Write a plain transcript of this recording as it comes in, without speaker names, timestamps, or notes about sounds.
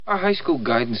Our high school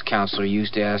guidance counselor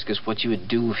used to ask us what you would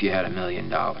do if you had $1 million.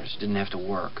 Didn't have to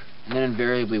work. And then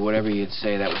invariably, whatever you'd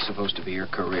say, that was supposed to be your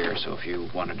career. So if you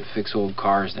wanted to fix old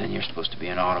cars, then you're supposed to be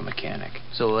an auto mechanic.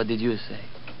 So what did you say?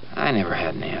 I never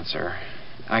had an answer.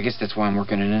 I guess that's why I'm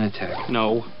working at Initech.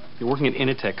 No, you're working at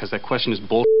Initech because that question is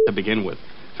bull to begin with.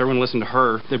 If everyone listened to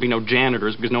her, there'd be no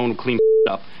janitors because no one would clean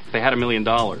up if they had $1 million.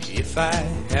 If I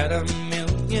had $1 million,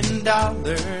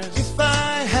 if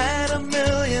I had $1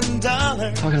 million.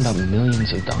 Talking about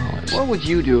millions of dollars. What would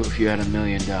you do if you had $1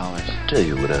 million? Tell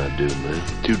you what I'd do,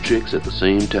 man. 2 chicks at the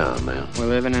same time, man. We're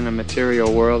living in a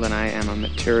material world, and I am a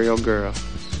material girl.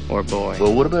 Or boy.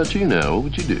 Well, what about you now? What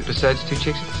would you do? Besides 2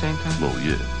 chicks at the same time? Oh,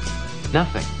 yeah.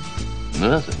 Nothing.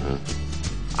 Nothing, huh?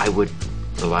 I would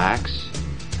relax.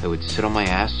 I would sit on my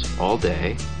ass all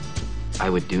day. I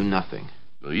would do nothing.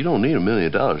 Well, you don't need $1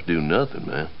 million to do nothing,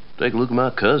 man. Take a look at my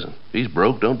cousin. He's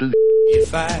broke, don't do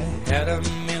If I had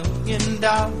 $1 million,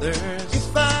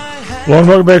 if I had Well,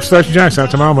 welcome back to Station Jackson. I'm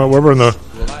Tom Alma. Weber in the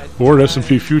board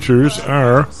S&P futures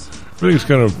are, everything's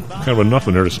kind of a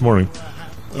nothing there this morning.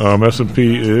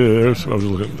 S&P is,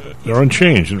 they're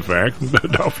unchanged, in fact.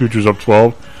 Dow futures up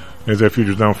 12. NASDAQ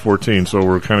futures down 14. So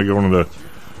we're kind of going into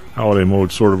holiday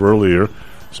mode sort of earlier.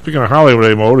 Speaking of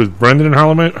holiday mode, is Brendan in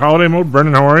holiday mode?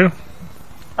 Brendan, how are you?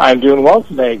 I'm doing well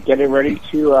today. Getting ready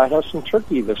to have some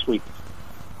turkey this week.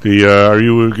 Are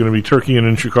you going to be turkeying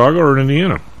in Chicago or in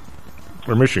Indiana?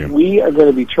 Or Michigan? We are going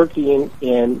to be turkeying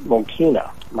in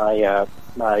Mokina. My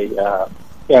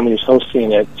family is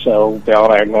hosting it, so Val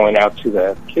and I are going out to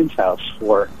the kids' house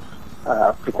for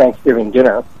Thanksgiving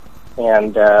dinner,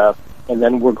 and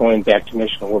then we're going back to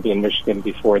Michigan. We'll be in Michigan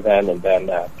before then, and then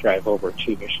drive over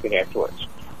to Michigan afterwards.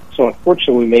 So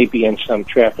unfortunately, we may be in some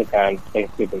traffic on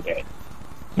Thanksgiving Day.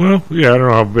 Well, yeah, I don't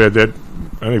know how bad that.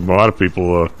 I think a lot of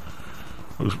people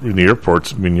in the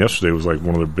airports. I mean, yesterday was like one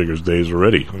of their biggest days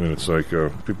already. I mean, it's like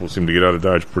people seem to get out of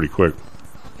Dodge pretty quick.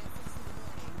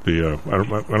 I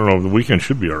don't know. The weekend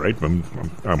should be all right. I'm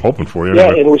hoping for you. Yeah,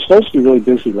 and it was supposed to be really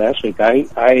busy last week. I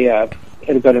had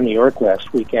to go to New York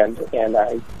last weekend, and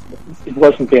it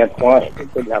wasn't bad flying.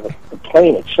 Now the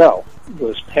plane itself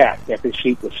was packed; every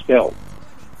seat was filled.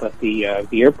 But the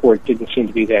airport didn't seem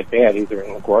to be that bad either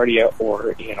in LaGuardia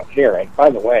or in O'Hare. And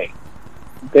by the way,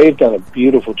 they've done a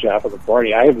beautiful job of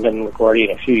LaGuardia. I haven't been in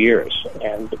LaGuardia in a few years,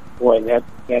 and boy, that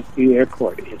new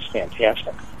airport is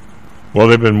fantastic. Well,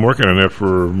 they've been working on that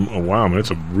for a while. I mean, it's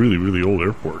a really, really old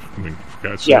airport. I mean, for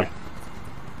God's sake.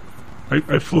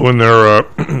 I flew in there,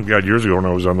 years ago when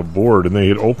I was on the board, and they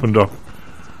had opened up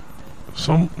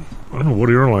I don't know what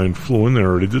airline flew in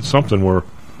there, or they did something where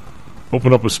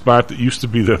opened up a spot that used to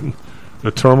be the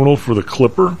terminal for the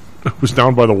Clipper. It was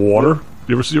down by the water.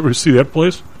 You ever see that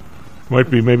place?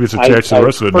 Maybe it's attached to the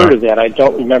rest of it. I've heard of that. I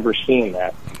don't remember seeing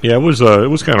that. Yeah, it was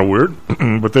kind of weird,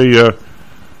 but they,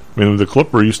 the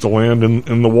Clipper used to land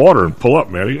in the water and pull up,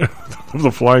 Matty, of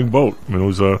the flying boat. I mean, it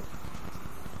was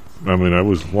that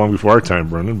was long before our time,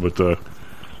 Brendan. But was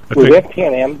that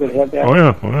Pan Am that had that? Oh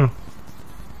yeah.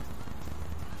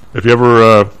 If you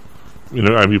ever,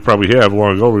 you probably have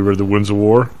long ago. We read the Winds of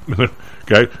War. The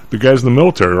guys in the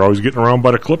military are always getting around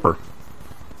by the Clipper.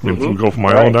 We go from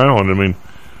island to island. I mean,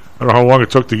 I don't know how long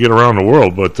it took to get around the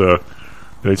world, but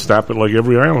they'd stop at like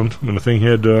every island, and the thing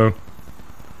had those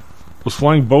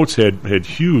flying boats had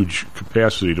huge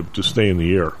capacity to stay in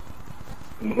the air.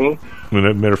 Mm-hmm. I mean,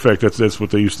 as a matter of fact, that's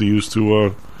what they used to use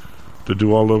to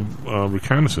do all the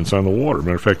reconnaissance on the water.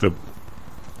 Matter of fact, the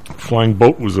flying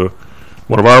boat was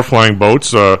one of our flying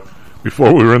boats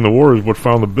before we were in the war is what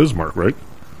found the Bismarck, right?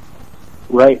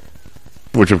 Right.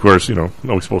 Which, of course,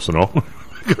 nobody's supposed to know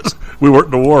because we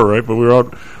weren't in the war, right? But we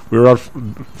were out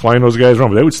flying those guys around.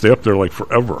 But they would stay up there like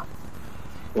forever.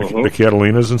 Mm-hmm. The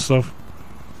Catalinas and stuff.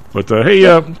 But hey,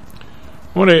 I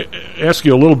want to ask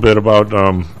you a little bit about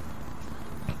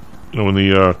when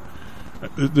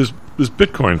this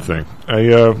Bitcoin thing.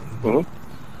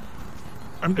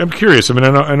 I'm curious. I mean,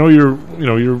 I know you're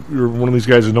one of these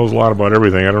guys that knows a lot about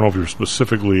everything. I don't know if you're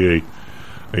specifically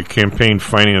a campaign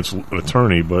finance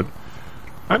attorney, but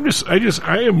I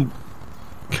am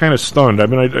kind of stunned. I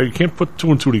mean, I can't put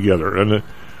two and two together. And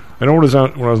I know when I was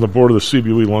on the board of the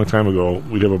CBOE a long time ago,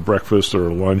 we'd have a breakfast or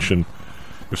a lunch, and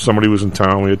if somebody was in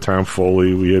town, we had Tom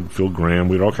Foley, we had Phil Graham,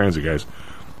 we had all kinds of guys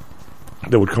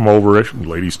that would come over. Actually,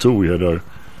 ladies too. We had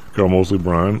Carol Mosley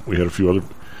Braun. We had a few other,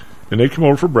 and they'd come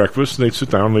over for breakfast. And they'd sit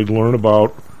down. And they'd learn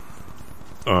about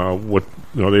what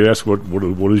They'd ask what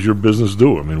does your business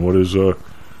do? I mean,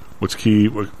 what's key?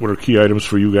 What are key items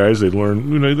for you guys? They'd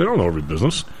learn. They don't know every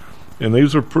business, and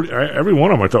these are pretty. Every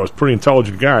one of them I thought was a pretty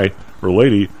intelligent guy or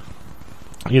lady.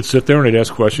 He'd sit there and they'd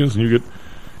ask questions, and it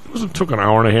took an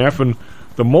hour and a half, and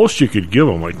the most you could give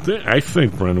them, I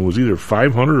think, Brendan, was either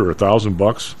 $500 or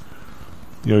 $1,000.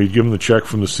 You know, you give them the check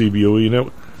from the CBOE. You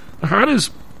know, how does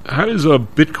a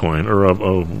Bitcoin or a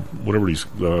whatever these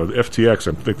FTX?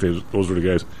 I think those were the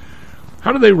guys.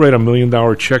 How do they write $1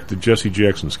 million check to Jesse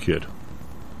Jackson's kid?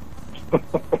 I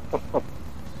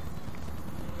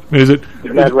mean,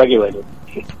 They're not regulated.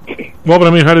 Well, but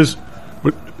I mean, how does?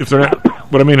 But if they're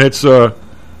not, but I mean, it's they're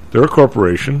a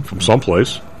corporation from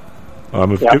someplace.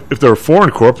 If they're a foreign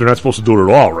corp, they're not supposed to do it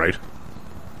at all, right?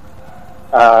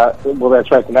 Well, that's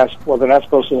right. They're not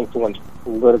supposed to influence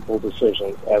political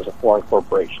decisions as a foreign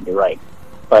corporation. You're right,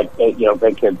 but they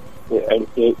could.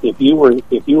 If you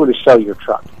were to sell your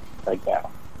truck right now,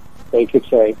 they could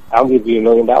say, "I'll give you $1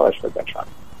 million for that truck."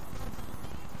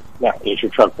 Now, is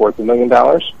your truck worth $1 million?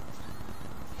 No.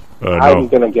 I'm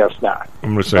going to guess not.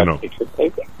 I'm going to say no. They could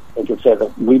take it. They could say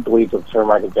that we believe the fair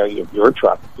market value of your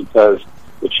truck because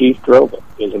the chief drove it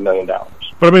is $1 million. But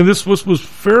I mean, this was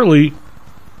fairly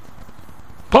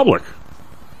public.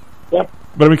 Yep.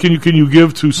 But I mean, can you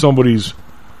give to somebody's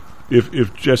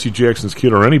if Jesse Jackson's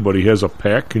kid or anybody has a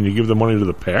PAC? Can you give the money to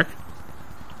the PAC?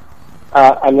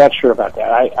 I'm not sure about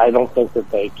that. I don't think that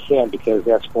they can because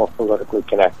that's more politically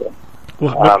connected.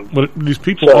 Well, but these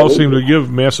people all seem to give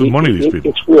massive money to these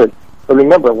people. It's weird. But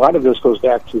remember, a lot of this goes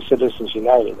back to Citizens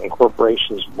United, and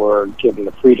corporations were given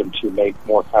the freedom to make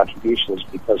more contributions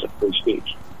because of free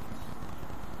speech.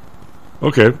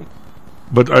 Okay.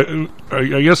 But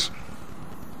I guess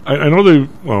I know they.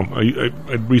 Well, I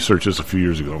researched this a few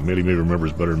years ago. Maybe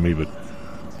remembers better than me, but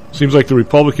it seems like the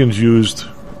Republicans used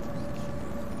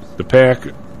the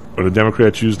PAC, or the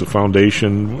Democrats used the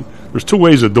foundation. There's two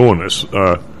ways of doing this.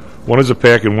 One is a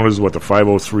PAC, and one is the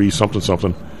 503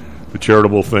 something, the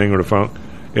charitable thing, or the found.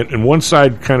 And one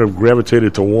side kind of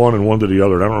gravitated to one, and one to the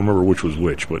other. I don't remember which was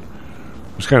which, but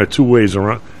there's kind of two ways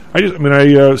around.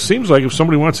 Seems like if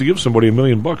somebody wants to give somebody $1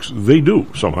 million, they do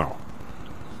somehow.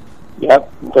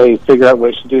 Yep, they figure out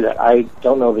ways to do that. I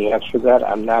don't know the answer to that.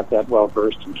 I'm not that well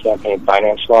versed in campaign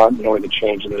finance law, nor the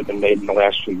changes that have been made in the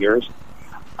last few years.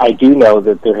 I do know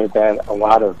that there have been a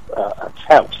lot of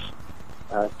attempts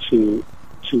to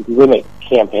limit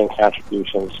campaign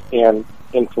contributions and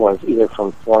influence either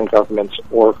from foreign governments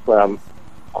or from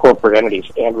corporate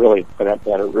entities, and really, for that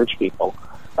matter, rich people,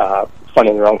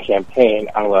 funding their own campaign,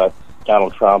 a la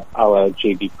Donald Trump, a la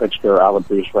J.B. Pritzker, a la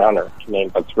Bruce Rauner, to name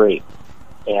but three.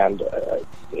 And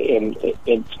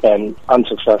it's been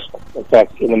unsuccessful. In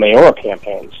fact, in the mayoral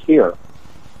campaigns here,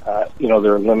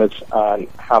 there are limits on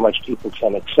how much people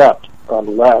can accept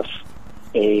unless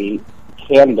a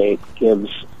candidate gives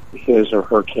his or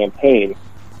her campaign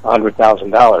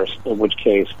 $100,000, in which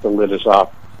case the lid is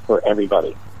off for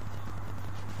everybody.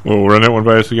 Well, run that one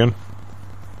by us again.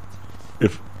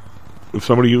 If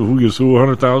somebody who gives who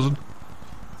 $100,000?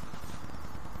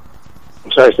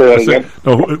 I'm sorry, say that again.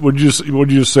 No, would you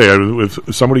just say?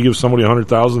 If somebody gives somebody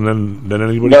 $100,000, then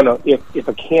anybody? No. If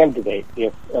a candidate,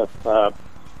 if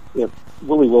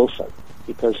Willie Wilson,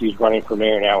 because he's running for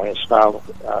mayor now and has filed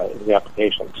his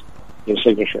applications, his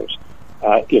signatures,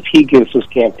 if he gives his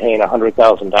campaign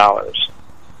 $100,000,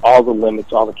 all the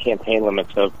limits, all the campaign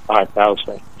limits of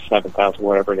 $5,000, $7,000,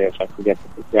 whatever it is, I forget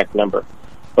the exact number.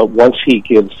 But once he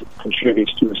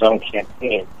contributes to his own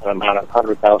campaign an amount of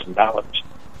 $100,000,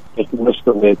 it lifts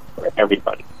the lid for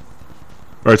everybody.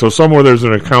 All right. So somewhere there's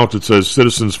an account that says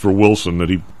Citizens for Wilson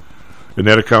and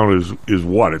that account is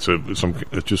what? It's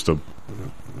just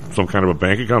some kind of a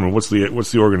bank account. And what's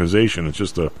the organization?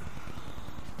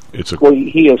 Well,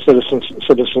 he has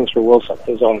Citizens for Wilson,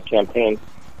 his own campaign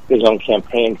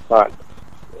fund,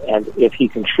 and if he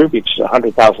contributes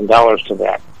 $100,000 to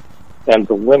that, then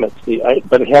the limits.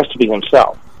 But it has to be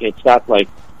himself. It's not like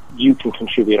you can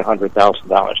contribute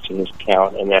 $100,000 to his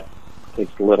account and that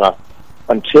takes the lid off.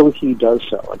 Until he does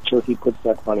so, until he puts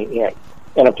that money in,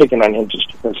 and I'm picking on him just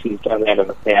because he's done that in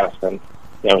the past, and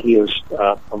he is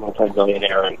a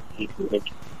multi-billionaire and he makes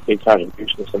big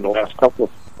contributions in the last couple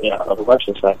of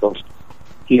election cycles.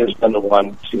 He has been the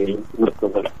one to lift the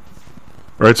limit.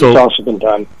 Right. So it's also been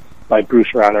done by Bruce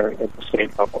Rauner at the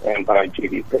state level and by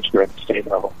J.B. Pritzker at the state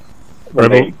level. Where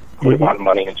they put a lot of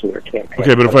money into their campaign.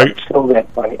 Okay, but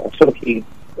until he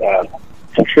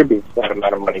contributes that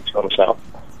amount of money to himself,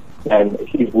 then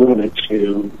he's limited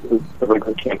to the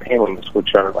regular campaign limits,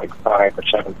 which are like $5,000 or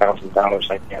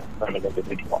 $7,000, I guess, from an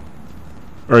individual.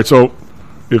 All right, so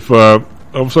if all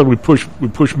of a sudden we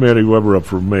push Matty Weber up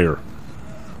for mayor,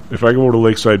 if I go over to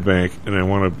Lakeside Bank and I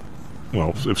want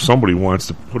to, if somebody wants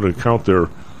to put an account there,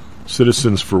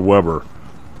 Citizens for Weber,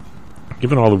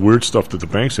 given all the weird stuff that the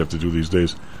banks have to do these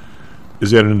days,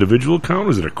 is that an individual account?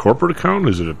 Is it a corporate account?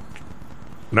 Is it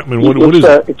I mean, what is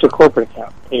it? It's a corporate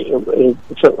account.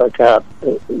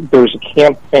 There's a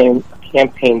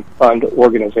campaign fund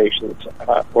organization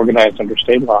that's organized under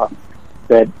state law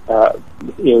that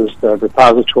is the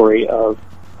repository of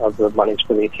the monies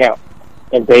for the account,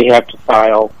 and they have to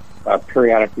file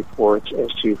periodic reports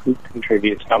as to who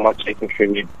contributes, how much they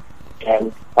contribute,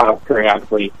 and file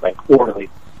periodically, like quarterly,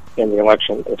 in the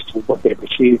election as to what they've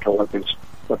received or what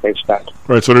they've spent.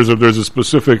 Right. So there's a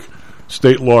specific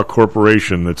state law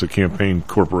corporation that's a campaign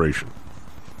corporation.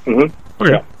 Mm-hmm.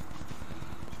 Okay. Yeah.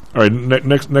 All right.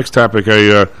 Next topic.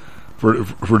 For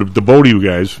the both of you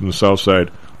guys from the South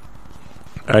Side,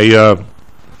 I've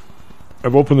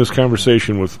opened this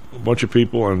conversation with a bunch of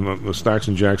people on the Stocks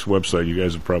and Jacks website. You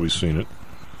guys have probably seen it.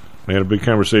 I had a big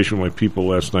conversation with my people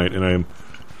last night, and I am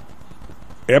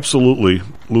absolutely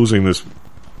losing this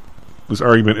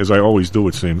argument, as I always do,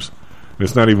 it seems. And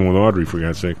it's not even with Audrey, for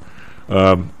God's sake.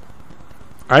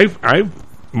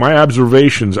 My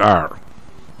observations are,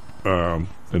 and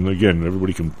again,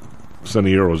 everybody can send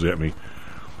the arrows at me,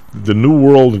 the new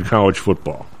world in college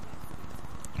football,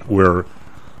 where,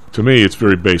 to me, it's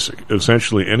very basic.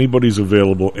 Essentially, anybody's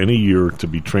available any year to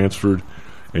be transferred,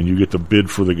 and you get to bid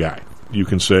for the guy. You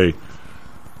can say,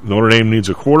 Notre Dame needs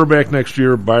a quarterback next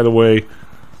year. By the way,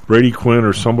 Brady Quinn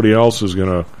or somebody else is going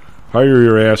to hire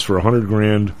your ass for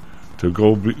 $100,000 to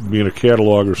go be in a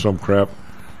catalog or some crap,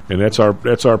 and that's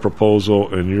our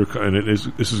proposal. And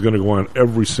this is going to go on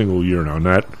every single year now,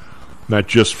 not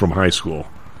just from high school.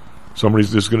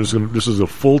 This is a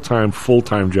full time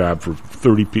job for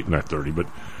 30 people, not 30, but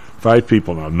 5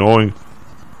 people now. Knowing,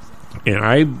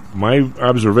 and my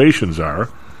observations are,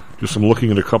 just from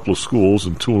looking at a couple of schools,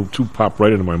 and two pop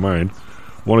right into my mind.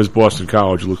 One is Boston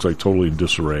College, it looks like totally in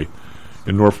disarray.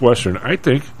 In Northwestern, I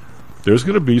think there's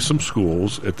going to be some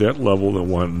schools at that level that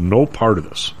want no part of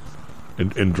this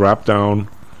and either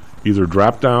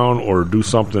drop down or do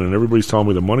something, and everybody's telling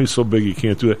me the money's so big you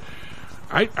can't do it.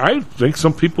 I think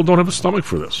some people don't have a stomach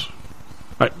for this.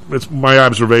 It's my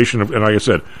observation, and like I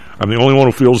said, I'm the only one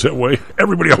who feels that way.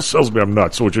 Everybody else tells me I'm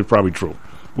nuts, which is probably true.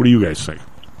 What do you guys think?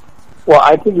 Well,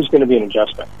 I think there's going to be an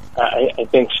adjustment. I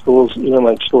think schools, even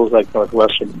like schools like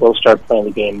Northwestern, will start playing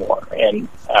the game more. And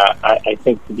I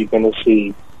think you're going to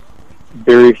see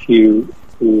very few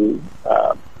who,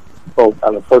 both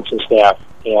on the coaching staff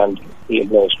and the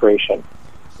administration,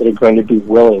 that are going to be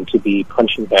willing to be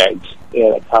punching bags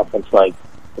in a conference like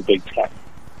the Big Ten.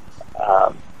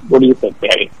 What do you think,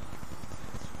 Daddy?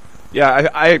 Yeah,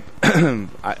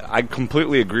 I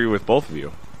completely agree with both of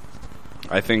you.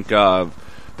 I think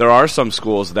there are some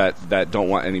schools that don't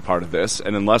want any part of this,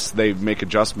 and unless they make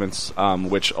adjustments,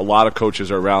 which a lot of coaches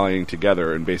are rallying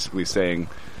together and basically saying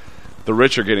the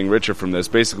rich are getting richer from this.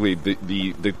 Basically,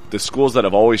 the schools that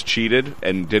have always cheated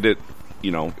and did it,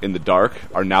 in the dark,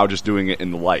 are now just doing it in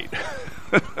the light.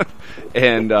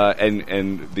 and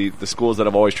the schools that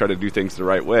have always tried to do things the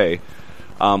right way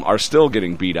are still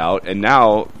getting beat out, and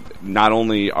now not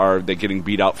only are they getting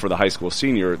beat out for the high school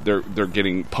senior, they're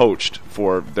getting poached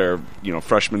for their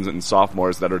freshmen and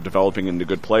sophomores that are developing into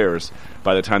good players.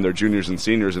 By the time they're juniors and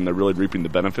seniors and they're really reaping the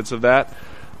benefits of that,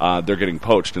 they're getting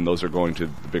poached, and those are going to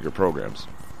the bigger programs.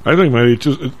 I think, man,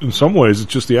 in some ways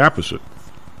it's just the opposite.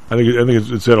 I think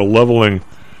it's at a leveling.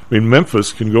 I mean,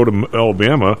 Memphis can go to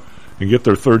Alabama and get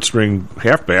their third string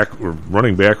halfback or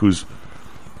running back who's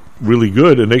really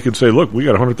good, and they can say, "Look, we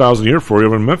got $100,000 a year for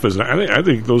you in Memphis." And I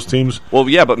think those teams. Well,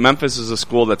 yeah, but Memphis is a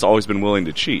school that's always been willing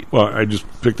to cheat. Well, I just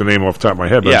picked the name off the top of my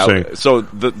head, but I'm saying. So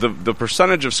the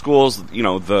percentage of schools,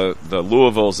 the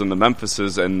Louisvilles and the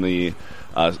Memphises and the,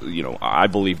 I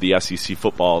believe the SEC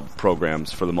football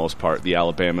programs for the most part, the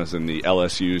Alabamas and the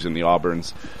LSUs and the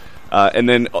Auburns, and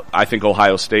then I think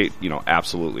Ohio State,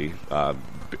 absolutely.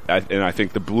 And I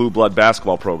think the blue blood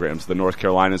basketball programs, the North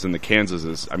Carolinas and the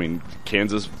Kansases. I mean,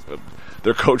 Kansas,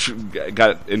 their coach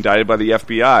got indicted by the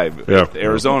FBI. Yeah.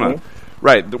 Arizona, mm-hmm.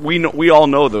 Right? We all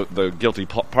know the guilty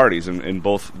parties in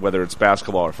both, whether it's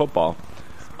basketball or football.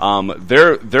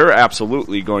 They're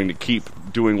absolutely going to keep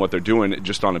doing what they're doing,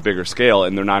 just on a bigger scale,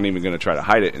 and they're not even going to try to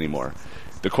hide it anymore.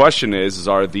 The question is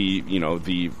are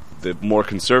the more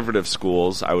conservative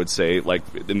schools, I would say, like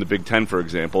in the Big Ten, for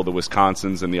example, the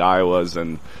Wisconsins and the Iowas,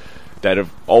 and that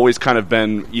have always kind of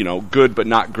been, good but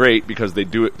not great because they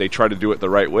try to do it the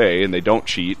right way and they don't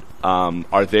cheat.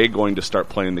 Are they going to start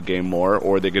playing the game more,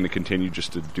 or are they going to continue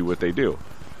just to do what they do?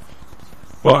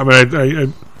 Well, I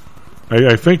mean,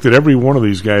 I think that every one of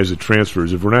these guys that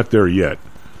transfers, if we're not there yet,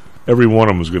 every one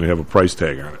of them is going to have a price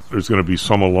tag on it. There's going to be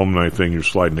some alumni thing you're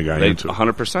sliding the guy into.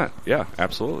 100%. Yeah,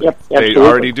 absolutely. Yep, absolutely. They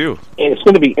already do. And it's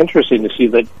going to be interesting to see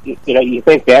that, you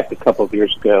think back a couple of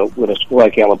years ago when a school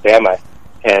like Alabama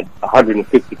had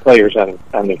 150 players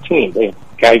on their team. They had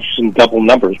guys in double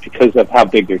numbers because of how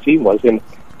big their team was. And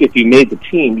if you made the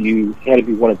team, you had to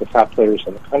be one of the top players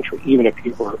in the country, even if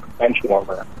you were a bench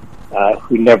warmer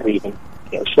who never even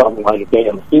saw the light of day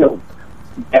on the field.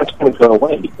 That's going to go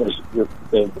away because the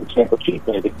Tampa Chief,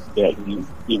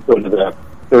 you go to the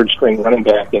third string running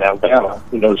back in Alabama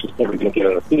who knows he's never going to get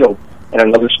on the field, and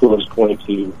another school is going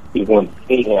to be willing to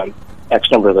pay him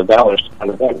X number of the dollars to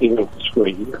come to that, even if it's for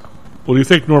a year. Well, do you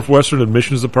think Northwestern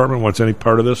admissions department wants any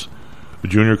part of this? A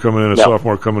junior coming in, a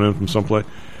sophomore coming in from someplace?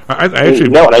 I actually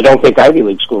no, and I don't think Ivy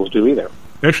League schools do either.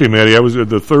 Actually, Matty, I was at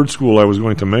the third school I was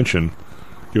going to mention,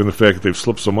 given the fact that they've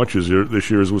slipped so much this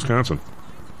year is Wisconsin.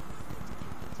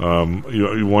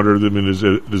 You wonder, I mean,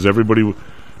 does everybody?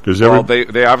 Well,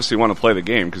 they obviously want to play the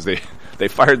game because they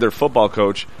fired their football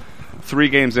coach 3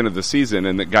 games into the season,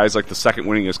 and the guy's like the second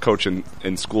winningest coach in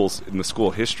the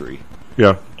school history.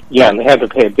 Yeah. Yeah, and they had to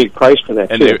pay a big price for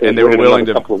that, and too. They were willing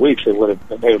to. A couple of weeks, they would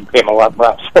pay him a lot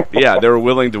less. Yeah, they were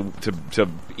willing to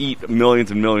eat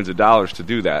millions and millions of dollars to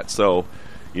do that. So,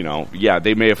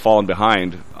 they may have fallen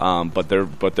behind, but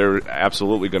they're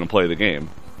absolutely going to play the game.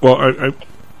 Well,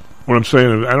 what I'm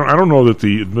saying is, I don't know that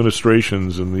the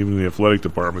administrations and even the athletic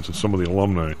departments and some of the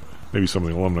alumni, maybe some of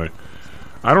the alumni,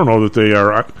 I don't know that they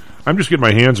are. I'm just getting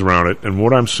my hands around it, and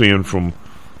what I'm seeing from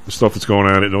the stuff that's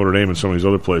going on at Notre Dame and some of these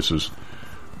other places,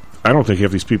 I don't think half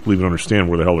these people even understand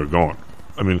where the hell they're going.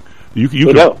 I mean,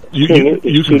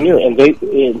 It's too new.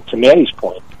 And to Matty's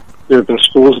point, there have been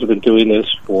schools that have been doing this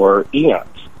for eons.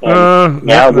 And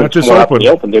now that it's more out in the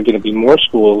open, there are going to be more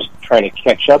schools trying to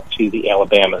catch up to the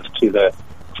Alabamas, to the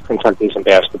Kentuckys in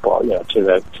basketball,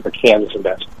 to the Kansas in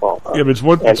basketball. Yeah, but it's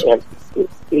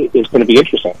going to be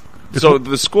interesting. So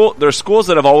there are schools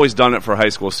that have always done it for high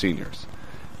school seniors.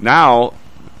 Now,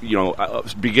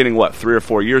 beginning 3 or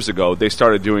 4 years ago, they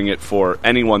started doing it for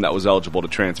anyone that was eligible to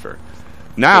transfer.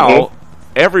 Now,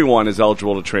 everyone is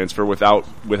eligible to transfer without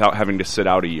having to sit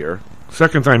out a year.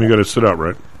 Second time you got to sit out,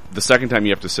 right? The second time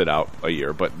you have to sit out a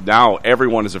year, but now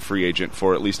everyone is a free agent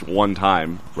for at least one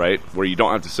time, right, where you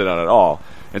don't have to sit out at all.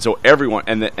 And so everyone,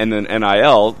 and then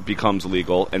NIL becomes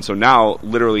legal, and so now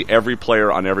literally every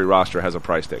player on every roster has a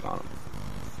price tag on them.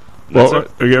 Well,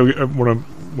 what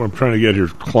I'm trying to get here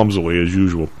clumsily, as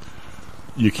usual,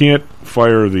 you can't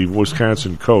fire the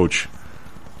Wisconsin coach.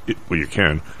 Well, you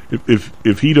can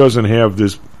if he doesn't have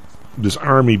this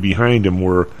army behind him.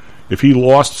 Where if he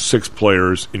lost 6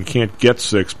 players and can't get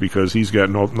 6 because he's got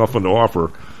nothing to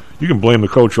offer, you can blame the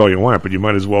coach all you want, but you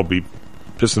might as well be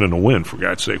pissing in the wind, for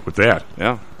God's sake, with that.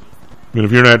 Yeah. I mean,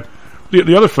 if you're not...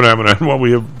 The other phenomenon, while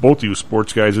we have both of you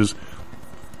sports guys, is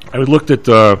I looked at,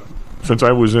 since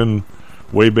I was in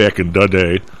way back in the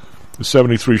day, the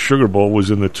 73 Sugar Bowl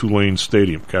was in the Tulane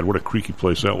Stadium. God, what a creaky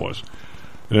place that was.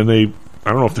 And then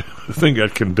I don't know if the thing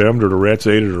got condemned or the rats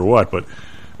ate it or what, but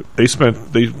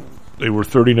they were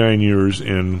 39 years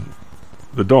in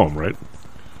the Dome, right?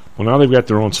 Well, now they've got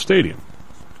their own stadium.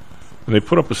 And they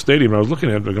put up a stadium, and I was looking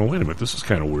at it and going, wait a minute, this is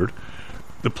kind of weird.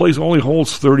 The place only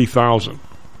holds 30,000,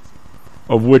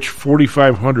 of which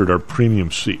 4,500 are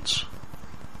premium seats.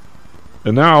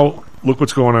 And now, look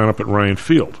what's going on up at Ryan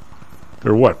Field.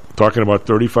 They're talking about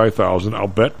 35,000. I'll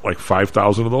bet like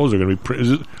 5,000 of those are going to be...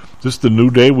 Is this the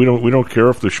new day? We don't care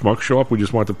if the schmucks show up. We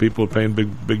just want the people paying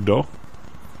big dough?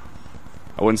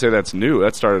 I wouldn't say that's new.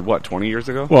 That started 20 years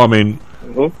ago. Well, I mean,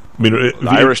 the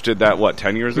Irish did that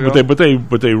 10 years ago. But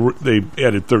they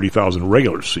added 30,000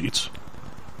 regular seats.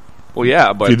 Well,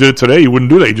 yeah, but if you did it today, you wouldn't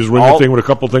do that. You just ring the thing with a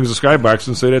couple things of skybox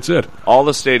and say that's it. All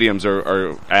the stadiums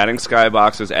are adding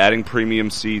skyboxes, adding premium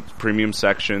seats, premium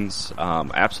sections.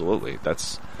 Absolutely,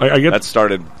 that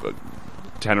started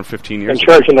 10 or 15 years and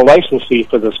ago. Charging the license fee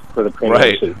for the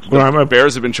premium seats. Well,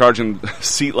 Bears have been charging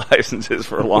seat licenses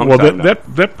for a long time now.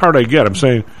 That part I get. I'm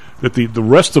saying that the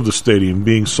rest of the stadium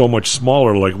being so much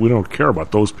smaller, like we don't care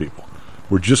about those people.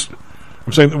 I'm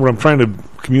saying that what I'm trying to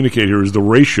communicate here is the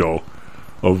ratio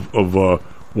of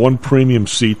one premium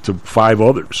seat to 5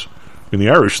 others. In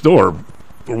the Irish store,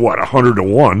 100 to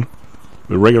 1,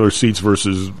 the regular seats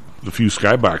versus the few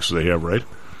skyboxes they have, right?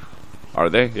 Are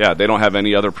they? Yeah, they don't have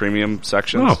any other premium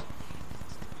sections? No.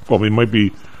 Well, it might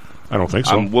be... I don't think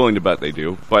so. I'm willing to bet they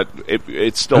do, but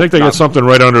it's still... I think they get something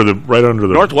right under the...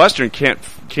 Northwestern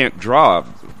can't draw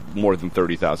more than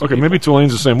 30,000 Okay, people. maybe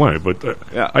Tulane's the same way, but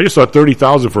I just thought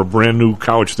 30,000 for a brand new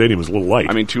college stadium was a little light.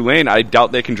 I mean, Tulane, I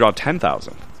doubt they can draw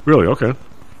 10,000. Really? Okay.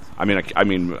 I mean,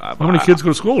 how many kids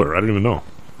go to school there? I don't even know.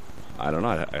 I don't know.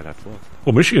 I'd have to look.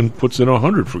 Well, Michigan puts in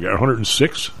 100 for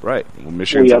 106. Right. Well, Well,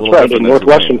 Michigan's yeah, a that's little right. different And than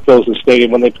Northwestern Tulane. fills the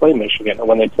stadium when they play Michigan, or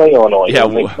when they play Illinois, Yeah, or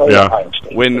when they play yeah. Ohio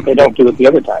State. When- They don't do it the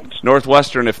other times.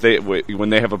 Northwestern, if they when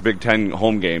they have a Big Ten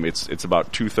home game, it's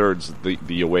about 2/3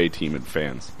 the away team and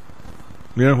fans.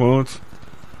 Yeah, well, that's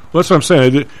what I'm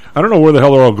saying. I don't know where the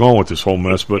hell they're all going with this whole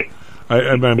mess, but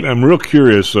I'm real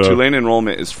curious. Tulane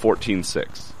enrollment is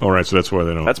 14,600. All right, so that's why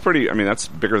they know. That's pretty. I mean, that's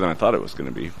bigger than I thought it was going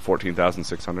to be.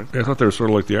 14,600. I thought they were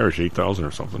sort of like the Irish, 8,000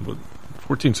 or something, but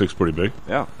 14.6 pretty big.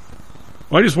 Yeah.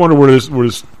 Well, I just wonder where this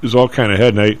is all kind of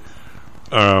heading.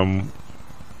 Have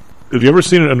you ever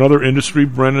seen another industry,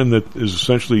 Brendan, that is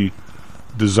essentially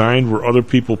designed where other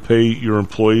people pay your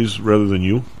employees rather than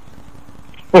you?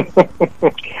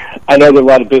 I know there are a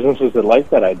lot of businesses that like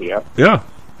that idea. Yeah.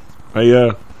 We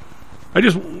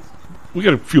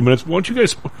got a few minutes. Why don't you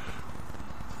guys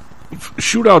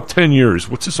shoot out 10 years?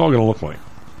 What's this all going to look like?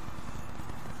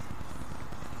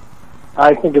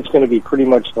 I think it's going to be pretty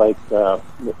much like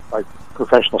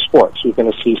professional sports. You're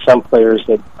going to see some players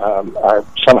that are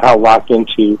somehow locked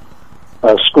into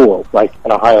a school, like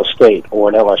an Ohio State or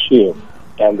an LSU,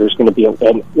 and there's going to be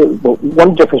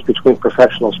one difference between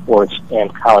professional sports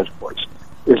and college sports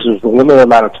is there's a limited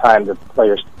amount of time that the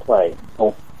players can play,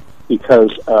 both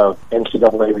because of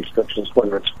NCAA restrictions,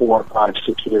 whether it's 4, 5,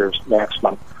 6 years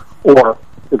maximum, or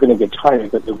they're going to get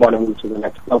tired that they want to move to the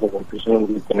next level and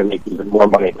presumably going to make even more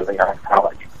money than they are in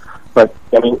college. But,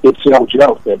 I mean, it's no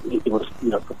joke that it was,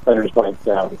 for players like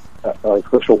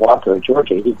Herschel Walker at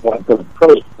Georgia, he wanted to go to the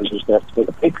pros because he was going to have to take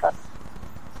a pay cut.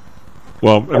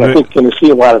 Well, and I think you're going to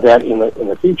see a lot of that in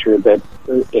the future, that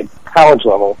at college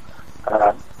level,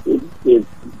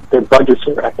 their budgets,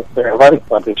 their athletic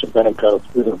budgets are going to go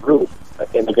through the roof,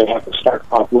 and they're going to have to start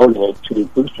offloading it to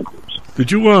booster groups.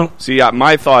 Did you see?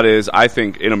 My thought is, I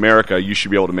think in America you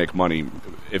should be able to make money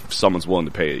if someone's willing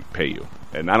to pay you,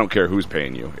 and I don't care who's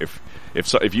paying you.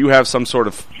 If you have some sort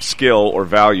of skill or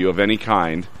value of any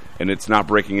kind, and it's not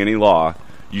breaking any law,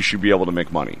 you should be able to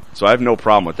make money. So I have no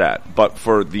problem with that. But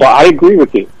well, I agree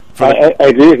with you. I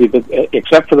agree with you, but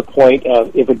except for the point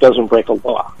of if it doesn't break a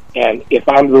law. And if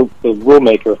I'm the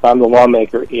rulemaker, if I'm the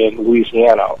lawmaker in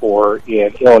Louisiana or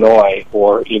in Illinois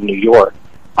or in New York,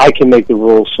 I can make the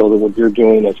rules so that what you're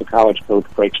doing as a college coach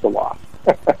breaks the law.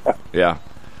 Yeah.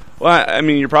 Well, I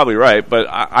mean, you're probably right, but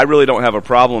I really don't have a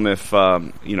problem if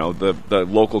the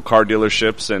local car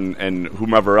dealerships and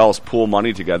whomever else pool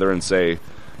money together and say,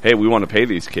 hey, we want to pay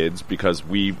these kids because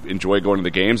we enjoy going to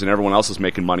the games and everyone else is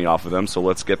making money off of them, so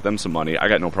let's get them some money. I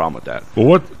got no problem with that.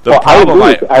 Well,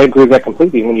 I agree with that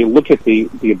completely. When you look at the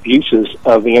abuses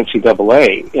of the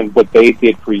NCAA and what they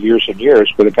did for years and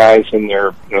years, where the guys in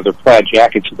their plaid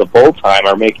jackets at the bowl time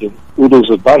are making oodles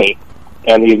of money,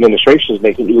 and the administration is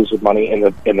making oodles of money, and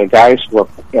the guys who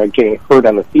are getting hurt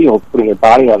on the field, putting their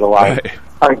body on the line,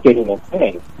 aren't getting a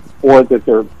thing. Or that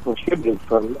they're prohibited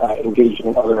from engaging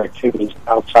in other activities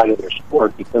outside of their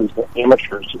sport because they're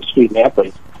amateurs and student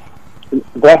athletes.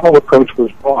 That whole approach was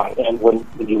wrong. And when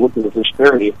you look at the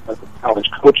disparity of what the college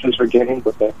coaches are getting,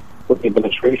 what the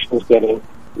administration is getting,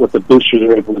 what the boosters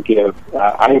are able to give,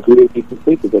 I agree with you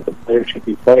completely that the players should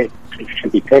be paid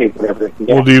whatever they can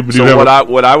get. So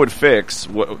what I would fix,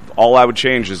 all I would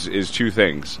change is two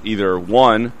things. Either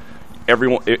one,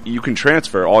 you can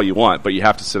transfer all you want, but you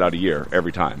have to sit out a year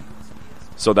every time.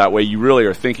 So that way you really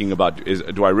are thinking about,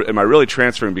 am I really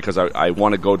transferring because I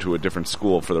want to go to a different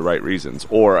school for the right reasons?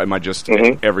 Or am I just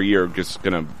every year just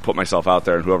going to put myself out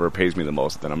there and whoever pays me the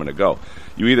most, then I'm going to go?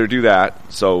 You either do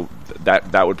that, so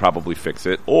that would probably fix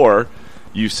it, or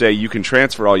you say you can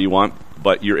transfer all you want,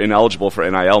 but you're ineligible for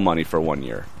NIL money for 1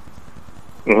 year.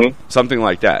 Something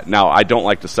like that. Now, I don't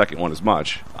like the second one as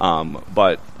much,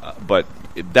 but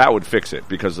that would fix it,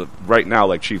 because right now,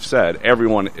 like Chief said,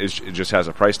 everyone just has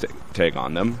a price tag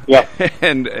on them. Yeah.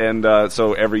 and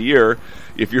so every year,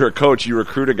 if you're a coach, you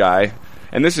recruit a guy,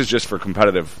 and this is just for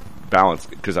competitive balance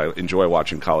because I enjoy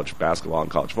watching college basketball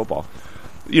and college football.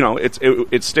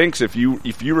 It stinks if you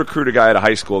recruit a guy at a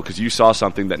high school because you saw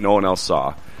something that no one else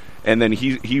saw. And then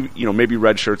he maybe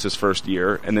redshirts his first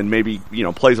year, and then maybe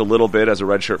plays a little bit as a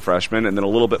redshirt freshman, and then a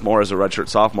little bit more as a redshirt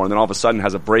sophomore, and then all of a sudden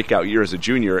has a breakout year as a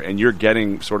junior, and you're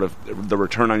getting sort of the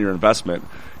return on your investment.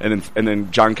 And then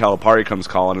John Calipari comes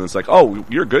calling, and it's like, oh,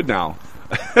 you're good now.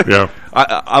 Yeah,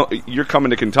 you're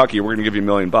coming to Kentucky. We're going to give you $1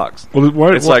 million.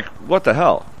 Well, it's like, what the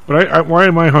hell? But why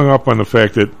am I hung up on the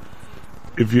fact that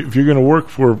if you're going to work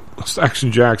for Stacks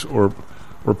and Jacks or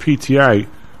PTI,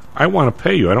 I want to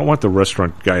pay you. I don't want the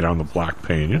restaurant guy down the block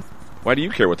paying you. Why do you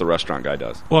care what the restaurant guy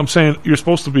does? Well, I'm saying you're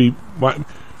supposed to be...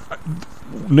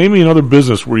 Name me another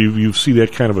business where you see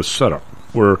that kind of a setup,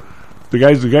 where the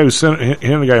guy who's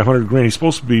handing the guy $100,000, he's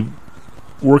supposed to be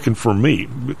working for me,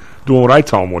 doing what I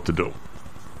tell him what to do.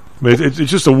 I mean, it's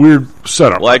just a weird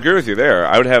setup. Well, I agree with you there.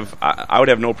 I would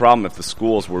have no problem if the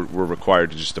schools were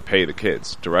required to pay the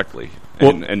kids directly,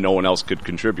 and no one else could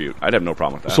contribute. I'd have no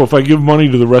problem with that. So if I give money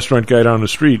to the restaurant guy down the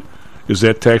street, is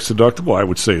that tax deductible? I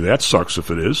would say that sucks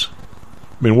if it is.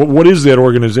 I mean, what is that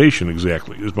organization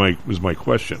exactly? Is my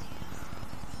question.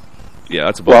 Yeah,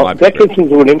 that's about my that gets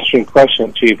into an interesting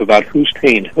question, Chief, about who's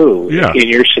paying who in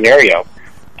your scenario.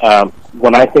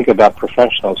 When I think about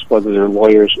professionals, whether they're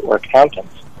lawyers or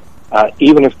accountants,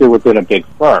 even if they're within a big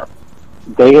firm,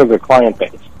 they have their client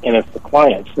base. And if the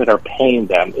clients that are paying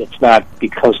them, it's not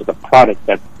because of the product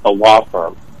that the law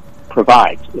firm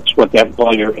provides. It's what that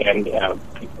lawyer and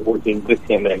people working with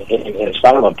him in his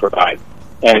asylum provide.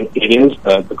 And it is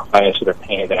the clients that are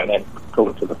paying them and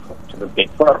going to the big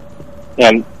firm.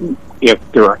 And if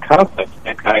there are conflicts,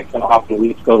 that guy can often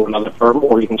leave to go to another firm,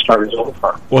 or he can start his own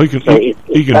firm. Well, he can do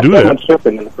that. That's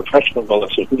different in the professional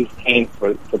world. So who's paying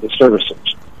for the services?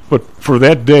 But for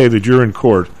that day that you're in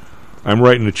court, I'm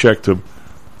writing a check to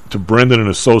Brendan and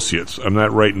Associates. I'm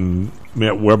not writing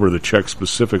Matt Weber the check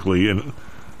specifically and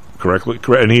correctly.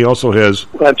 Correct. And he also has.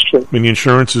 That's true. I mean, the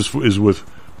insurance is with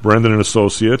Brendan and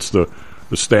Associates. The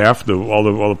staff,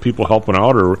 all the people helping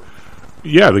out,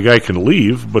 the guy can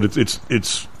leave, but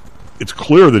it's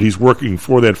clear that he's working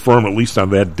for that firm at least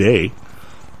on that day.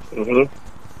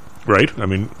 Mm-hmm. Right. I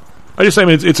mean,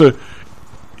 it's a.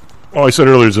 Oh, I said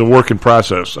earlier, it's a work in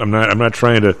process. I'm not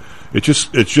trying to. It's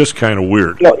just kind of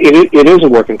weird. No, it is a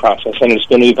work in process, and it's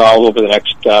going to evolve over the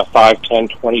next 5, 10,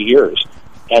 20 years.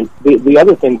 And the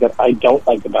other thing that I don't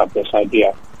like about this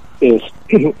idea is,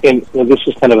 and this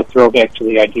is kind of a throwback to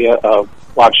the idea of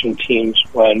watching teams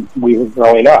when we were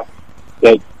growing up,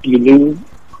 that you knew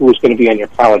who was going to be on your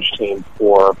college team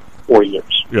for 4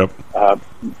 years. Yep.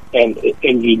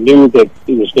 And you knew that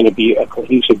it was going to be a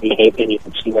cohesive unit, and you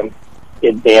could see them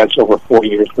advance over 4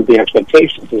 years. But the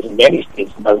expectations is, in many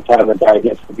states, by the time the guy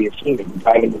gets to be a senior, the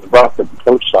diamond in the rough that the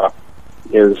coach saw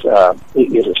is a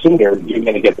senior, you're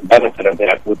going to get the benefit of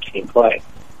that with team play.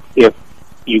 If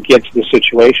you get to the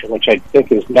situation, which I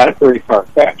think is not very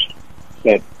far-fetched,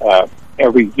 that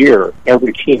every year,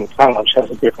 every team in college has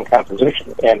a different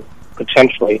composition, and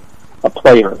potentially a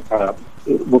player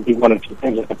it will be one of two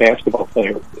things. Like a basketball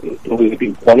player, it will either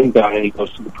be one and done and he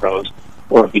goes to the pros,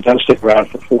 or if he does stick around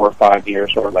for 4 or 5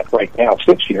 years, or like right now,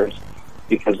 6 years,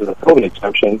 because of the COVID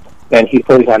exemption, then he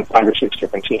plays on 5 or 6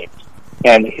 different teams.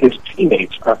 And his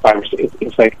teammates are 5 or 6.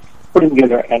 It's like putting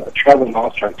together a traveling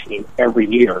all-star team every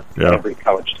year, every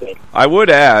college team. I would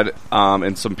add,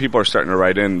 and some people are starting to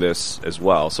write in this as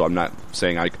well, so I'm not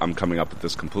saying I'm coming up with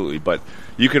this completely, but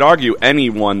you could argue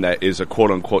anyone that is a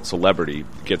quote-unquote celebrity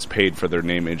gets paid for their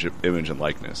name, image, and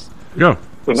likeness. Yeah.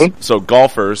 Mm-hmm. So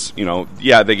golfers,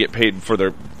 they get paid for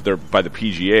their by the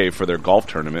PGA for their golf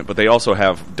tournament, but they also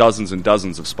have dozens and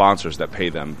dozens of sponsors that pay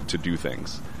them to do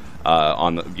things.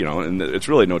 And it's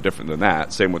really no different than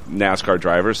that. Same with NASCAR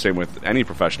drivers. Same with any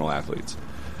professional athletes.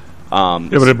 But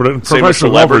same with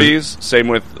celebrities. Same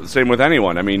with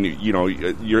anyone. I mean,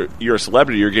 you're a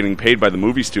celebrity. You're getting paid by the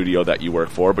movie studio that you work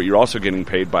for, but you're also getting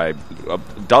paid by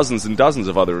dozens and dozens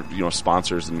of other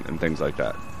sponsors and things like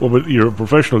that. Well, but your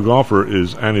professional golfer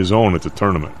is on his own at the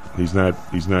tournament. He's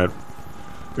not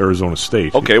Arizona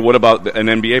State. Okay, what about an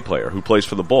NBA player who plays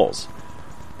for the Bulls?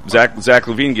 Zach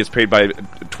Levine gets paid by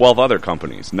 12 other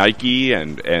companies, Nike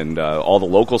and all the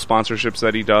local sponsorships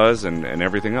that he does and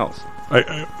everything else. I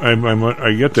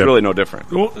get that. It's really no different.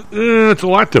 Well, it's a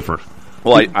lot different.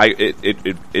 Well,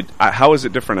 how is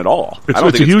it different at all?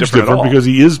 It's a huge difference because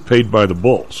he is paid by the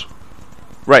Bulls.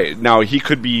 Right. Now, he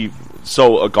could be...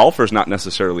 So a golfer's not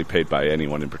necessarily paid by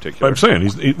anyone in particular. I'm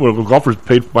saying a golfer's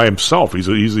paid by himself. He's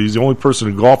the only person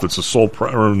in golf that's a sole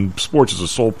or in sports is a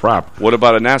sole prop. What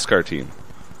about a NASCAR team?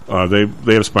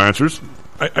 They have sponsors.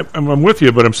 I'm with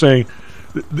you, but I'm saying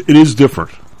it is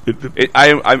different. It's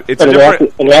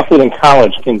different. An athlete in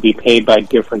college can be paid by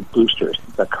different boosters.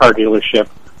 The car dealership,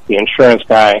 the insurance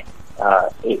guy.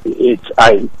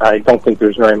 I don't think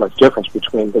there's very much difference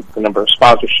between the number of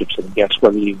sponsorships that he gets,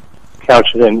 whether you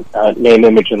couch it in name,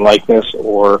 image, and likeness,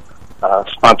 or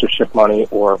sponsorship money,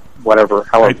 or whatever.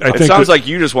 However, it sounds like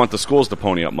you just want the schools to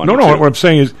pony up money. No. What I'm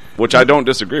saying is, which I don't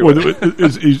disagree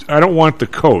with. I don't want the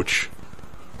coach.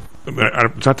 I mean,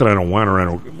 it's not that I don't want her.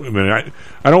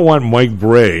 I don't want Mike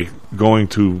Bray going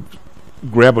to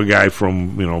grab a guy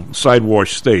from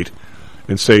Sidewash State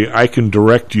and say, I can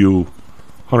direct you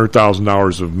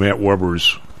 $100,000 of Matt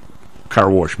Weber's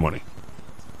car wash money.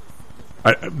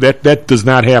 That does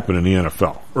not happen in the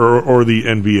NFL or the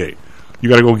NBA. you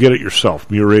got to go get it yourself,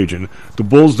 your agent. The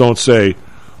Bulls don't say,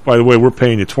 by the way, we're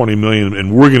paying you $20 million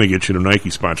and we're going to get you the Nike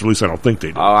sponsor. At least I don't think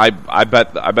they do. I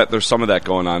bet there's some of that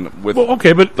going on with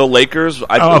but the Lakers.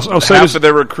 I'll say half this, of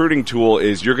their recruiting tool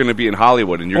is you're going to be in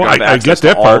Hollywood and you're going to have I access get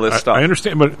that to part. all this stuff. I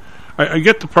understand, but I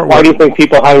get the part. Why do you think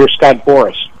people hire Scott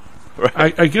Boras?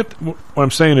 I get what I'm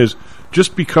saying is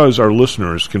just because our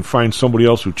listeners can find somebody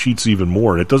else who cheats even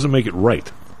more, it doesn't make it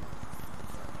right.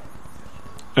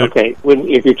 Okay,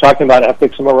 if you're talking about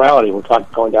ethics and morality, we're talking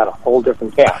going down a whole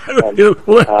different path. And, most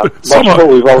of what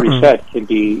we've already said can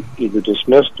be either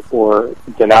dismissed or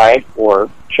denied or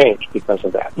changed because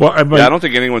of that. Well, I don't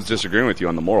think anyone's disagreeing with you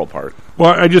on the moral part.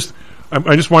 Well, I just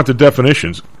want the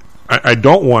definitions. I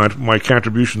don't want my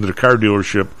contribution to the car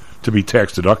dealership to be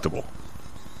tax deductible.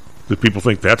 Do people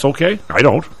think that's okay? I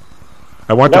don't.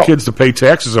 I want the kids to pay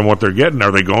taxes on what they're getting.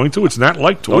 Are they going to? It's not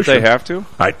like tuition. Don't they have to?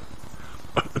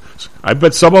 I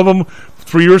bet some of them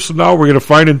 3 years from now we're going to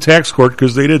find in tax court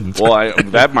because they didn't. Well,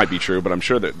 that might be true, but I'm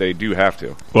sure that they do have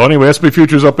to. Well, anyway, SP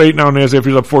Futures up 8 now, NASDAQ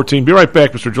Futures up 14. Be right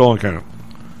back, Mr. Joel Ancona.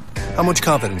 How much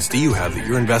confidence do you have that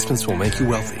your investments will make you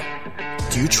wealthy?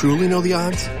 Do you truly know the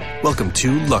odds? Welcome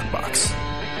to Luckbox,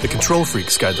 the control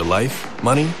freak's guide to life,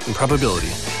 money, and probability.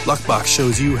 Luckbox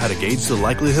shows you how to gauge the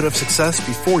likelihood of success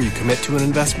before you commit to an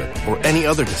investment or any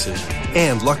other decision.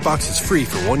 And Luckbox is free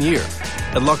for 1 year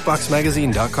at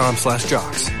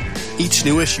luckboxmagazine.com/jocks. Each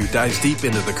new issue dives deep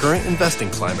into the current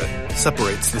investing climate,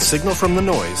 separates the signal from the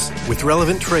noise with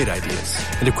relevant trade ideas,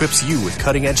 and equips you with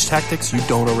cutting-edge tactics you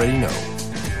don't already know.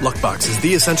 Luckbox is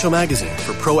the essential magazine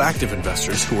for proactive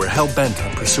investors who are hell-bent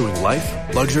on pursuing life,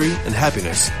 luxury, and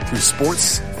happiness through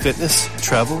sports, fitness,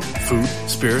 travel, food,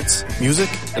 spirits, music,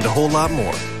 and a whole lot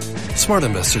more. Smart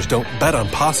investors don't bet on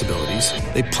possibilities,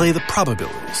 they play the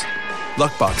probabilities.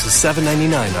 Luckbox is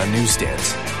 $7.99 on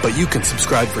newsstands, but you can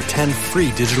subscribe for 10 free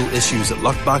digital issues at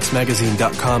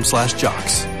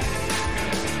luckboxmagazine.com/jocks.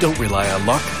 Don't rely on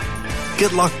luck.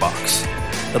 Get Luckbox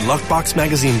at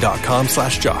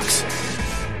luckboxmagazine.com/jocks.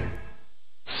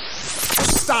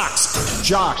 Stocks,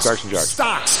 jocks, Stocks and jocks.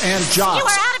 Stocks and jocks. You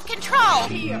are out of control.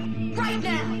 Here, right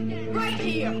now, right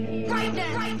here, right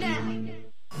now, right now.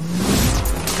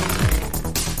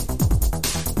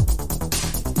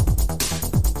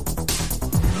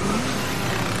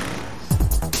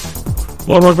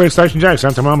 Well, welcome back to Stocks and Jocks.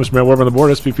 I'm Tom Amos, Matt Weber on the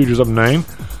board. SP Futures up 9.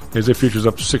 NASDAQ Futures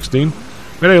up 16.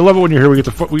 Man, I love it when you're here. We get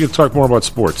to talk more about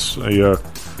sports. Yeah,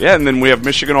 and then we have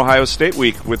Michigan-Ohio State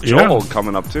week with Joel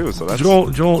coming up, too. So that's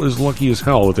Joel is lucky as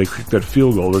hell that they kicked that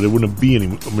field goal, or there wouldn't be any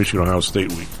Michigan-Ohio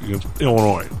State week against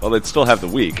Illinois. Well, they'd still have the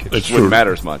week. It wouldn't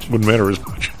matter as much. Wouldn't matter as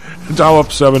much. Dow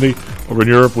up 70. Over in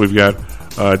Europe, we've got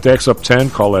DAX up 10.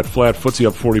 Call that flat. FTSE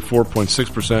up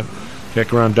 44.6%.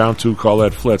 CAC around down 2. Call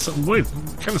that flat. Wait,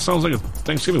 kind of sounds like a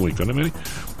Thanksgiving week, doesn't it, Minnie?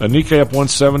 Nikkei up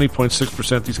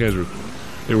 170.6%. These guys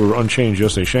they were unchanged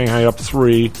yesterday. Shanghai up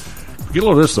 3. Get a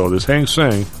load of this, though. This Hang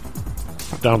Seng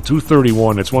down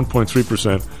 231. It's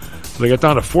 1.3%. So they got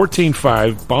down to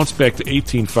 14.5, bounced back to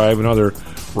 18.5, and now they're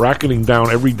rocketing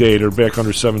down every day. They're back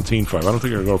under 17.5. I don't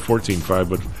think they're going to go 14.5,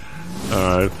 but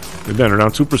and then they're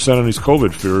down 2% on these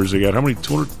COVID fears. They got how many?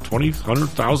 220,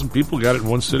 100,000 people got it in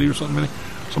one city or something, Minnie?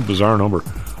 Some bizarre number.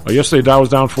 Yesterday, Dow was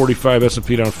down 45,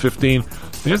 S&P down 15.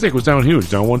 The Nasdaq was down huge,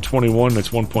 down 121. That's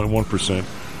 1.1%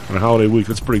 on a holiday week.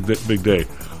 That's a pretty big day.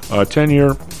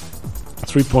 10-year,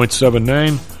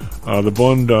 3.79. The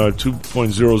Bund,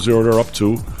 2.00. They're up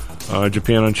 2.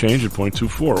 Japan unchanged at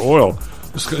 0.24. Oil,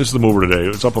 this is the mover today.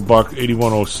 It's up $1,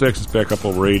 81.06. It's back up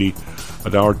over 80.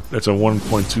 $1. That's a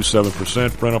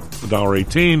 1.27%. Brent up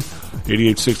 $1.18.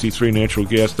 88.63. Natural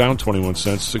gas down 21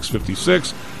 cents.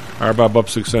 6.56. RBOB up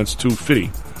 6 cents,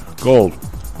 2.50. Gold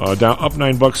down up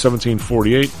 $9,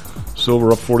 17.48.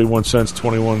 Silver up 41 cents,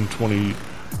 21.28.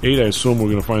 I assume we're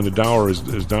going to find the Dow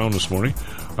is down this morning.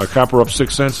 Copper up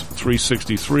 6 cents,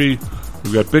 3.63.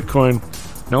 We've got Bitcoin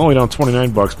not only down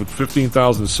 $29, but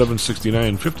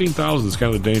 15,769. 15,000 is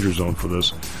kind of the danger zone for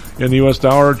this. And the U.S.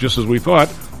 dollar, just as we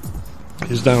thought,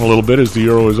 is down a little bit as the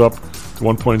euro is up to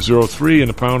 1.03 and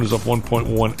the pound is up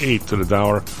 1.18 to the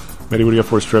dollar. Matty, what do you got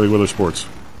for us, Trevi Weather Sports?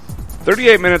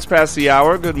 38 minutes past the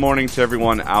hour. Good morning to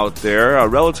everyone out there.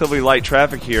 Relatively light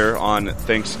traffic here on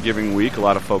Thanksgiving week. A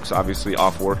lot of folks obviously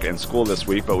off work and school this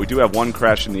week, but we do have one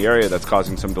crash in the area that's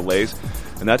causing some delays,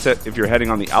 and that's if you're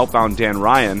heading on the outbound Dan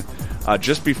Ryan.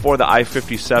 Just before the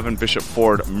I-57 Bishop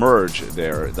Ford merge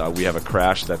there, we have a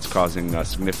crash that's causing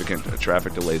significant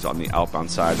traffic delays on the outbound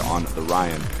side on the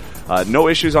Ryan. No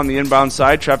issues on the inbound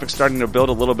side. Traffic starting to build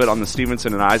a little bit on the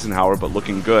Stevenson and Eisenhower, but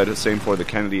looking good. Same for the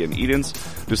Kennedy and Edens.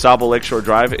 DuSable Lakeshore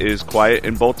Drive is quiet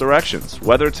in both directions.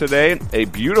 Weather today, a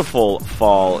beautiful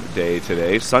fall day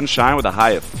today. Sunshine with a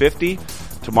high of 50.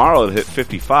 Tomorrow it'll hit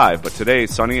 55, but today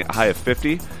sunny, high of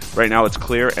 50. Right now it's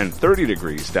clear and 30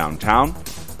 degrees downtown.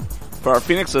 For our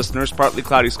Phoenix listeners, partly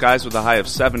cloudy skies with a high of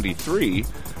 73.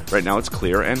 Right now it's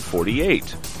clear and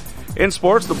 48. In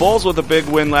sports, the Bulls with a big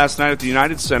win last night at the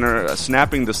United Center,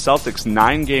 snapping the Celtics'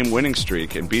 9-game winning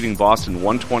streak and beating Boston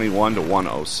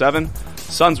 121-107.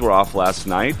 Suns were off last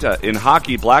night. In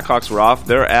hockey, Blackhawks were off.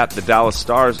 They're at the Dallas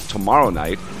Stars tomorrow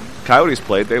night. Coyotes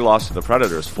played. They lost to the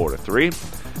Predators 4-3.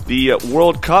 The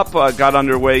World Cup got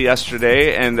underway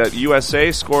yesterday, and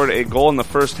USA scored a goal in the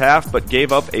first half, but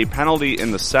gave up a penalty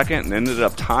in the second and ended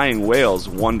up tying Wales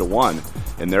 1-1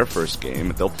 in their first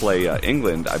game. They'll play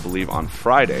England, I believe, on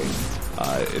Friday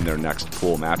in their next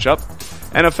pool matchup.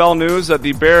 NFL news,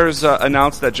 the Bears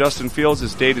announced that Justin Fields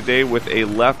is day-to-day with a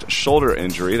left shoulder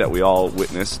injury that we all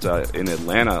witnessed in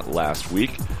Atlanta last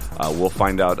week. We'll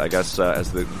find out, I guess,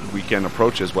 as the weekend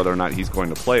approaches, whether or not he's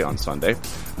going to play on Sunday.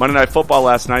 Monday Night Football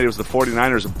last night, it was the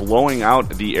 49ers blowing out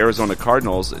the Arizona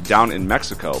Cardinals down in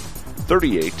Mexico,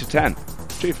 38-10.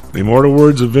 Chief. The immortal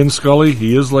words of Vin Scully,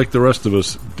 he is like the rest of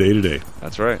us day to day.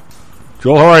 That's right.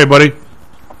 Joel, how are you, buddy?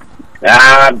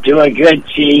 I'm doing good,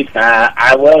 Chief.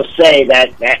 I will say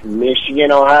that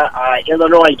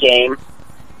Michigan-Illinois game,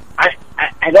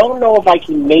 I don't know if I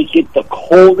can make it the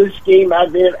coldest game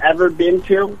I've ever been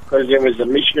to, because there was a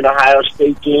Michigan-Ohio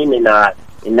State game in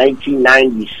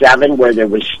 1997 where there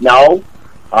was snow,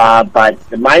 but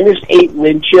the -8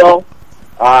 wind chill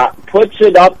puts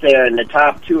it up there in the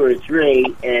top 2 or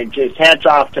 3, and just hats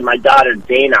off to my daughter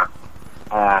Dana.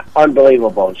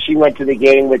 Unbelievable. She went to the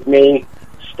game with me,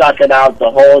 stuck it out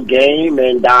the whole game,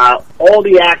 and all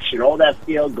the action, all that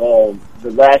field goal,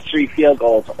 the last 3 field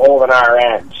goals, all on our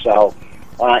end. So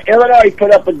Illinois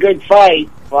put up a good fight,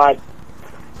 but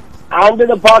on to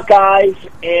the Buckeyes,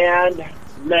 and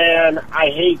man, I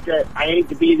hate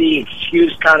to be the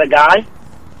excuse kind of guy,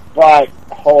 but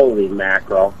holy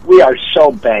mackerel, we are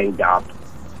so banged up.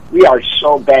 We are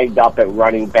so banged up at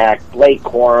running back. Blake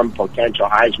Corum, potential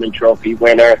Heisman Trophy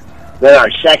winner. Then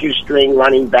our second string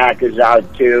running back is out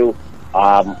too.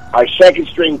 Our second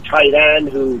string tight end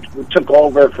who took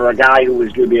over for a guy who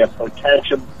was going to be a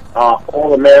potential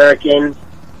All-American.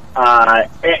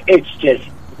 It's just,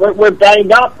 we're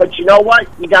banged up, but you know what?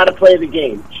 You got to play the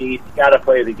game, Chief. You got to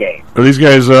play the game. Are these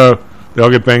guys, they all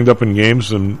get banged up in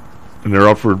games and they're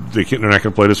out for, they're not going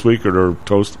to play this week, or they're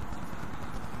toast?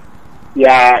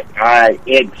 Yeah, Harbaugh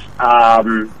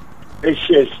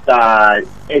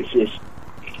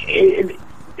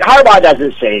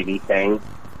doesn't say anything.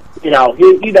 You know,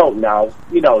 you don't know.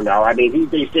 You don't know. I mean,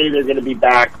 they say they're going to be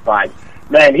back, but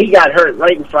man, he got hurt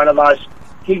right in front of us.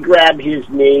 He grabbed his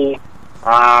knee.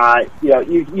 You know,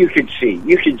 you could see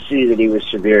that he was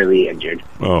severely injured.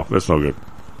 Oh, that's no good.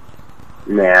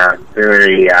 Nah,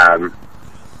 very.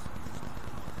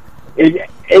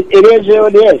 It is who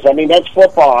it is. I mean, that's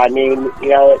football. I mean, you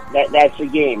know, that's a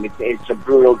game. It's a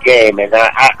brutal game, and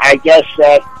I guess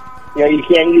that, you know, you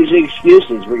can't use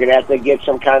excuses. We're going to have to get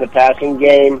some kind of passing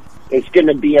game. It's going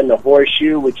to be in the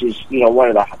Horseshoe, which is, you know, one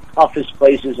of the toughest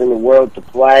places in the world to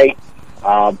play.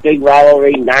 Big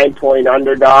rivalry, 9-point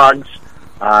underdogs.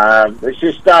 It's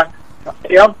just,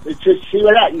 you know, it's just see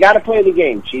what happens. You got to play the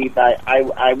game, Chief.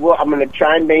 I will. I'm going to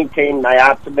try and maintain my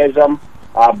optimism.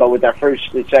 But with our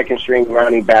first and second string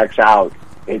running backs out,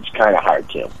 it's kind of hard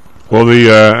to. Well,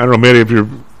 I don't know, Matty, if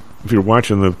you're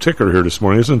watching the ticker here this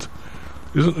morning, isn't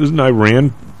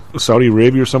Iran, Saudi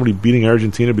Arabia, or somebody beating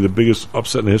Argentina be the biggest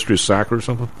upset in the history of soccer or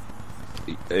something?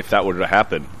 If that were to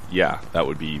happen, yeah, that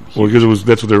would be huge. Well, because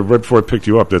that's what they were, right before I picked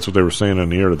you up. That's what they were saying on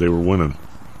the air, that they were winning. Why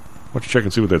don't you check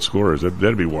and see what that score is?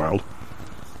 That'd be wild.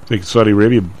 Think Saudi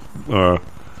Arabia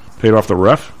paid off the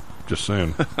ref? Just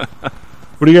saying.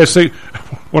 What do you guys say?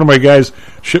 One of my guys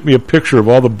shipped me a picture of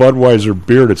all the Budweiser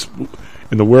beer that's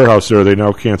in the warehouse there they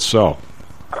now can't sell.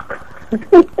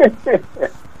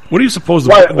 What do you suppose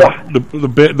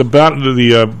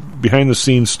the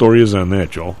behind-the-scenes story is on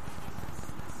that, Joel?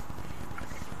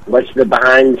 What's the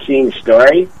behind-the-scenes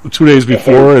story? 2 days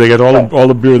before, they got all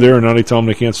the beer there, and now they tell them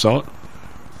they can't sell it?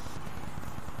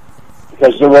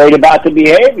 Because they're worried about the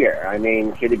behavior. I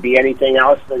mean, could it be anything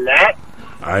else than that?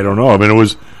 I don't know. I mean, it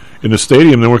was... In the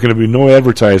stadium, there weren't going to be no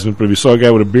advertisement, but if you saw a guy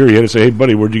with a beer, you had to say, hey,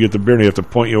 buddy, where'd you get the beer? And you have to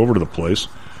point you over to the place.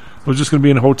 It was just going to be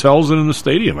in hotels and in the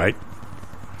stadium, right?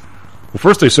 Well,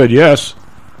 first they said yes,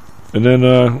 and then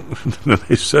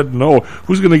they said no.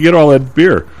 Who's going to get all that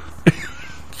beer?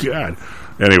 God.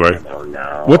 Anyway, I don't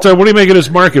know. What do you make of this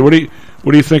market? What do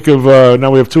you think of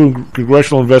now? We have 2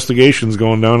 congressional investigations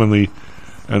going down on the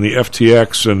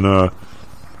FTX and.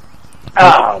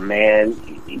 Oh man,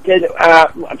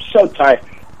 I'm so tired.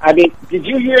 I mean, did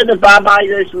you hear that Bob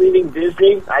Iger's leaving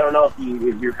Disney? I don't know if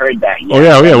you heard that yet.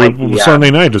 Oh yeah. Sunday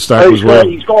night the stock was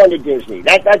he's going to Disney.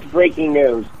 That's breaking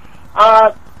news.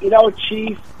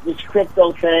 Chief, this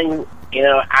crypto thing.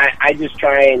 I just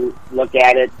try and look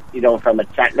at it, from a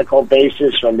technical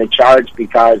basis, from the charts,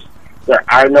 because there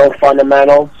are no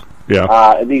fundamentals. Yeah.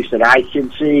 At least that I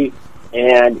can see.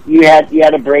 And you had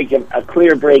a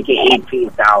clear break at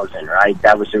 18,000, right?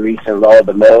 That was the recent low of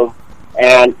the move.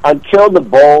 And until the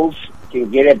bulls can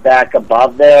get it back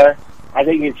above there, I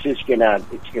think it's gonna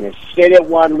sit at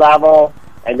one level,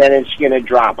 and then it's gonna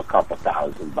drop a couple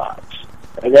 $1,000,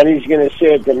 and then he's gonna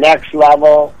sit at the next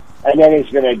level, and then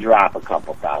it's gonna drop a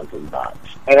couple $1,000.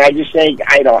 And I just think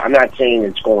I'm not saying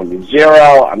it's going to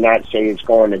 0. I'm not saying it's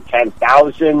going to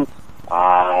 10,000.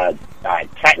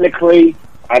 Technically,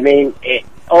 I mean,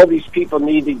 all these people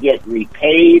need to get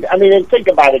repaid. I mean, and think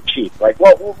about it, Chief. Like,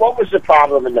 what was the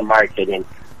problem in the market in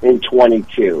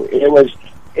 22? It was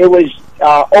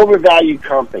overvalued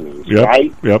companies,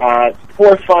 right? Yep.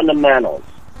 Poor fundamentals.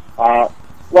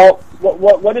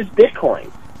 What is Bitcoin?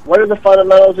 What are the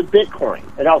fundamentals of Bitcoin?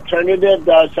 An alternative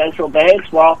central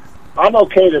banks? Well, I'm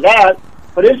okay to that,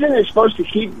 but isn't it supposed to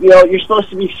keep? You're supposed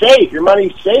to be safe. Your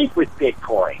money's safe with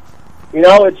Bitcoin.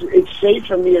 It's safe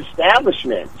from the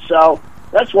establishment. So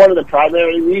that's one of the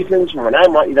primary reasons when I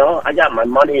got my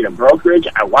money in a brokerage.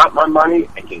 I want my money.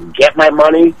 I can get my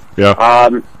money. Yeah.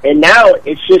 And now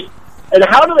it's just, and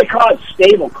how do they call it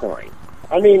stable coin?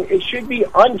 I mean, it should be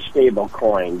unstable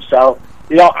coin. So,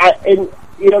 down in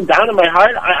my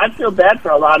heart, I feel bad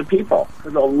for a lot of people.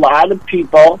 Because a lot of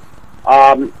people,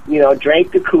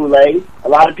 drank the Kool-Aid. A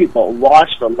lot of people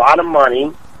lost a lot of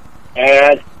money.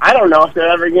 And I don't know if they're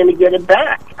ever going to get it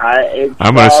back. I'm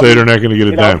going to say they're not going to get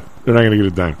a dime. They're not going to get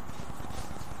a dime.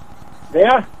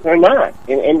 Yeah, they're not,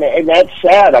 and that's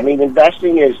sad. I mean,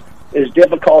 investing is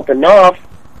difficult enough,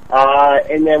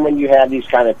 and then when you have these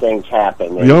kind of things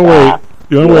happen, the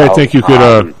only way I think you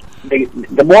could.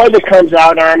 The more that comes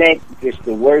out on it, just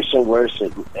the worse and worse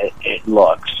it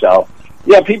looks. So,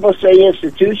 people say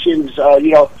institutions,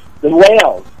 the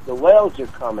whales are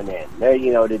coming in,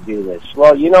 to do this.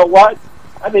 Well, you know what?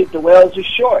 I think the whales are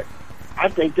short. I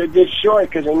think they're just short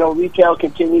because they know retail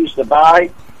continues to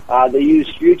buy. They use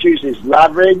futures as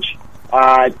leverage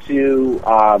to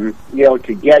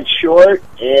get short,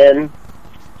 and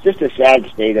it's just a sad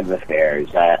state of affairs.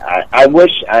 I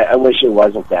wish it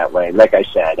wasn't that way. Like I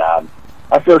said,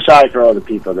 I feel sorry for all the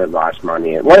people that lost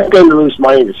money. It wasn't going to lose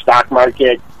money in the stock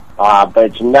market. But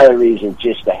it's another reason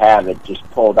just to have it just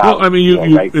pulled out. Well, I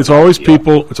mean, it's always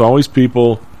people. It's always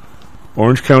people.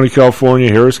 Orange County,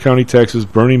 California, Harris County, Texas,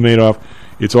 Bernie Madoff.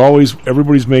 It's always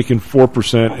everybody's making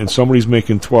 4% and somebody's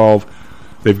making 12.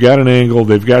 They've got an angle.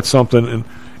 They've got something, and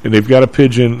they've got a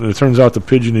pigeon. And it turns out the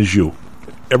pigeon is you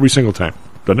every single time,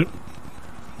 doesn't it?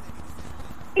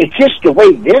 It's just the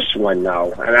way this one,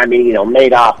 though. And I mean,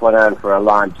 Madoff went on for a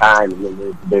long time.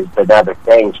 And there's been other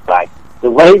things, but the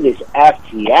way this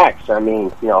FTX, I mean,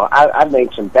 I've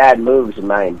made some bad moves in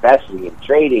my investing and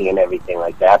trading and everything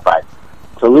like that, but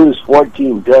to lose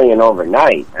 $14 billion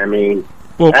overnight, I mean,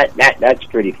 that's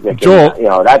pretty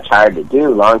freaking, that's hard to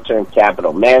do. Long-term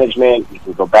capital management, you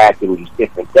can go back and these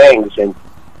different things, and,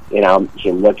 you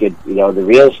can look at, the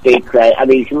real estate credit. I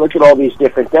mean, you can look at all these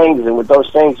different things, and with those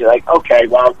things, you're like, okay,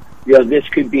 well, this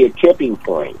could be a tipping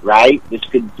point, right? This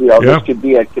could, this could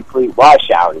be a complete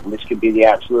washout, and this could be the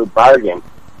absolute bargain.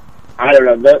 I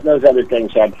don't know. Those other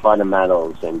things had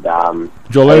fundamentals, and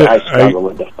Joel, I struggle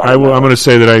with the fundamentals. I'm going to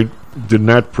say that I did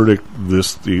not predict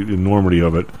the enormity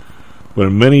of it, but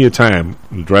many a time,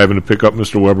 driving to pick up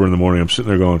Mr. Weber in the morning, I'm sitting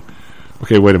there going,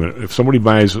 okay, wait a minute. If somebody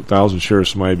buys 1,000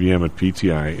 shares from IBM at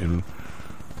PTI, and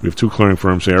we have 2 clearing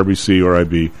firms, say RBC or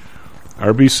IB,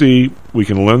 RBC, we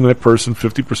can lend that person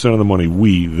 50% of the money,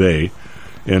 they.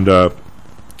 And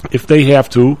if they have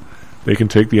to, they can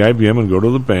take the IBM and go to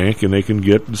the bank, and they can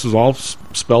get, this is all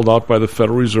spelled out by the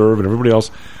Federal Reserve and everybody else,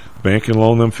 the bank can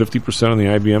loan them 50% of the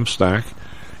IBM stock,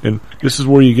 and this is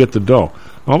where you get the dough.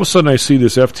 All of a sudden I see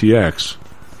this FTX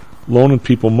loaning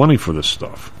people money for this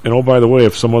stuff. And oh, by the way,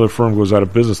 if some other firm goes out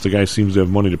of business, the guy seems to have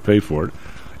money to pay for it.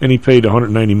 And he paid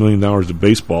 $190 million to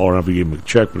baseball, or I don't know if he gave him a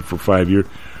check, but for 5 years.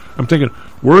 I'm thinking,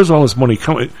 where is all this money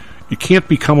coming? It can't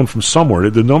be coming from somewhere.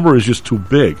 The number is just too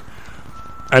big.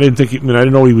 I didn't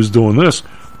know he was doing this.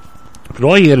 But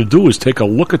all he had to do was take a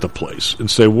look at the place and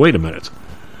say, wait a minute,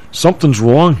 something's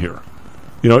wrong here.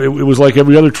 You know, it was like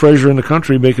every other treasurer in the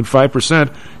country making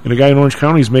 5%, and the guy in Orange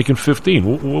County is making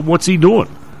 15%. What's he doing?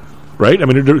 Right? I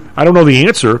mean, I don't know the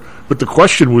answer, but the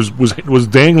question was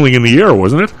dangling in the air,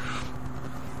 wasn't it?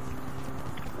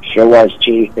 Sure was,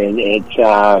 Chief, and it's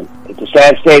a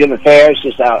sad state of affairs.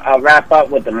 Just I'll wrap up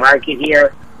with the market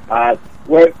here.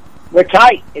 We're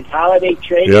tight. It's holiday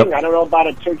trading. Yep. I don't know about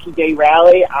a Turkey Day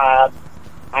rally. I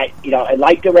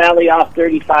like the rally off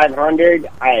 3,500.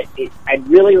 I'd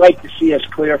really like to see us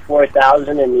clear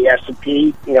 4,000 in the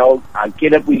S&P. You know,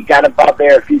 we got above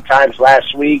there a few times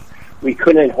last week. We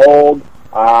couldn't hold.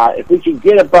 If we can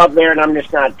get above there, and I'm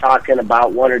just not talking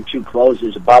about one or two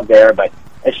closes above there, but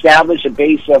establish a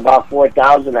base of about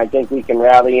 4,000, I think we can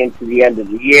rally into the end of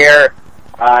the year.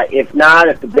 If not,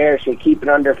 if the bears can keep it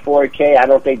under 4K, I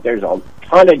don't think there's a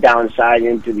ton of downside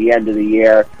into the end of the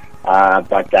year.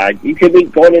 But you could be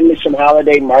going into some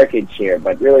holiday markets here,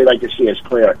 but really like to see us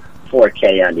clear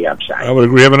 4K on the upside. I would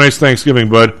agree. Have a nice Thanksgiving,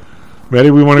 bud.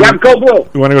 Matty, we want to go blue.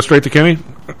 You want to go straight to Kenny?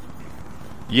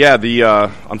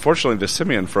 Yeah, unfortunately the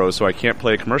Simeon froze, so I can't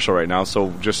play a commercial right now. So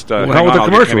just well, hang how on, with the I'll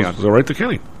get commercials? Kenny on. So right to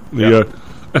Kenny. Yeah.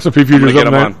 S&P futures get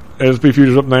up him S&P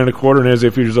futures up 9.25, and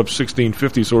NASDAQ futures up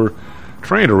 16.50. So we're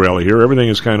trying to rally here. Everything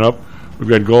is kind of up. We've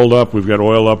got gold up. We've got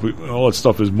oil up. All that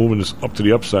stuff is moving us up to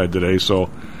the upside today. So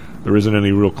there isn't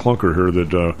any real clunker here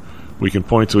that we can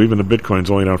point to. Even the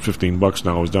Bitcoin's only down $15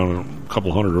 now. It was down a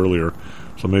couple hundred earlier.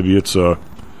 So maybe it's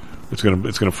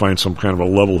gonna find some kind of a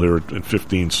level here at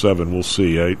 15.7. We'll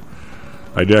see. I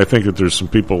think that there's some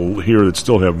people here that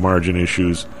still have margin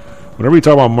issues. Whenever you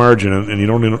talk about margin and you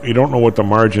don't know what the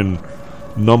margin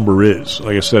number is,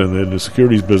 like I said, in the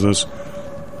securities business,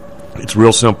 it's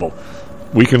real simple.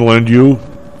 We can lend you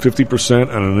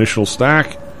 50% on an initial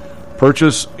stack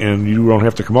purchase, and you don't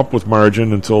have to come up with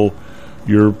margin until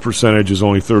your percentage is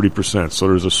only 30%. So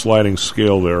there's a sliding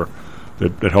scale there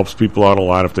that helps people out a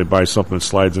lot. If they buy something that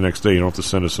slides the next day, you don't have to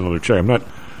send us another check. I'm not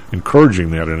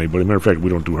encouraging that to anybody. Matter of fact, we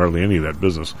don't do hardly any of that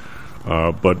business.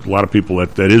 But a lot of people,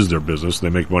 that is their business. They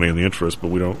make money on the interest, but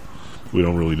we don't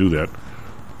really do that.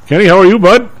 Kenny, how are you,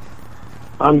 bud?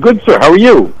 I'm good, sir. How are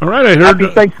you? All right, I heard.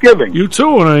 Happy Thanksgiving. You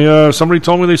too. And somebody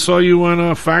told me they saw you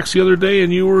on Fox the other day,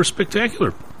 and you were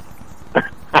spectacular.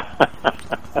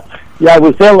 Yeah, I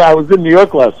was there. I was in New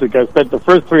York last week. I spent the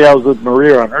first 3 hours with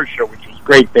Maria on her show, which was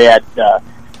great. They had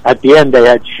at the end they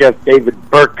had Chef David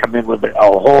Burke come in with a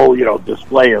whole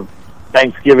display of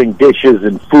Thanksgiving dishes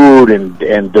and food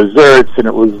and desserts, and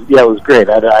it was great.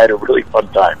 I had a really fun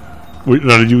time.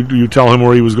 Now, did you tell him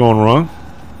where he was going wrong?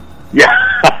 Yeah.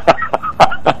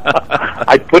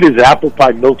 I put his apple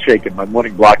pie milkshake in my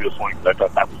morning blog this morning because I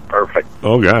thought that was perfect.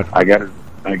 Oh God! I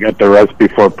got the recipe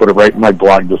for it. Put it right in my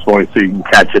blog this morning so you can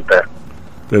catch it there.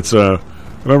 That's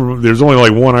remember, there's only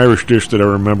like one Irish dish that I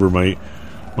remember. My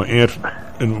aunt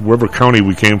in wherever county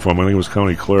we came from, I think it was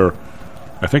County Clare.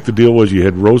 I think the deal was you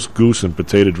had roast goose and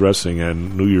potato dressing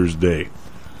on New Year's Day.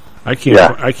 I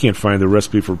can't find the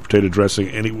recipe for potato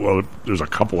dressing well, there's a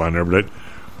couple on there, but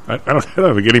I don't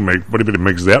think anybody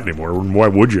makes that anymore. Why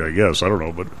would you? I guess I don't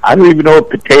know, but I don't even know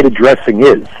what potato dressing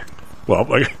is. Well,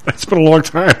 it's been a long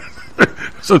time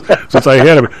since I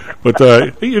had it. But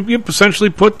you essentially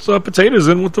put potatoes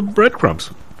in with the breadcrumbs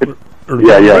or the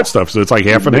bread stuff, so it's like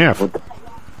half and half.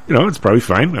 It's probably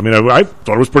fine. I mean, I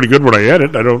thought it was pretty good when I had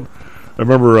it. I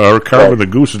remember carving the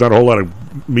goose. There's not a whole lot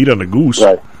of meat on the goose.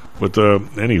 Right. But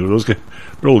anyway, those get a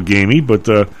little gamey. But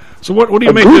so what do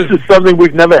you make? Goose is something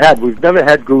we've never had. We've never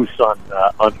had goose on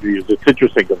New Year's. It's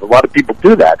interesting because a lot of people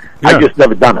do that. Yeah. I just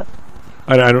never done it.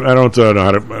 I don't know how to.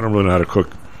 I don't really know how to cook.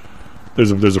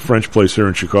 There's a French place here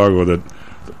in Chicago that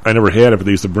I never had it, but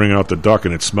they used to bring out the duck,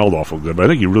 and it smelled awful good. But I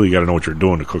think you really got to know what you're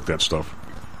doing to cook that stuff.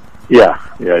 Yeah.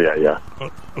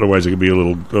 Otherwise, it could be a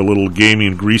little gamey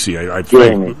and greasy. I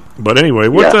think. But anyway,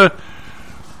 what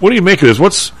do you make of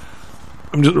this?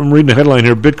 I'm reading the headline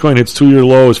here. Bitcoin hits 2-year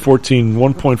low as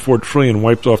 1.4 trillion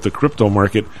wiped off the crypto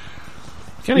market.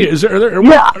 Kenny,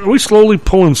 are we slowly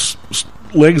pulling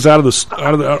legs out of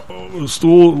the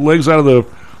stool, legs out of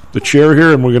the chair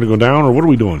here, and we're going to go down, or what are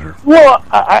we doing here? Well,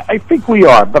 I think we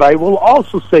are, but I will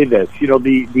also say this.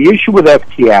 The issue with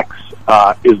FTX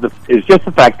is just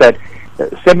the fact that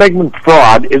Sam Bankman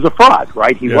fraud is a fraud,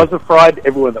 right? He was a fraud.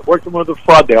 Everyone that worked with him was a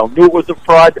fraud. They all knew it was a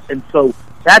fraud, and so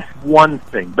that's one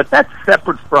thing. But that's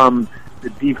separate from the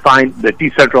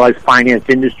decentralized finance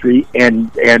industry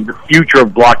and the future of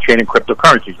blockchain and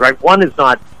cryptocurrencies, right? One is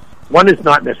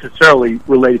not necessarily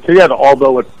related to the other,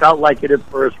 although it felt like it at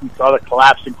first. We saw the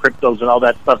collapse in cryptos and all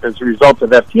that stuff as a result of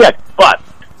FTX. But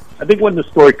I think when the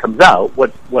story comes out,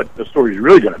 what the story is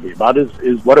really going to be about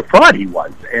is what a fraud he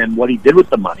was and what he did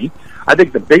with the money. I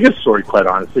think the biggest story, quite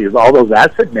honestly, is all those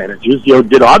asset managers,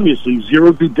 did obviously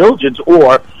zero due diligence,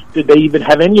 or did they even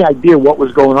have any idea what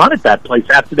was going on at that place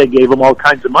after they gave them all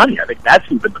kinds of money? I think that's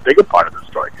even the bigger part of the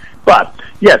story. But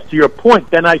yes, to your point,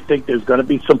 then I think there's going to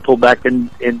be some pullback in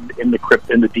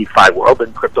the DeFi world,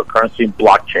 in cryptocurrency and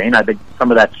blockchain. I think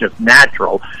some of that's just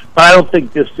natural, but I don't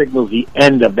think this signals the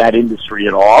end of that industry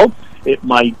at all. It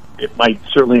might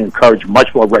certainly encourage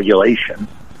much more regulation.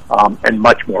 And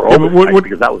much more oversight,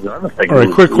 because that was another thing. All right,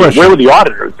 quick question. Where were the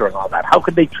auditors during all that? How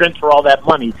could they transfer all that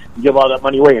money and give all that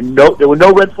money away? And there were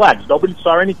no red flags. Nobody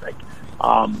saw anything.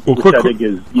 Which I think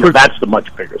is, that's the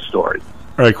much bigger story.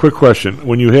 All right, quick question.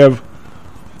 When you have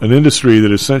an industry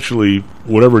that essentially,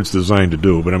 whatever it's designed to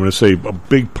do, but I'm going to say a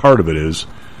big part of it is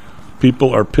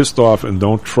people are pissed off and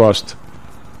don't trust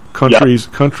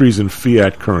countries in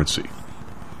fiat currency.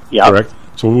 Yeah. Correct?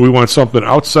 So we want something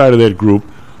outside of that group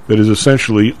that is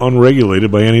essentially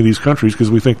unregulated by any of these countries because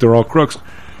we think they're all crooks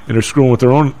and they're screwing with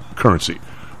their own currency.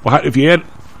 Well, if you add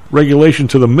regulation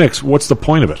to the mix, what's the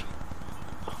point of it?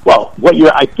 Well,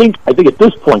 I think at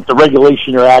this point, the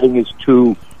regulation you're adding is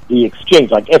to the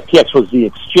exchange. Like FTX was the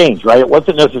exchange, right? It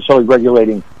wasn't necessarily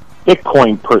regulating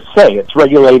Bitcoin per se. It's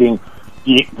regulating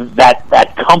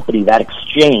that company, that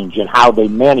exchange, and how they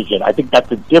manage it. I think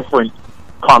that's a different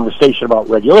conversation about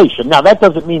regulation. Now, that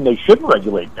doesn't mean they shouldn't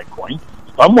regulate Bitcoin.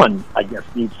 Someone, I guess,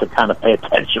 needs to kind of pay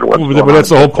attention to what's going on. But that's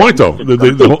the whole point, though.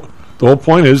 The whole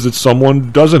point is that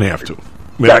someone doesn't have to.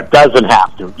 That doesn't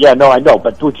have to. Yeah, no, I know.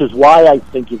 But which is why I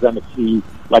think you're going to see,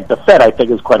 like the Fed, I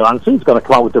think is quite honestly, it's going to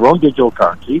come out with their own digital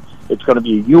currency. It's going to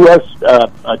be a U.S.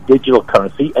 Digital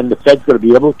currency, and the Fed's going to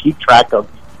be able to keep track of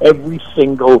every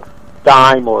single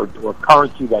dime or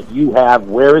currency that you have,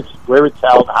 where it's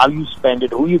held, how you spend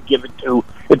it, who you give it to.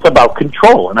 It's about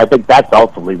control, and I think that's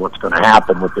ultimately what's going to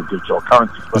happen with the digital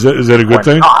currency. Is that a good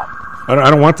thing? I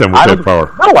don't want them with that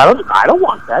power. No, I don't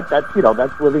want that.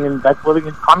 That's living in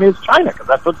communist China, because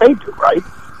that's what they do, right?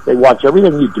 They watch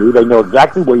everything you do. They know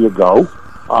exactly where you go.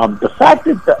 The fact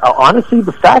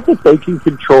that they can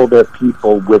control their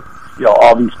people with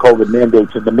all these COVID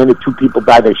mandates, and the minute 2 people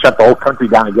die, they shut the whole country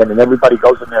down again, and everybody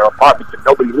goes in their apartments and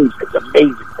nobody leaves. It's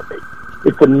amazing to me.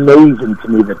 It's amazing to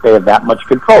me that they have that much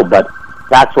control, but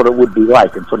that's what it would be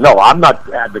like. And so, no, I'm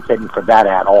not advocating for that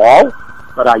at all,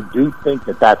 but I do think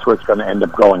that that's where it's going to end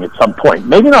up going at some point.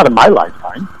 Maybe not in my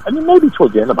lifetime. I mean, maybe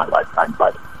towards the end of my lifetime,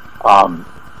 but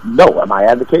no, am I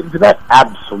advocating for that?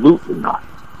 Absolutely not.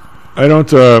 I don't,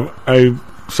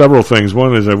 several things.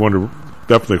 One is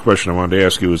definitely a question I wanted to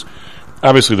ask you is,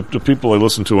 obviously the people I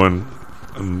listen to on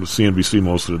CNBC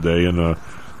most of the day, and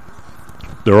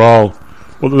they're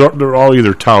all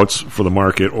either touts for the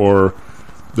market or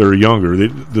they're younger.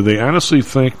 Do they honestly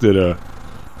think that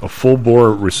a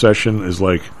full-bore recession is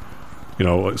like,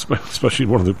 especially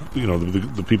one of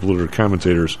the people that are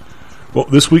commentators? Well,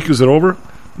 this week is it over?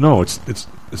 No, it's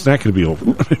not going to be over.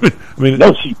 I mean,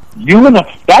 no. See,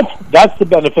 that's the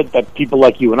benefit that people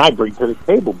like you and I bring to the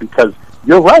table, because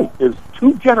you're right. There's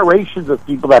 2 generations of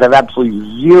people that have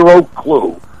absolutely zero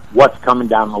clue what's coming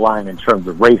down the line in terms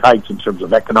of rate hikes, in terms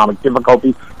of economic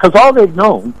difficulties, because all they've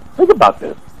known. Think about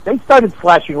this. They started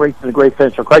slashing rates in the Great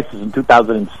Financial Crisis in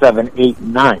 2007, 8,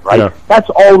 and 9, right? Yeah. That's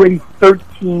already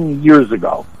 13 years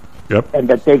ago. Yep. And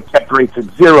that they kept rates at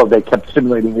zero. They kept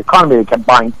stimulating the economy. They kept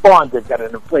buying bonds. They've got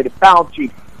an inflated balance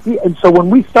sheet. And so when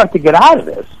we start to get out of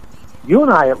this, you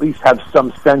and I at least have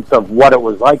some sense of what it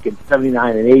was like in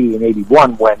 79 and 80 and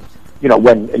 81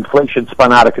 when inflation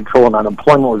spun out of control and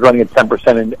unemployment was running at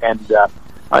 10%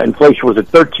 and inflation was at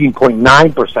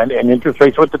 13.9% and interest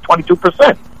rates were at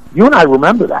 22%. You and I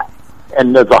remember that.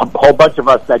 And there's a whole bunch of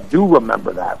us that do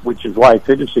remember that, which is why it's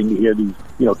interesting to hear these,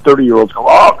 30-years-olds go,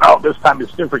 "Oh no, this time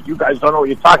it's different. You guys don't know what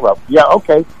you're talking about." Yeah,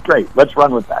 okay, great. Let's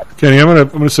run with that. Kenny, I'm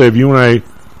gonna say if you and I,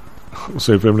 let's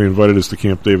say if everybody invited us to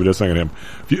Camp David, that's not gonna happen.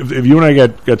 If you and I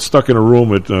got stuck in a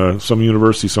room at some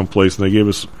university someplace and they gave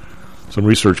us some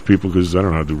research people, because I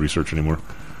don't know how to do research anymore,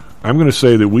 I'm going to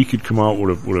say that we could come out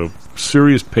with a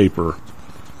serious paper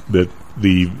that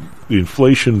the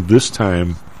inflation this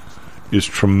time is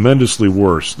tremendously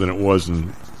worse than it was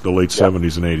in the late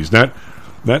 70s and 80s.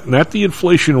 Not the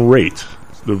inflation rate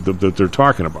that they're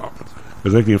talking about. I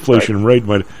think the inflation rate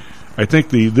might. I think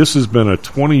this has been a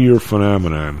 20-year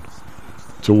phenomenon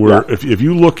to where if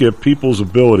you look at people's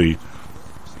ability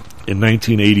in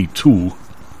 1982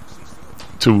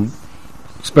 to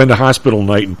spend a hospital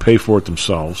night and pay for it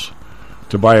themselves,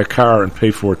 to buy a car and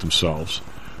pay for it themselves,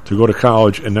 to go to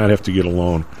college and not have to get a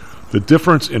loan, the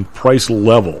difference in price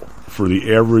level for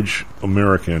the average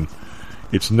American,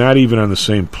 it's not even on the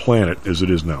same planet as it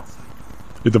is now.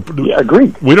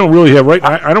 Agreed. We don't really have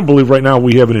I don't believe right now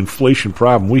we have an inflation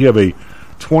problem. We have a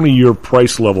 20-year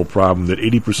price level problem that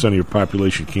 80% of your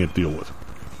population can't deal with.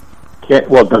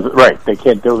 Right. They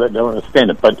can't do that. They don't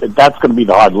understand it. But that's going to be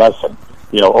the hard lesson.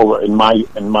 Over in my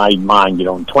mind. In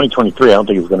 2023, I don't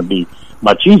think it's going to be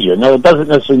much easier. Now, it doesn't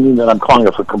necessarily mean that I'm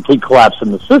calling for complete collapse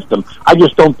in the system. I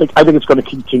just don't think. I think it's going to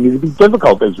continue to be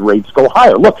difficult as rates go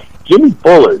higher. Look, Jimmy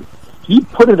Bullard. He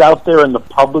put it out there in the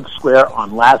public square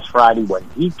on last Friday when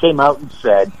he came out and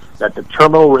said that the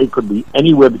terminal rate could be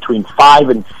anywhere between 5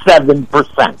 and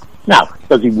 7%. Now,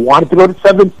 does he want it to go to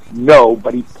 7? No,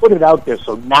 but he put it out there,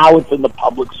 so now it's in the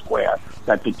public square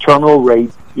that the terminal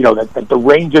rate, that the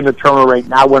range in the terminal rate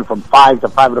now went from 5 to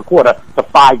 5.25 to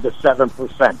 5 to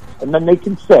 7%. And then they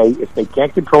can say, if they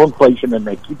can't control inflation and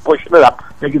they keep pushing it up,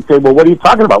 they can say, well, what are you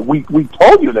talking about? We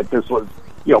told you that this was,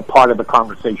 part of the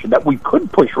conversation, that we could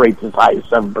push rates as high as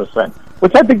 7%,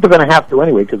 which I think they're going to have to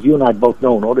anyway, because you and I both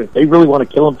know in order, if they really want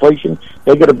to kill inflation,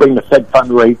 they're going to bring the Fed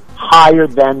fund rate higher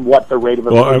than what the rate of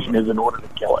inflation is in order to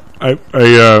kill it.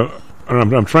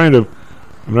 I'm trying to,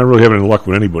 I'm not really having any luck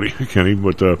with anybody, Kenny,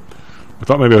 but I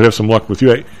thought maybe I'd have some luck with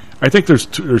you. I think there's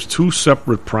two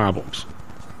separate problems.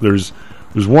 There's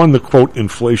one, the quote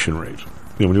inflation rate.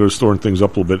 When you're storing things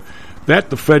up a little bit, that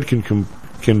the Fed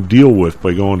can deal with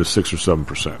by going to 6 or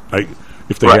 7%,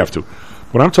 if they have to.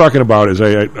 What I'm talking about is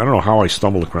I don't know how I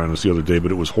stumbled across this the other day,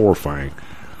 but it was horrifying.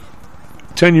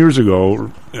 10 years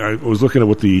ago, I was looking at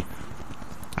what the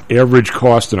average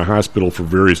cost in a hospital for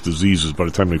various diseases by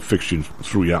the time they fixed you and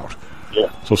threw you out. Yeah.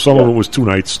 So some of it was 2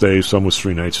 nights stay, some was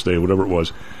 3 nights stay, whatever it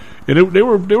was, and they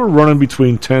were running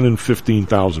between $10,000 and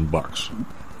 $15,000.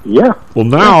 Yeah. Well,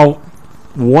 now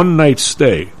 1 night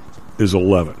stay is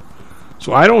 11.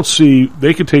 So I don't see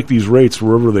they can take these rates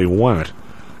wherever they want,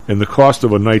 and the cost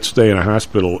of a night stay in a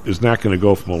hospital is not going to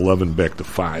go from 11 back to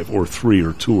 5 or 3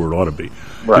 or 2, or it ought to be.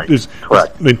 Right.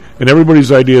 Correct. And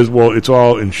everybody's idea is, well, it's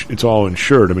all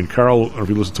insured. I mean, Carl, or if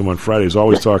you listen to him on Friday, is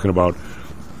always talking about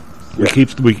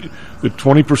the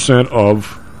 20%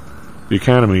 of the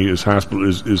economy is hospital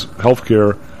is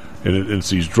healthcare, and it's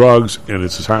these drugs, and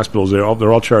it's these hospitals. They're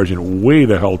all charging way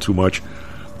the hell too much.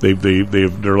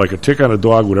 They're like a tick on a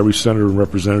dog with every senator and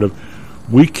representative.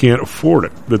 We can't afford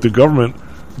it. That the government,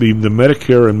 the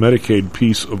Medicare and Medicaid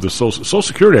piece of the Social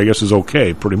Security, I guess, is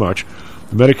okay, pretty much.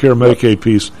 The Medicare and Medicaid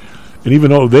piece, and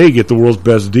even though they get the world's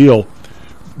best deal,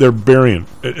 they're burying,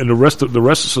 and the rest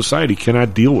of society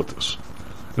cannot deal with this.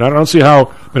 And I don't see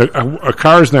how a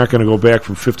car is not going to go back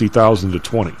from 50,000 to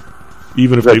 20,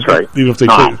 even if they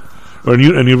take. Or a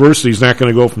university is not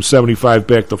going to go from 75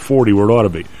 back to 40 where it ought to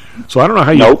be. So I don't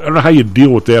know how you deal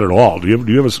with that at all. Do you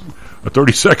have a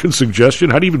 30-second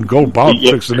suggestion? How do you even go about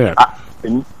fixing that?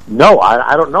 No,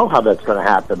 I don't know how that's going to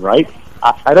happen. Right?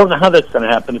 I don't know how that's going to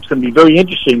happen. It's going to be very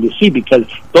interesting to see, because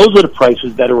those are the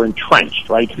prices that are entrenched.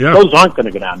 Right? Yeah. Those aren't going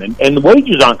to go down, and the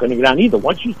wages aren't going to go down either.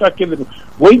 Once you start giving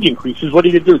wage increases, what are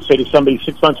you going to do? Say to somebody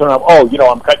 6 months from now,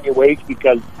 I'm cutting your wage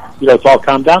because it's all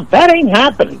calmed down. That ain't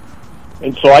happening.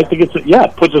 And so I think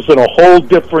it puts us in a whole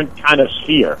different kind of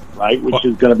sphere, right? Which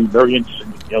is going to be very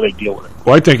interesting to see how they deal with it.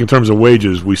 Well, I think in terms of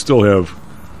wages, we still have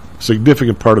a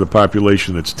significant part of the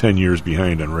population that's 10 years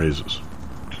behind on raises.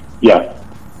 Yeah.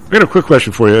 I got a quick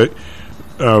question for you.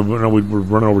 We're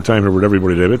running over time here with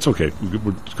everybody today, but it's okay.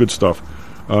 It's good stuff.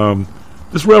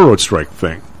 This railroad strike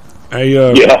thing.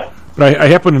 But I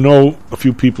happen to know a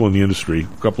few people in the industry,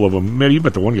 a couple of them. Maybe you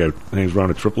bet the one guy who hangs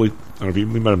around at Tripoli. I don't know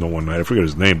if you met him the one night. I forget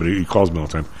his name, but he calls me all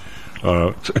the time.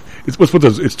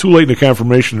 It's too late in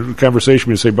the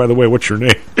conversation to say, by the way, what's your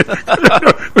name?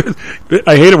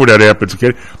 I hate it when that happens.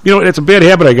 Okay, it's a bad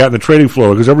habit I got in the trading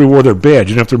floor, because everybody wore their badge.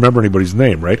 You didn't have to remember anybody's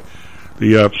name, right?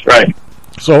 Right.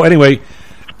 So anyway,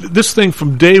 this thing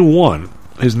from day one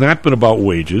has not been about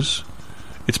wages.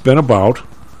 It's been about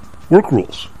work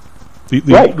rules.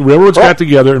 The railroads got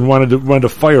together and wanted to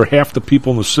fire half the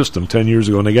people in the system 10 years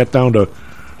ago, and they got down to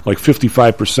like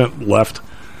 55% left.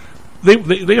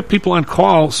 They have people on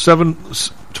call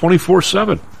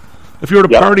 24/7. If you're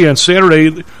at a party on Saturday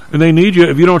and they need you,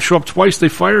 if you don't show up twice, they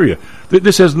fire you.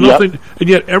 This has nothing, and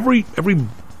yet every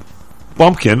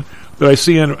bumpkin that I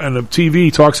see on the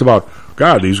TV talks about,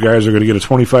 God, these guys are going to get a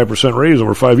 25% raise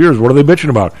over 5 years. What are they bitching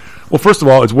about? Well, first of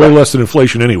all, it's way less than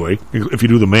inflation anyway, if you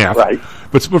do the math. Right.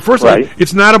 But first of all,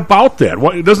 it's not about that.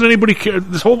 Doesn't anybody care?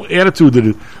 This whole attitude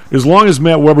that as long as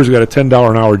Matt Weber's got a $10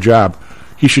 an hour job,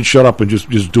 he should shut up and just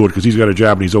do it because he's got a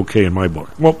job and he's okay in my book.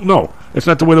 Well, no, that's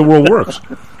not the way the world works.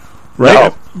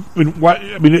 Right? No.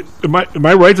 Am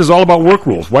I right? This is all about work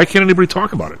rules. Why can't anybody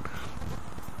talk about it?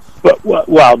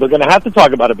 Well, they're going to have to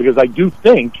talk about it, because I do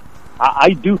think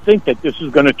I do think that this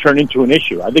is going to turn into an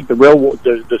issue. I think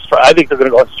I think they're going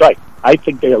to go on strike. I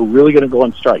think they are really going to go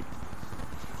on strike.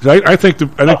 I think they're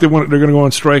going to go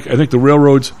on strike. I think the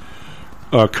railroads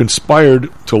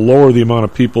conspired to lower the amount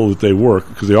of people that they work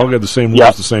because they all got the same rules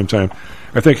at the same time.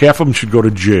 I think half of them should go to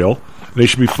jail. They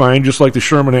should be fined, just like the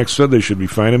Sherman Act said they should be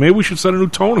fined. And maybe we should set a new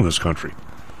tone in this country.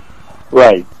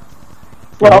 Right.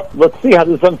 Well, let's see how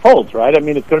this unfolds, right? I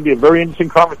mean, it's going to be a very interesting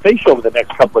conversation over the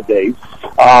next couple of days.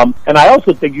 And I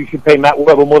also think you should pay Matt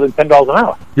Weber more than $10 an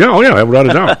hour. Yeah, without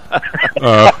a doubt.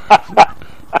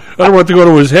 I don't want to go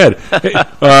to his head. Hey,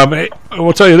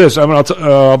 I'll tell you this.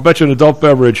 I'll bet you an adult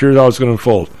beverage. Here's how it's going to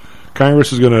unfold.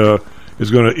 Congress is going to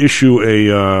issue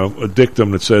a dictum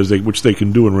that says which they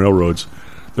can do in railroads.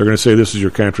 They're going to say, this is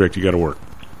your contract. You got to work.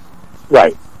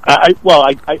 Right. I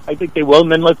think they will,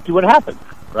 and then let's see what happens.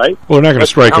 Right. Well, they're not going to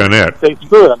strike on that. Say,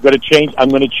 screw it. I'm going to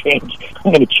change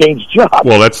jobs.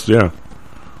 Well, that's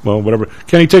Well, whatever.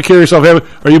 Kenny, take care of yourself.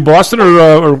 Are you Boston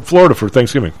or Florida for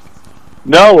Thanksgiving?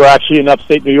 No, we're actually in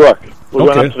upstate New York. We're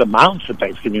going up to the mountains for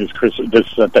Thanksgiving this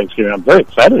Thanksgiving. I'm very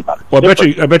excited about it. Well,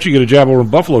 I bet you get a job over in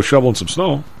Buffalo shoveling some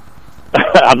snow.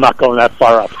 I'm not going that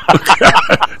far up.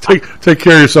 Take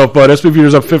care of yourself, bud. SP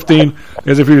Futures up 15.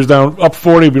 SP Futures down up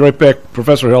 40. Be right back.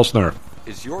 Professor Helsnar.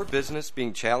 Is your business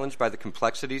being challenged by the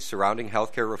complexities surrounding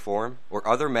healthcare reform or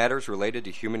other matters related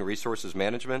to human resources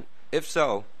management? If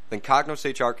so, then Cognos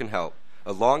HR can help.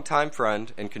 A longtime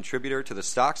friend and contributor to the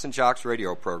Stocks and Jocks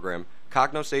radio program,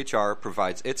 Cognos HR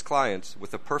provides its clients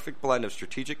with a perfect blend of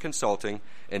strategic consulting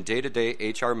and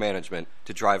day-to-day HR management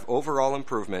to drive overall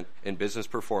improvement in business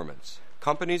performance.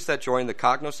 Companies that join the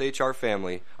Cognos HR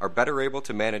family are better able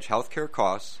to manage healthcare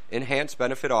costs, enhance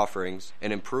benefit offerings,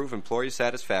 and improve employee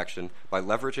satisfaction by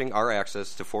leveraging our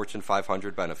access to Fortune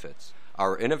 500 benefits.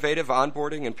 Our innovative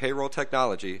onboarding and payroll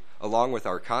technology, along with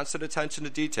our constant attention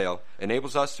to detail,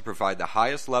 enables us to provide the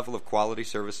highest level of quality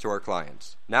service to our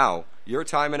clients. Now, your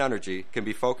time and energy can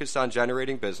be focused on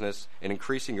generating business and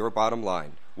increasing your bottom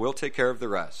line. We'll take care of the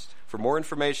rest. For more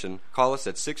information, call us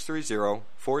at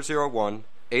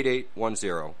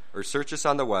 630-401-8810 or search us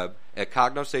on the web at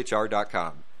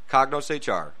cognoshr.com. Cognos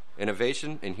HR,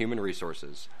 innovation in human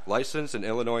resources. Licensed in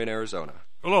Illinois and Arizona.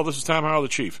 Hello, this is Tom Howell, the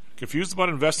Chief. Confused about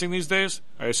investing these days?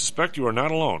 I suspect you are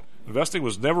not alone. Investing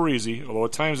was never easy, although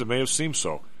at times it may have seemed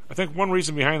so. I think one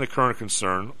reason behind the current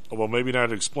concern, although maybe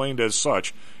not explained as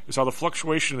such, is how the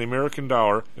fluctuation in the American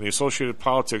dollar and the associated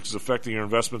politics is affecting your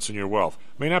investments and your wealth.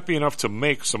 It may not be enough to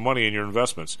make some money in your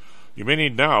investments. You may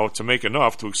need now to make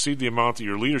enough to exceed the amount that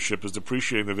your leadership is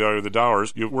depreciating the value of the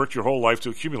dollars you've worked your whole life to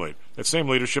accumulate. That same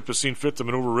leadership has seen fit to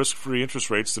maneuver risk-free interest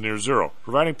rates to near zero.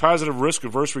 Providing positive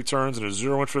risk-averse returns in a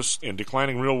zero-interest and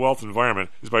declining real wealth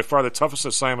environment is by far the toughest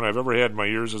assignment I've ever had in my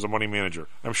years as a money manager.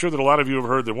 I'm sure that a lot of you have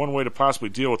heard that one way to possibly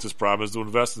deal with this problem is to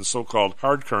invest in so-called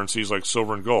hard currencies like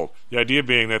silver and gold. The idea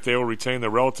being that they will retain their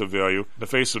relative value in the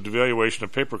face of devaluation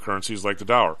of paper currencies like the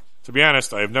dollar. To be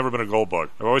honest, I have never been a gold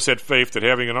bug. I've always had faith that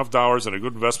having enough dollars and a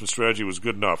good investment strategy was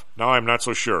good enough. Now I'm not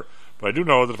so sure. But I do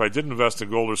know that if I did invest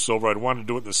in gold or silver, I'd want to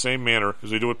do it in the same manner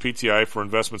as we do at PTI for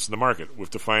investments in the market,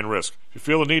 with defined risk. If you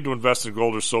feel the need to invest in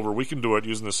gold or silver, we can do it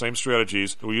using the same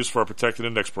strategies that we use for our protected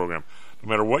index program. No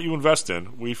matter what you invest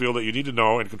in, we feel that you need to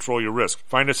know and control your risk.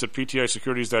 Find us at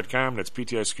PTIsecurities.com. That's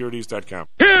PTIsecurities.com.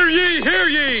 Hear ye, hear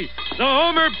ye! The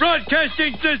Homer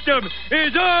Broadcasting System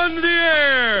is on the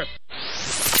air!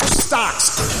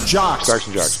 Stocks, jocks, Stocks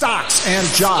and jocks. Stocks and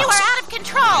jocks. You are out of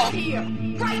control. Here,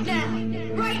 right now,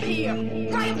 right here,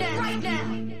 right now, right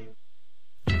now.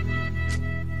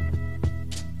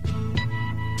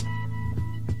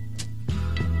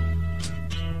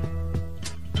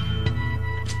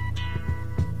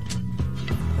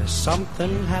 There's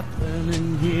something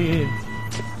happening here.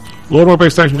 Lord North Bay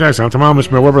Station Jackson. I'm Tom Allen,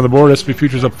 Mr. Weber on the board. SP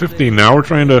Futures up 15 now. We're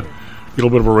trying to get a little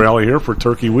bit of a rally here for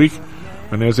Turkey Week.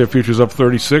 And NASDAQ Futures up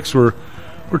 36. We're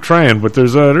trying, but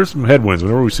there's some headwinds.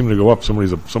 Whenever we seem to go up,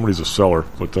 somebody's a seller.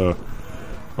 But I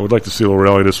would like to see a little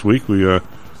rally this week. We had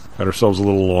ourselves a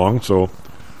little long, so a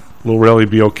little rally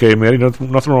would be okay, Matty. Nothing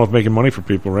wrong with making money for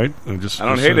people, right? I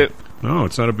don't hate it. No,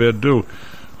 it's not a bad do.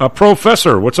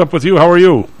 Professor, what's up with you? How are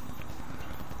you?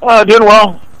 Doing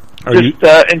well. Are Just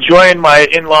enjoying my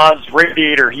in-laws'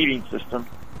 radiator heating system.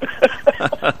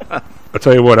 I'll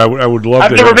tell you what, I would love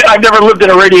I've never lived in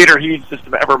a radiator heating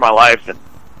system ever in my life, and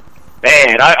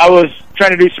man, I was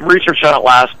trying to do some research on it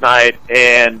last night,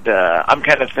 and I'm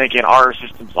kind of thinking our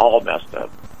system's all messed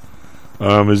up.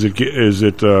 Is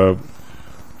it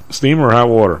steam or hot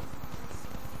water?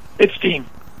 It's steam.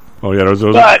 Oh yeah, those.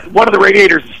 But one of the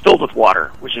radiators is filled with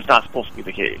water, which is not supposed to be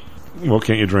the case. Well,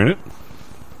 can't you drain it?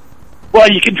 Well,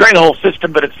 you can drain the whole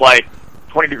system, but it's like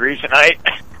 20 degrees at night.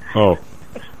 Oh.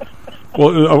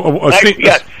 Well,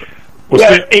 We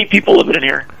got 8 people living in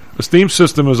here. a steam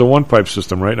system is a one-pipe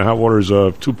system, right? And a hot water is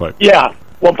a two-pipe. Yeah,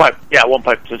 one pipe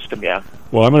system. Yeah.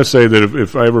 Well, I'm going to say that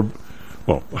if I ever,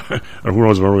 well, who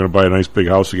knows if I'm ever going to buy a nice big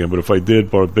house again, but if I did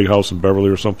buy a big house in Beverly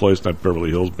or someplace, not Beverly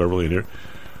Hills, Beverly in here,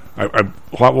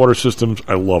 hot water systems,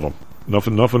 I love them.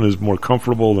 Nothing is more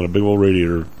comfortable than a big old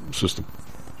radiator system.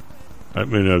 I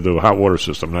mean, the hot water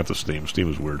system, not the steam. Steam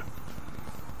is weird.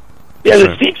 Yeah,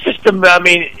 the steam system, I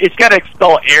mean, it's got to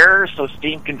expel air so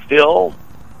steam can fill.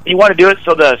 You want to do it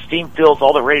so the steam fills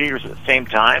all the radiators at the same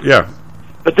time. Yeah.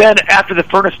 But then after the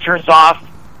furnace turns off,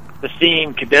 the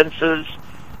steam condenses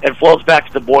and flows back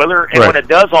to the boiler. And when it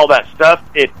does all that stuff,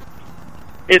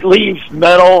 it leaves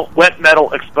wet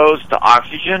metal exposed to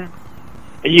oxygen.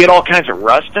 And you get all kinds of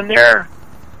rust in there.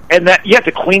 And that you have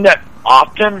to clean that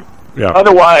often. Yeah.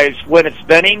 Otherwise, when it's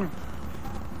venting,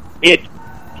 you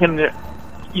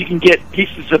can get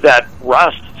pieces of that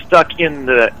rust stuck in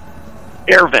the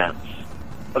air vents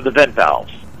of the vent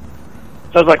valves.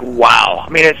 So I was like, wow. I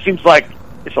mean, it seems like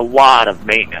it's a lot of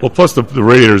maintenance. Well, plus the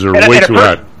radiators are way too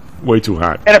hot. Way too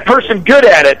hot. And a person good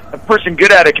at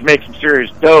it can make some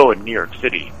serious dough in New York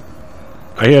City.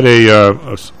 I had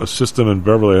a system in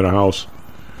Beverly at a house.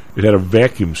 It had a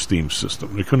vacuum steam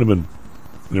system. There couldn't have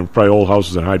been, probably old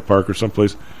houses in Hyde Park or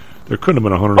someplace. There couldn't have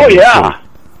been 100. Oh, yeah.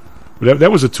 But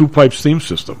that was a two-pipe steam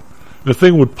system. The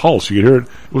thing would pulse. You could hear it.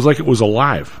 It was like it was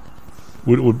alive.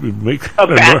 Would make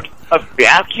a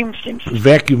vacuum steam system?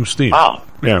 Vacuum steam. Wow.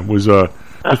 Yeah, it was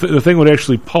the thing would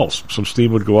actually pulse. Some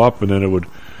steam would go up, and then it would,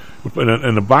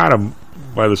 and the bottom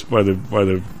by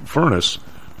the furnace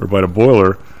or by the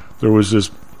boiler, there was this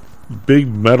big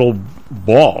metal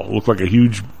ball. It looked like a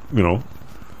huge,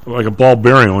 like a ball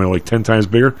bearing, only like 10 times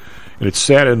bigger, and it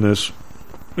sat in this,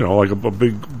 like a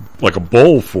big, like a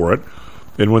bowl for it.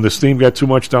 And when the steam got too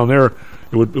much down there,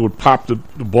 it would pop the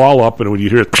ball up, and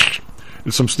you'd hear it,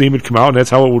 and some steam would come out, and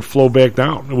that's how it would flow back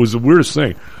down. It was the weirdest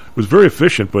thing. It was very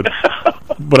efficient, but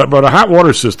but a hot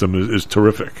water system is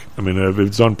terrific. I mean, if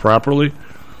it's done properly,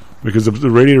 because the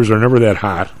radiators are never that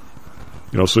hot,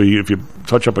 so if you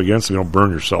touch up against them, you don't burn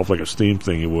yourself like a steam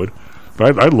thing you would.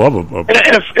 But I love them. And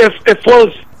if it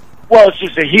flows, well, it's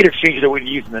just a heat exchanger that we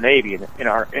use in the Navy in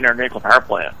our nuclear power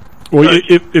plant. Well,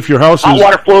 if your house hot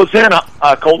water flows in,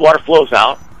 cold water flows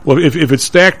out. Well, if it's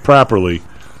stacked properly,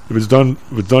 if it's done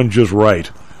just right,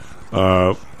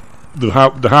 the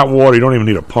hot water, you don't even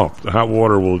need a pump. The hot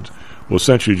water will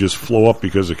essentially just flow up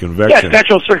because of convection. Yeah, it's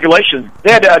natural circulation.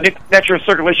 They had natural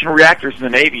circulation reactors in the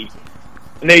Navy,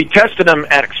 and they tested them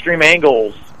at extreme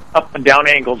angles, up and down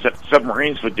angles that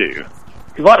submarines would do.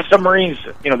 Because a lot of submarines,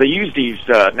 they use these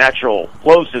natural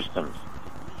flow systems,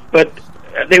 but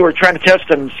they were trying to test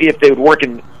them and see if they would work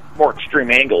in more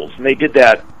extreme angles, and they did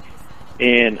that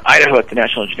in Idaho at the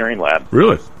National Engineering Lab.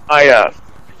 Really? My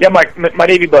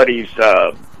Navy buddies,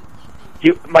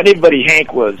 my Navy buddy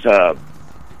Hank was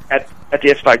at the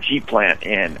S5G plant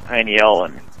in INEL,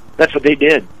 and that's what they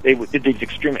did. They did these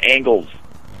extreme angles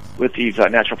with these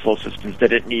natural flow systems that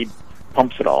didn't need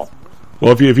pumps at all.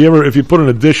 Well, if you put an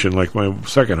addition, like my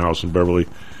second house in Beverly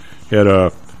had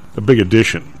a big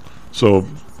addition, so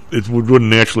it wouldn't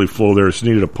naturally flow there. It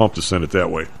needed a pump to send it that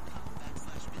way.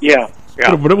 Yeah.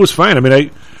 But it was fine. I mean,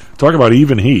 I talk about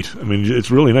even heat. I mean,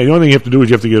 it's really nice. The only thing you have to do is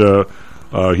you have to get a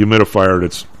humidifier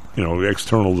that's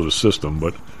external to the system.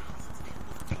 But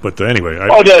anyway,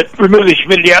 to remove the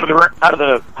humidity out of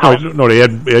the house. No, they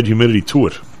add humidity to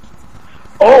it.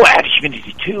 Oh, add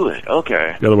humidity to it.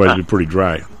 Okay. Otherwise, it'd be pretty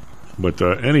dry. But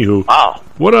anywho, wow.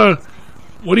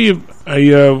 What do you?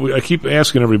 I keep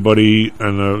asking everybody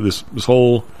on this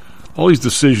whole all these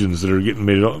decisions that are getting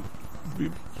made up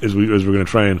as we're going to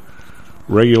try and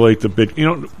regulate the bit.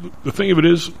 The thing of it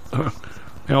is,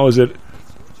 is that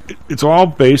it's all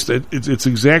based. It's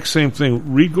exact same thing.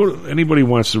 Anybody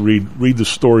wants to read the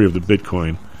story of the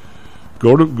Bitcoin.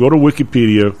 Go to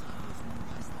Wikipedia,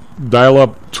 dial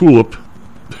up tulip,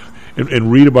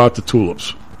 and read about the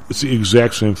tulips. It's the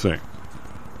exact same thing.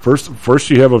 First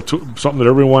you have something that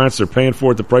everyone wants. They're paying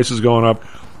for it. The price is going up.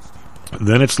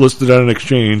 Then it's listed on an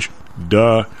exchange.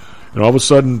 Duh. And all of a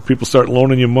sudden, people start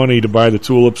loaning you money to buy the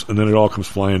tulips, and then it all comes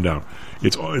flying down.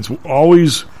 It's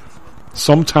always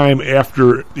sometime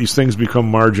after these things become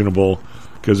marginable,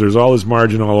 because there's all this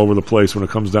margin all over the place. When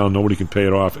it comes down, nobody can pay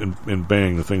it off, and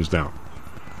bang, the thing's down.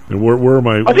 And where am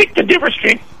I? I think the difference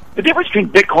between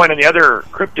Bitcoin and the other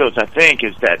cryptos, I think,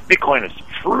 is that Bitcoin is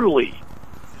truly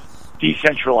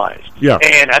decentralized. Yeah.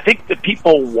 And I think that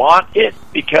people want it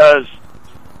because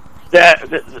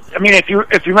if you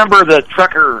remember the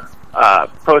trucker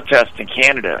protest in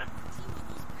Canada,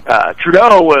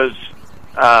 Trudeau was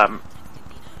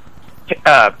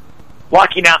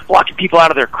blocking people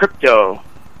out of their crypto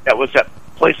that was at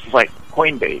places like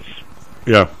Coinbase.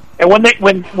 Yeah. And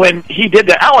when he did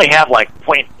that, I only have like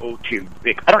 0.02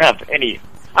 Bitcoin. I don't have any.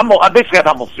 I basically have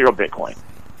almost 0 Bitcoin.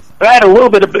 But I had a little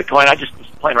bit of Bitcoin. I just was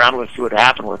playing around with it, see what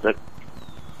happened with it.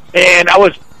 And I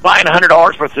was buying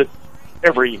 $100 worth of it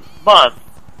every month.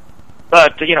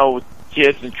 But, with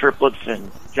kids and triplets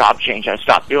and job change, I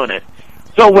stopped doing it.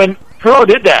 So when Turo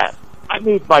did that, I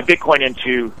moved my Bitcoin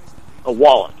into a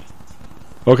wallet.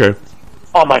 Okay.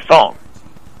 On my phone.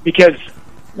 Because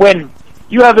when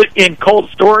you have it in cold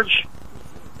storage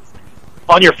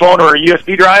on your phone or a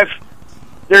USB drive,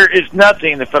 there is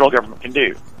nothing the federal government can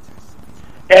do.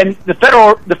 And the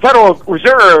Federal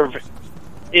Reserve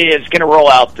is going to roll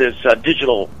out this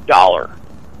digital dollar.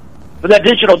 But that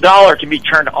digital dollar can be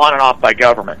turned on and off by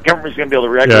government. Government's going to be able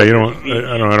to regulate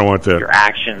I don't want that. your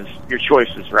actions, your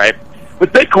choices, right?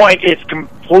 With Bitcoin, it's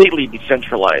completely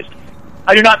decentralized.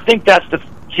 I do not think that's the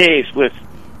case with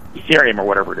Ethereum or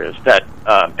whatever it is that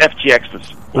FTX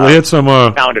was they had some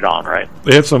founded on, right?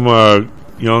 They had some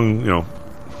young,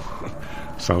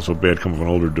 sounds so bad coming from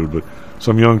an older dude, but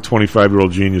some young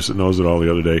 25-year-old genius that knows it all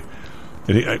the other day,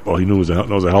 and he knows a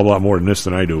hell of a lot more than this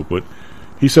than I do, but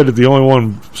he said that the only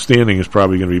one standing is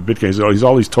probably going to be Bitcoin. He said,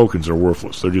 all these tokens are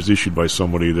worthless. They're just issued by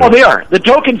somebody. Well, they are. The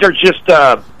tokens are just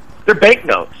they're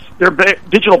banknotes. They're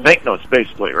digital banknotes,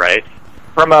 basically, right?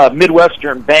 From a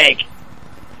Midwestern bank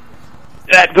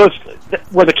that goes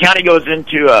where the county goes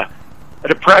into a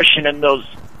depression, and those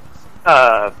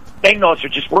banknotes are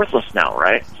just worthless now,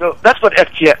 right? So that's what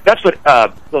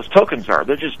those tokens are.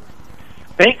 They're just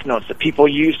banknotes that people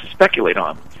use to speculate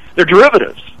on. They're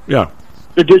derivatives. Yeah.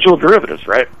 They're digital derivatives,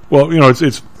 right? Well, it's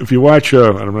if you watch,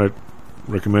 I'm not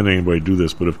recommending anybody do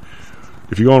this, but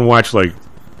if you go and watch, like,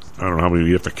 I don't know how many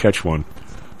you have to catch one.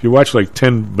 If you watch like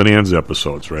 10 Bonanza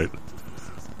episodes, right?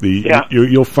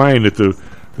 You'll find that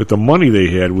the money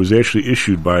they had was actually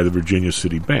issued by the Virginia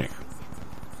City Bank,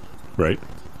 right?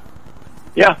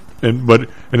 Yeah. And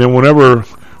then whenever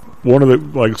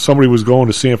somebody was going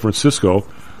to San Francisco,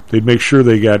 they'd make sure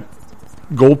they got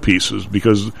gold pieces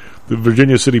because the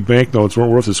Virginia City banknotes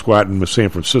weren't worth a squat in San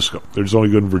Francisco. They're just only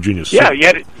good in Virginia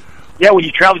City. When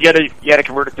you traveled, you had to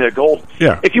convert it to gold.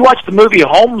 Yeah. If you watch the movie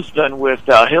Homestead with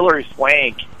Hilary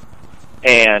Swank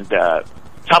and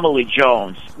Tommy Lee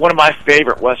Jones, one of my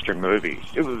favorite Western movies.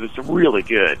 It was really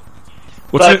good.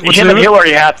 Him and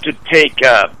Hillary have to take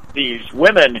these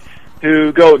women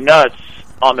who go nuts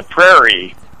on the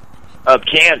prairie of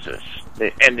Kansas,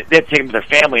 and they take them to their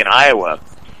family in Iowa.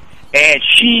 And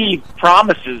she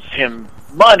promises him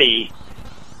money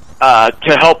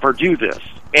to help her do this.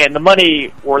 And the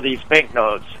money were these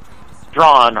banknotes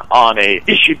drawn on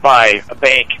issued by a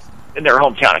bank in their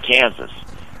hometown of Kansas.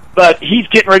 But he's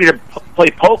getting ready to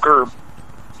play poker. And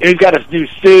he's got his new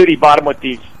suit. He bought him with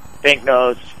these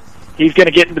banknotes. He's going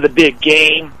to get into the big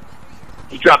game.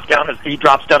 He drops down his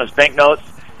banknotes.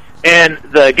 And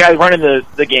the guy running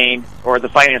the game, or the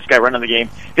finance guy running the game,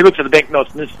 he looks at the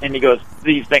banknotes and he goes,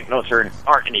 "These banknotes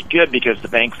aren't any good because the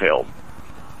bank failed."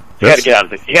 He had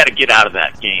to get out of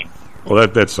that game. Well,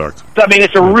 that sucked. So, I mean,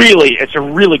 it's a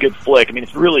really good flick. I mean,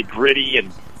 it's really gritty,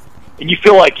 and you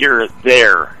feel like you're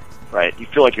there, right? You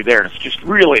feel like you're there, and it's just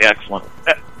really excellent.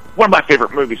 One of my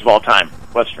favorite movies of all time,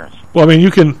 Westerns. Well, I mean,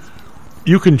 you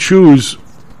can choose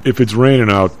if it's raining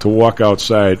out to walk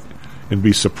outside and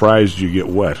be surprised you get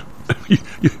wet. you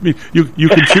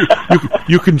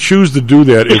can choose to do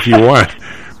that if you want,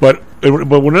 but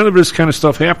when none of this kind of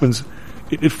stuff happens,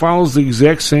 it follows the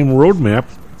exact same roadmap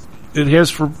it has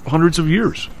for hundreds of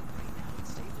years,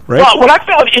 right? Well, what I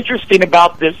found interesting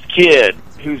about this kid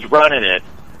who's running it,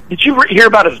 did you hear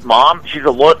about his mom? She's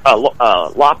a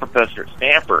law professor at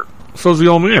Stanford. So's the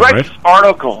old man, she writes this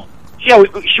article. Yeah,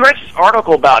 she writes this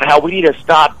article about how we need to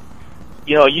stop,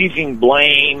 using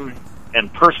blame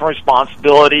and personal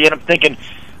responsibility. And I'm thinking,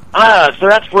 so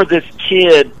that's where this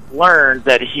kid learned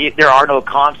that there are no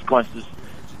consequences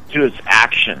to his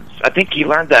actions. I think he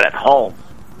learned that at home.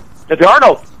 That there are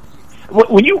no.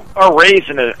 When you are raised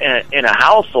in a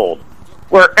household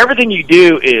where everything you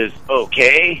do is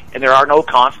okay and there are no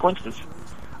consequences,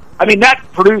 I mean, that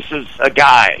produces a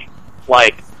guy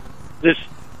like this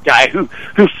guy who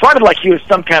fronted like he was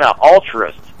some kind of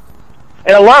altruist.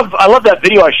 And I love that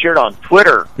video I shared on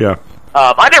Twitter. Yeah.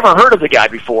 I never heard of the guy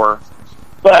before,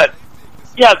 but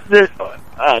yeah,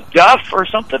 Duff or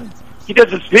something. He does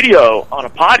this video on a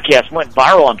podcast, went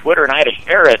viral on Twitter, and I had to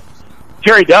share it.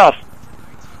 Terry Duff,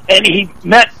 and he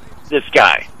met this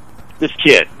guy, this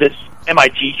kid, this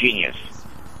MIT genius.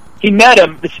 He met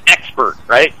him, this expert,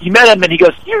 right? He met him, and he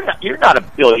goes, "You're not a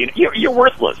billionaire. You're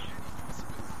worthless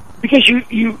because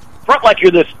you front like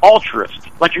you're this altruist,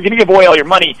 like you're going to give away all your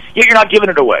money, yet you're not giving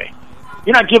it away.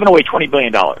 You're not giving away $20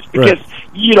 billion because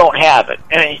you don't have it.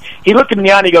 And he looked at me in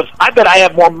the eye and he goes, I bet I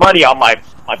have more money on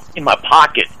in my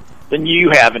pocket than you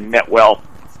have in net wealth.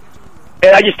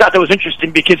 And I just thought that was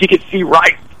interesting because he could see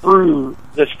right through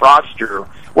this fraudster,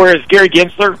 whereas Gary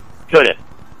Gensler couldn't.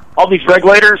 All these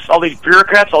regulators, all these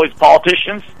bureaucrats, all these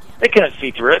politicians, they couldn't see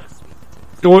through it.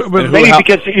 Maybe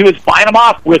because he was buying them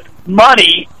off with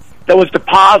money that was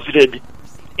deposited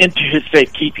into his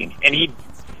safekeeping, and he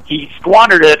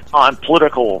squandered it on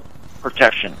political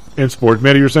protection. In sports,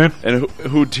 Matty, you're saying? And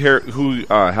who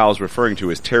Hal's referring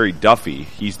to is Terry Duffy.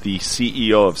 He's the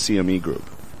CEO of CME Group.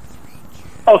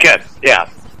 Okay, yeah.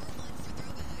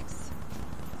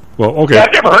 Well, okay. Yeah,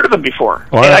 I've never heard of him before.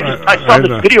 Oh, I saw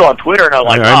this video on Twitter, and I'm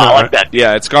like, I like that.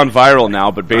 Yeah, it's gone viral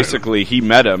now, but basically he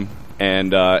met him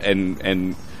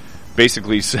and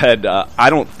basically said, I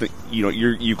don't think,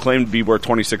 you claim to be worth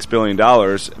 $26 billion,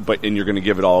 and you're going to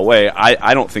give it all away.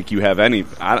 I don't think you have any,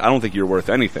 I don't think you're worth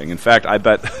anything. In fact, I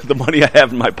bet the money I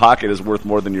have in my pocket is worth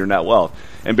more than your net wealth.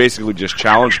 And basically just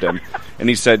challenged him. And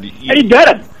he said... And he bet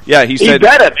him. Yeah, he said... He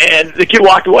bet him, and the kid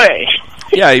walked away.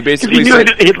 Yeah, he basically he knew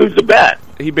he'd lose the bet.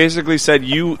 He basically said,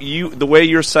 the way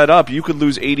you're set up, you could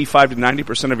lose 85 to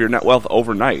 90% of your net wealth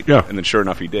overnight. Yeah. And then sure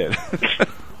enough, he did.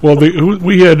 Well,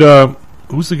 we had...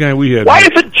 who's the guy we had? Why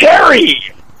isn't Terry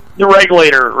the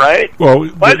regulator, right? Well,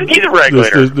 why isn't he the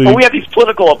regulator? Well, we have these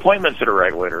political appointments that are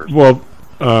regulators. Well,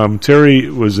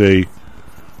 Terry was he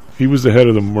was the head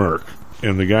of the Merck,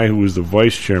 and the guy who was the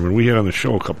vice chairman we had on the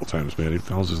show a couple times, man. What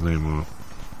the hell's his name?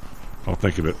 I'll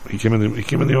think of it. He came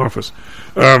in the office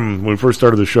when we first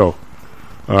started the show,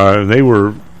 and they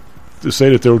were to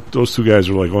say that those two guys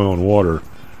are like oil and water.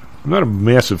 I'm not a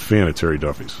massive fan of Terry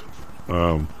Duffy's.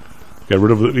 Got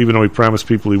rid of it, even though he promised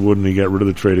people he wouldn't. He got rid of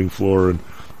the trading floor, and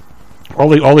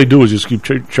all they do is just keep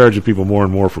charging people more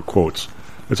and more for quotes.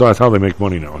 That's how they make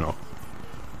money now. No,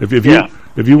 if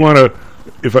you want to,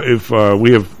 if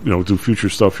we have do future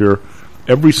stuff here,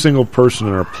 every single person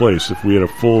in our place, if we had a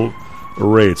full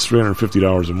array, it's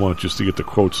 $350 a month just to get the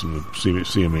quotes in the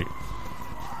CME.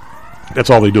 That's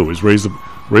all they do is raise the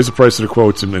price of the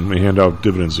quotes and they hand out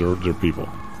dividends to their people.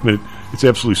 I mean, it's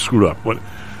absolutely screwed up.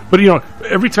 But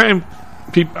every time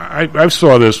people, I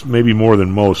saw this maybe more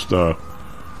than most,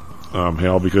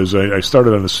 Hal, because I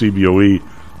started on the CBOE,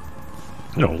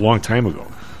 a long time ago.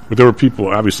 But there were people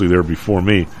obviously there before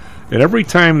me, and every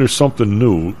time there's something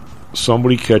new,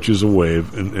 somebody catches a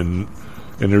wave, and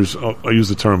there's I use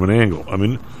the term an angle. I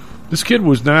mean, this kid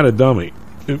was not a dummy.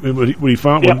 What he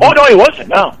found. Yeah. Oh no, he wasn't.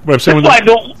 No. This is why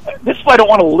I don't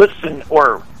want to listen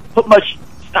or put much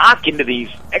stock into these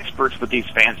experts with these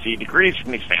fancy degrees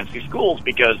from these fancy schools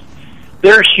because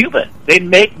they're human. They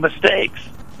make mistakes.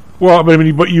 Well,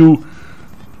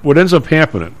 what ends up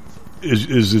happening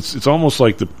is it's almost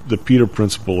like the Peter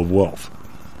principle of wealth.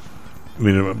 I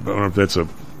mean, I don't know if that's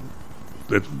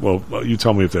well, you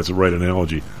tell me if that's a right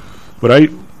analogy.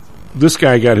 But this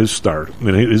guy got his start. I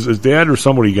mean, his dad or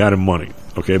somebody got him money.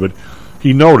 Okay, but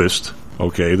he noticed,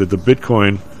 that the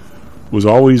Bitcoin was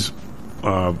always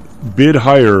bid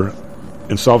higher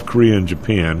in South Korea and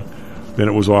Japan than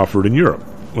it was offered in Europe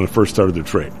when it first started their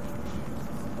trade.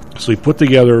 So he put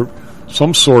together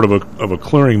some sort of a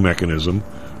clearing mechanism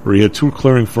where he had two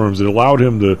clearing firms that allowed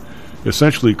him to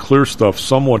essentially clear stuff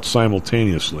somewhat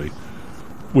simultaneously,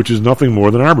 which is nothing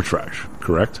more than arbitrage,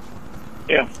 correct?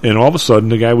 Yeah. And all of a sudden,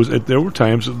 the guy there were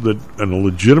times that on a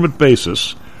legitimate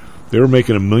basis, they were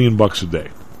making $1 million a day,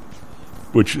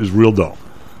 which is real dull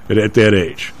at that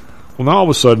age. Well, now all of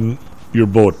a sudden, you're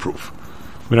bulletproof.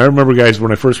 I mean, I remember, guys,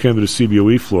 when I first came to the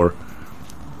CBOE floor,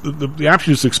 the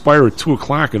options expire at 2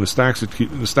 o'clock, and the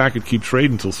stock would keep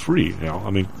trading until 3. I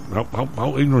mean,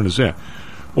 how ignorant is that?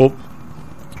 Well,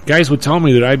 guys would tell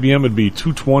me that IBM would be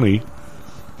 220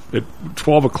 at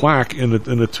 12 o'clock, and the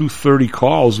 2:30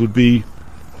 calls would be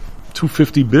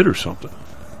 250 bid or something.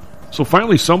 So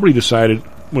finally, somebody decided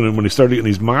when they started getting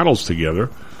these models together,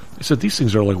 they said these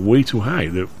things are like way too high.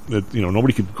 That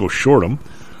nobody could go short them,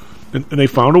 and they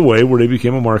found a way where they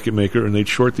became a market maker and they'd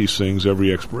short these things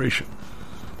every expiration.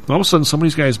 And all of a sudden, some of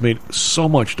these guys made so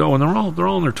much dough, and they're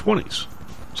all in their 20s.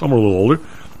 Some are a little older.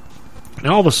 And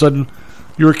all of a sudden,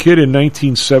 you're a kid in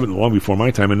 1970, long before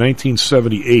my time, in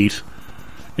 1978,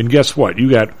 and guess what? You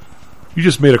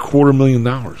just made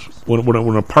 $250,000 when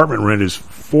an apartment rent is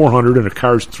 $400 and a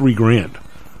car's $3,000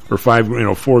 or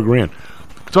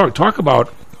 $4,000. Talk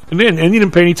about, and you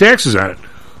didn't pay any taxes on it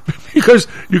because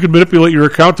you could manipulate your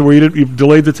account the way you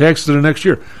delayed the taxes to the next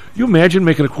year. You imagine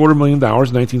making $250,000 in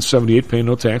 1978, paying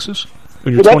no taxes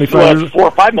when you're 25 years old? $4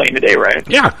 or $5 million a day, right?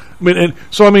 Yeah,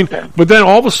 but then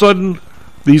all of a sudden,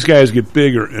 these guys get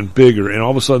bigger and bigger, and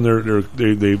all of a sudden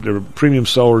they're premium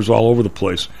sellers all over the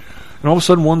place. And all of a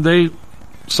sudden one day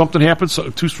something happens,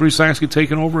 2-3 stocks get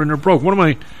taken over, and they're broke. One of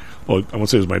my, well, I won't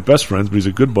say he was my best friends, but he's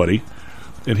a good buddy.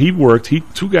 And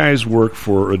two guys worked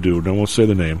for a dude, and I won't say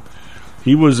the name.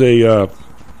 He was a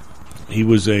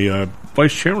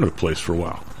vice chairman of the place for a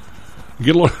while.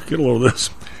 Get a load of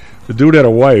this. The dude had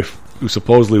a wife who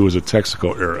supposedly was a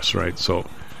Texaco heiress, right? So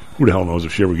who the hell knows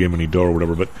if she ever gave him any dough or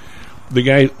whatever. But the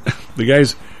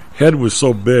guy's head was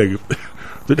so big.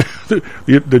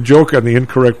 The joke on the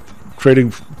incorrect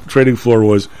trading floor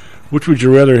was, which would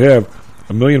you rather have,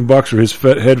 $1 million or his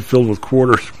head filled with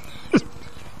quarters?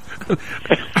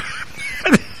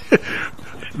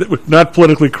 Not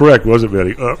politically correct, was it,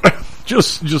 Betty?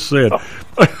 Just saying.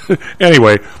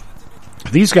 Anyway,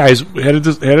 these guys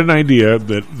had an idea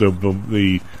that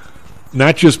the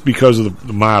not just because of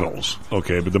the models,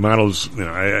 okay, but the models. You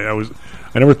know,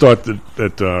 I never thought that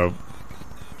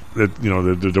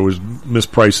there was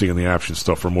mispricing in the option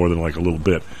stuff for more than like a little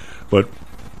bit, but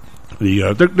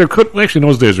there could actually in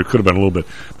those days there could have been a little bit,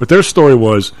 but their story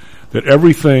was that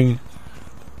everything.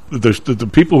 The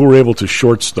people who were able to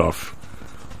short stuff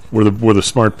were the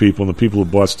smart people, and the people who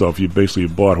bought stuff, you basically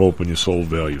bought hope and you sold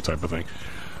value type of thing.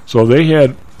 So they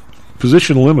had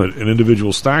position limit in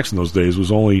individual stocks in those days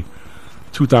was only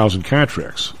 2,000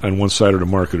 contracts on one side of the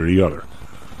market or the other.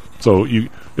 So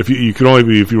if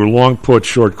you were long put,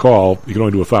 short call, you could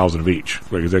only do 1,000 of each,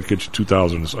 right? Because that gets you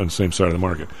 2,000 on the same side of the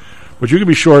market. But you could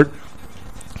be short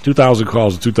 2,000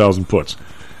 calls and 2,000 puts.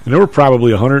 And there were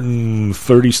probably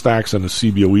 130 stocks on the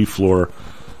CBOE floor,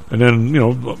 and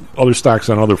then, other stocks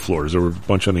on other floors. There were a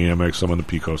bunch on the Amex, some on the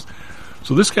P-Coast.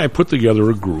 So this guy put together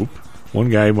a group.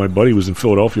 One guy, my buddy, was in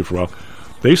Philadelphia for a while.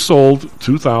 They sold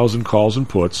 2,000 calls and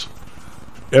puts,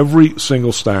 every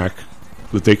single stock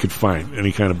that they could find,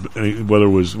 whether it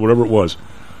was whatever it was.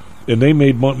 And they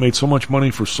made so much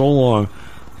money for so long.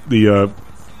 We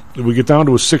get down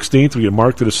to a 16th. We get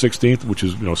marked at a 16th, which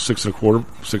is 6.25,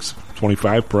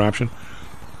 6.25 per option.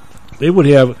 They would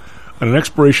have on an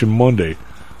expiration Monday,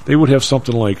 they would have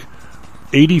something like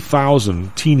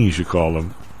 80,000 teenies, you call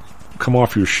them, come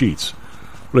off your sheets.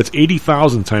 But it's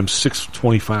 80,000 times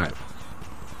 6.25.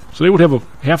 So they would have a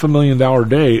 $500,000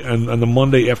 day on the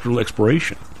Monday after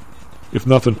expiration, if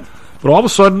nothing. But all of a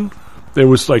sudden, there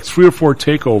was like 3 or 4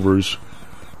 takeovers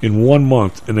in 1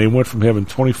 month, and they went from having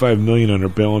 $25 million on their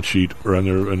balance sheet or on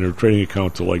their trading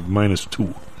account to like -2.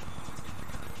 I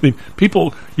mean,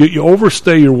 people, you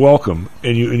overstay your welcome,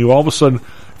 and you all of a sudden,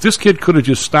 this kid could have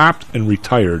just stopped and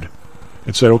retired,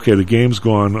 and said, "Okay, the game's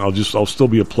gone. I'll still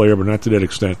be a player, but not to that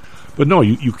extent." But no,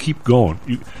 you keep going.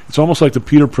 It's almost like the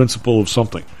Peter principle of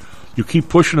something. You keep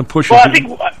pushing and pushing. Well,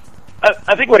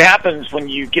 I think what happens when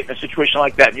you get in a situation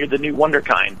like that, and you're the new wonder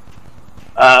kind.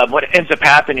 What ends up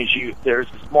happening is there's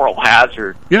this moral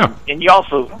hazard. Yeah. And you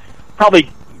also probably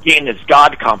gain this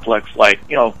God complex. Like,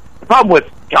 the problem with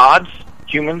gods,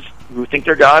 humans who think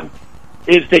they're God,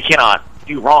 is they cannot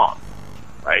do wrong,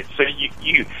 right? So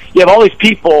you have all these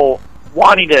people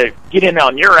wanting to get in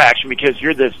on your action because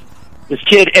you're this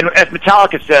kid, and as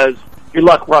Metallica says, your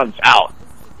luck runs out,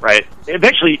 right?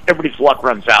 Eventually, everybody's luck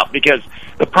runs out because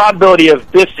the probability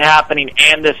of this happening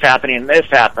and this happening and this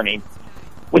happening,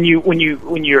 when you're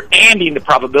anding the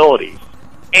probabilities,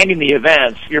 anding the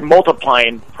events, you're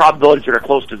multiplying probabilities that are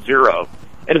close to zero,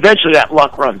 and eventually that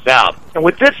luck runs out. And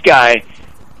with this guy,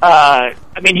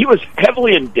 he was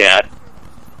heavily in debt,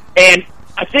 and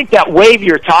I think that wave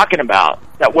you're talking about,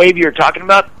 that's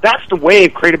the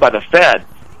wave created by the Fed.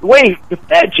 The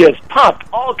Fed just pumped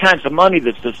all kinds of money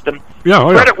into the system.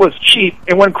 Credit was cheap,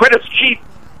 and when credit's cheap,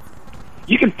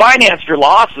 you can finance your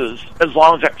losses as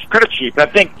long as that credit's cheap. I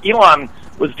think Elon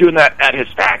was doing that at his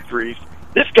factories.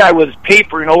 This guy was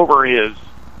papering over his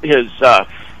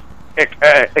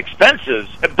expenses,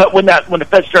 but when the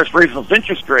Fed starts raising those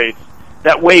interest rates,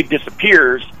 that wave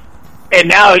disappears, and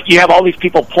now you have all these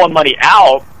people pulling money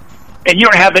out, and you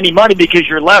don't have any money because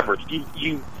you're leveraged.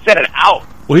 You set it out.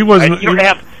 Well, he wasn't. Right? You don't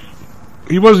have.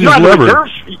 He wasn't just levered.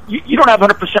 Reserves. You don't have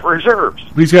 100% reserves.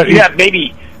 You have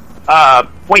maybe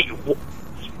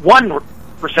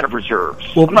 1% of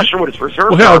reserves. Well, I'm not sure what his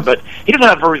reserves are, but he doesn't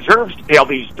have reserves to pay all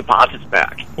these deposits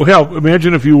back. Well, hell,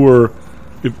 imagine if you were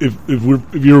if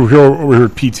you're here over here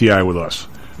at PTI with us,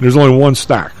 and there's only one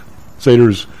stock. Say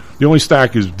the only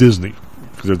stock is Disney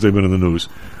because they've been in the news,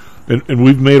 and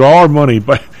we've made all our money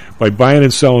by buying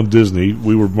and selling Disney.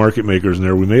 We were market makers in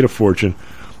there. We made a fortune.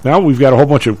 Now we've got a whole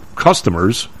bunch of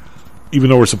customers,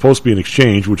 even though we're supposed to be an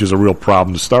exchange, which is a real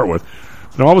problem to start with.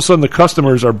 And all of a sudden, the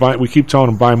customers are buying. We keep telling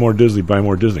them, buy more Disney, buy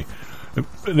more Disney. And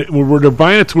they're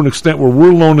buying it to an extent where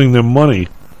we're loaning them money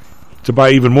to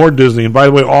buy even more Disney. And by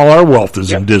the way, all our wealth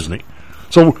is in Disney.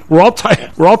 So we're all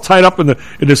tied up in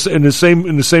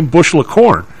the same bushel of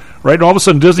corn, right? And all of a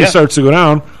sudden Disney starts to go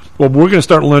down. Well, we're going to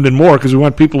start lending more because we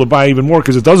want people to buy even more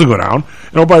because it doesn't go down.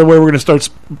 And oh, by the way, we're going to start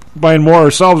buying more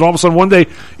ourselves. And all of a sudden, one day,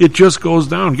 it just goes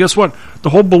down. Guess what? The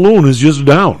whole balloon is just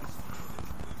down.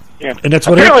 Yeah. And that's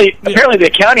what apparently the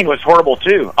accounting was horrible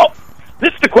too. Oh,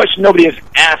 this is the question nobody has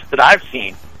asked that I've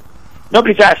seen.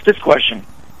 Nobody's asked this question.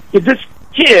 Did this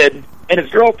kid and his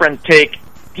girlfriend take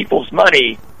people's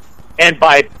money and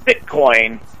buy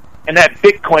Bitcoin, and that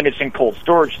Bitcoin is in cold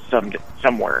storage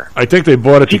somewhere? I think they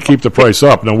bought it to keep the price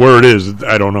up. Now, where it is,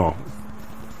 I don't know.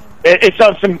 It's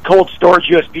on some cold storage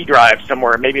USB drive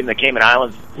somewhere, maybe in the Cayman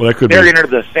Islands. Well, that could be. Buried under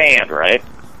the sand, right?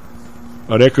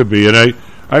 Oh, that could be. And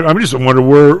I'm just wondering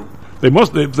where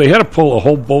they had to pull a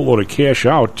whole boatload of cash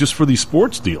out just for these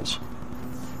sports deals.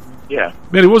 Yeah.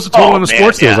 Man, what was the total on the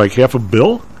sports deals? Like $500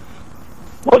 million?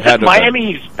 Was it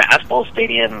Miami's basketball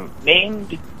stadium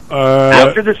named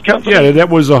after this company? Yeah, that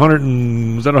was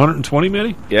 100. Was that 120,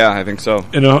 Manny? Yeah, I think so.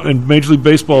 And Major League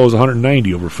Baseball was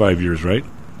 190 over 5 years, right?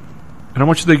 And how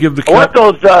much did they give the?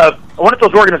 I wonder if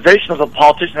those organizations, the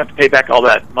politicians, have to pay back all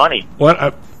that money. Well,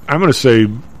 I'm going to say,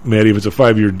 Maddie, if it's a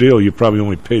 5-year deal, you probably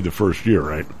only paid the first year,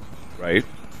 right? Right.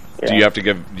 Yeah. Do you have to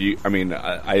give?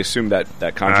 I assume that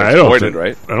contract's voided,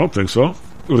 right? I don't think so.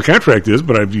 Well, the contract is,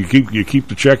 but you keep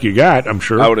the check you got. I'm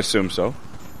sure. I would assume so.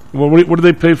 Well, what do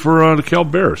they pay for the Cal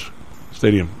Bears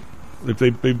Stadium? If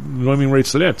they pay naming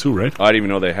rates to that too, right? I didn't even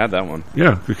know they had that one.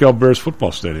 Yeah, the Cal Bears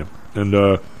football stadium,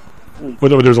 and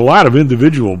but there's a lot of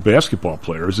individual basketball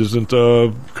players, isn't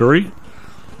Curry?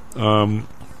 Tom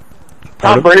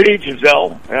Brady,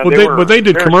 Giselle. Yeah, but they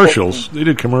did commercials. They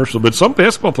did commercials. But some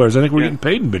basketball players, I think, were getting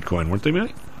paid in Bitcoin, weren't they,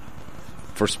 Manny?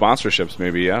 For sponsorships,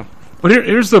 maybe, yeah. But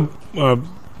here's the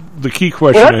key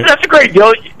question. Well, that's a great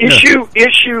deal. Issue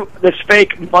this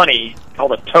fake money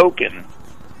called a token.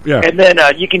 Yeah. And then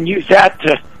you can use that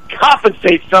to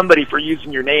compensate somebody for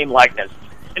using your name, likeness,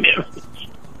 and image.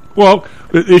 Well,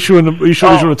 issuing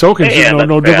a token is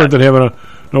no different bad. than having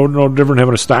no different than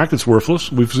having a stock that's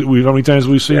worthless. We've how many times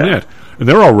have we seen that? And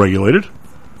they're all regulated,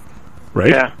 right?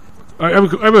 Yeah. I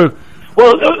have a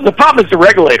Well, the problem is the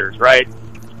regulators, right?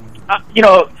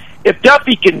 If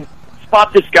Duffy can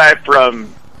spot this guy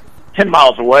from 10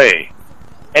 miles away,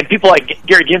 and people like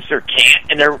Gary Gensler can't,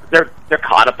 and they're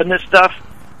caught up in this stuff.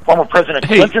 Former President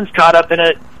Clinton's caught up in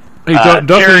it.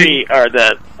 Duffy, or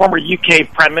the former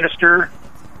UK Prime Minister,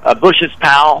 Bush's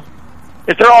pal.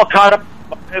 If they're all caught up,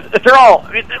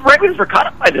 the regulators are caught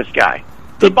up by this guy.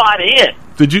 They bought in.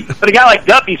 Did you? But a guy like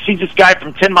Duffy sees this guy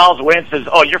from 10 miles away and says,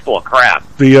 "Oh, you're full of crap."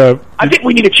 I think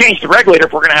we need to change the regulator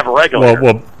if we're going to have a regulator.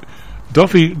 Well,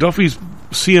 Duffy's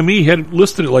CME had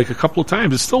listed it like a couple of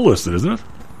times. It's still listed, isn't it?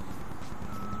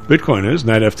 Bitcoin is,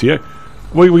 not FTX.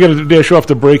 We got to dash off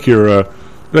the break here. I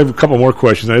have a couple more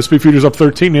questions. Now, SP Futures up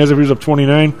 13, NASDAQ Futures up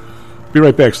 29. Be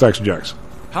right back, Stocks and Jocks.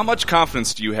 How much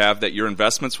confidence do you have that your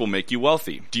investments will make you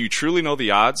wealthy? Do you truly know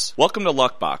the odds? Welcome to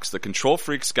Luckbox, the control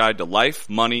freak's guide to life,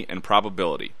 money, and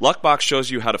probability. Luckbox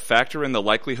shows you how to factor in the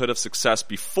likelihood of success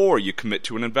before you commit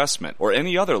to an investment or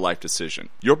any other life decision.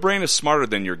 Your brain is smarter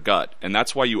than your gut, and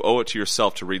that's why you owe it to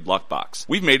yourself to read Luckbox.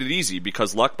 We've made it easy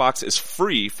because Luckbox is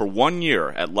free for 1 year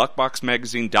at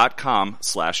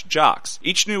luckboxmagazine.com/jocks.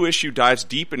 Each new issue dives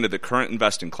deep into the current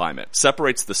investing climate,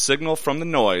 separates the signal from the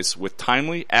noise with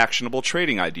timely, actionable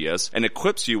trading ideas, and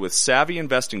equips you with savvy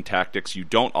investing tactics you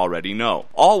don't already know,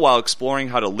 all while exploring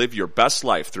how to live your best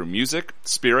life through music,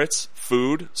 spirits,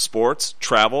 food, sports,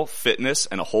 travel, fitness,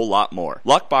 and a whole lot more.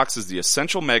 Luckbox is the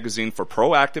essential magazine for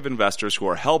proactive investors who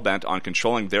are hell-bent on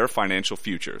controlling their financial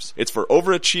futures. It's for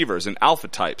overachievers and alpha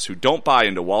types who don't buy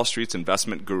into Wall Street's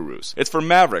investment gurus. It's for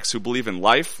mavericks who believe in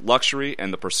life, luxury,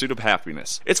 and the pursuit of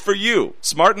happiness. It's for you.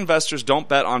 Smart investors don't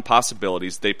bet on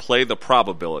possibilities, they play the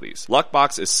probabilities.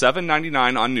 Luckbox is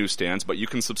 $7.99 on newsstands, but you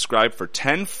can subscribe for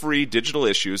 10 free digital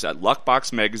issues at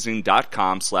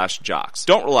luckboxmagazine.com/jocks.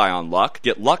 Don't rely on luck.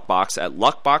 Get Luckbox at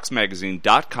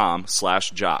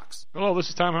luckboxmagazine.com/jocks. Hello, this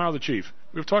is Tom Howell, the Chief.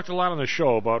 We've talked a lot on the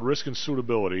show about risk and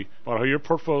suitability, about how your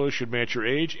portfolio should match your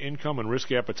age, income, and risk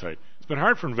appetite. It's been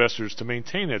hard for investors to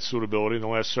maintain that suitability in the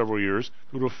last several years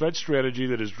due to a Fed strategy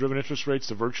that has driven interest rates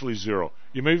to virtually zero.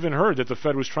 You may have even heard that the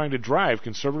Fed was trying to drive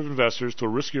conservative investors to a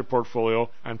riskier portfolio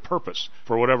on purpose,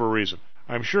 for whatever reason.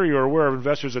 I'm sure you are aware of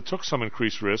investors that took some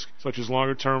increased risk, such as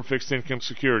longer-term fixed-income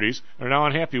securities, and are now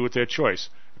unhappy with that choice.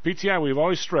 At PTI, we have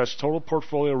always stressed total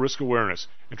portfolio risk awareness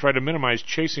and tried to minimize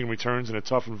chasing returns in a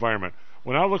tough environment.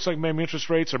 Well, now it looks like maybe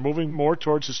interest rates are moving more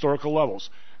towards historical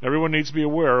levels. Everyone needs to be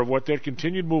aware of what that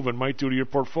continued movement might do to your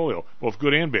portfolio, both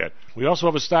good and bad. We also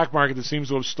have a stock market that seems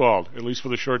to have stalled, at least for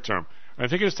the short term. I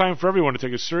think it's time for everyone to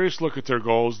take a serious look at their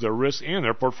goals, their risks, and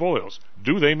their portfolios.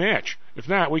 Do they match? If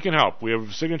not, we can help. We have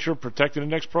a Signature Protected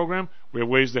Index program. We have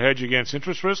ways to hedge against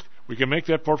interest risk. We can make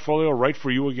that portfolio right for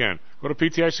you again. Go to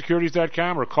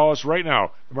PTIsecurities.com or call us right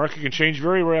now. The market can change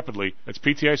very rapidly. That's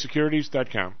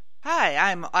PTIsecurities.com. Hi,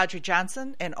 I'm Audrey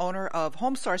Johnson, an owner of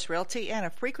HomeSource Realty and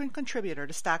a frequent contributor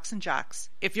to Stocks and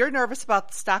Jocks. If you're nervous about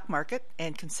the stock market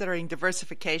and considering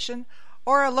diversification,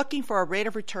 or are looking for a rate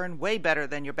of return way better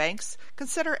than your banks,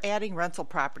 consider adding rental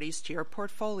properties to your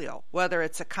portfolio. Whether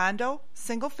it's a condo,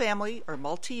 single family, or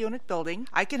multi-unit building,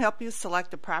 I can help you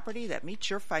select a property that meets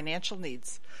your financial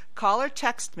needs. Call or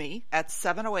text me at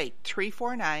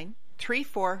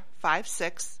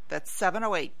 708-349-3456. That's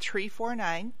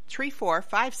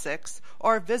 708-349-3456.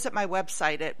 Or visit my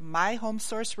website at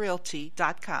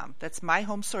myhomesourcerealty.com. That's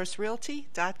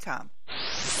myhomesourcerealty.com.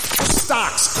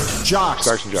 Stocks, jocks,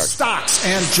 Stocks and jocks. Stocks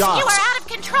and jocks. You are out of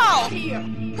control. Here,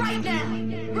 right now,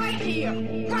 right here,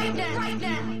 right now, right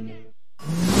now.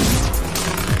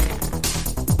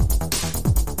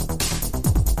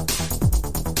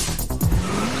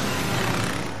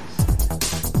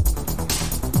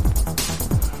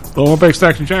 Well, welcome back,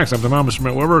 Stocks and Jocks. I'm the mom, Mr.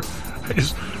 Matt Weber.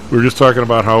 We were just talking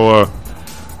about how,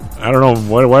 I don't know,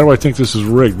 why do I think this is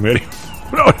rigged, Matty?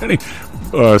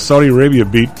 Saudi Arabia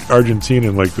beat Argentina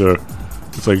in it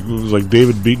was like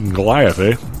David beating Goliath,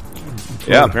 eh?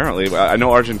 Yeah, apparently. I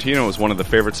know Argentina was one of the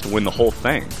favorites to win the whole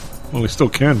thing. Well, they still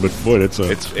can, but boy, it's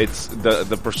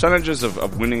the percentages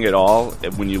of winning it all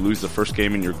when you lose the first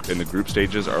game in the group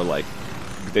stages are like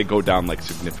they go down like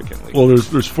significantly. Well,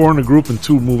 there's 4 in the group and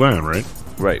 2 move on, right?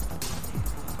 Right.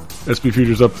 SP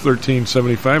futures up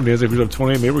 13.75. NASDAQ futures up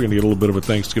 28. Maybe we're going to get a little bit of a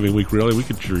Thanksgiving week rally. We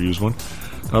could sure use one.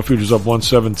 Dow futures up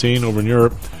 117 over in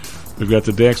Europe. We've got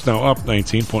the DAX now up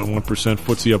 19.1%.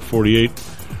 FTSE up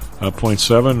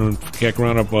 48.7, and CAC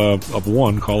around up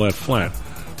 1. Call that flat.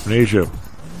 In Asia,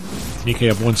 Nikkei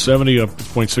up 170, up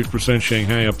 0.6%.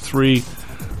 Shanghai up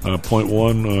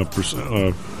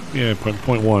 3.1%.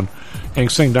 0.1. Hang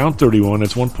Seng down 31.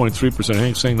 That's 1.3%.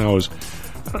 Hang Seng now is.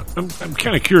 I'm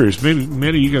kind of curious.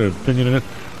 Maybe you got an opinion on it.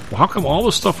 Well, how come all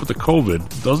the stuff with the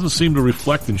COVID doesn't seem to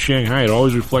reflect in Shanghai? It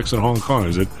always reflects in Hong Kong.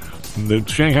 Is it?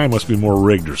 Shanghai must be more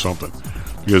rigged or something.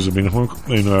 Because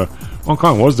Hong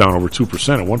Kong was down over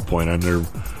 2% at one point on them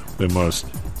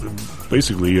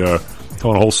basically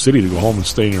telling a whole city to go home and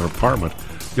stay in your apartment.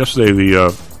 Yesterday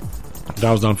the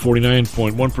Dow's down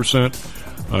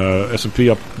 49.1%, S&P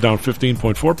up down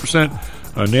 15.4%.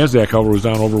 NASDAQ, however, was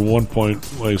down over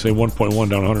 1.1,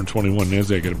 down 121.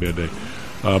 NASDAQ had a bad day.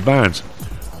 Bonds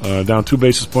down 2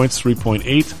 basis points,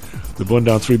 3.8. The Bund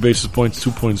down 3 basis points,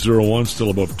 2.01,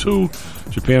 still above 2.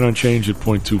 Japan unchanged at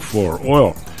 0.24.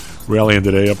 Oil rallying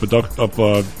today, up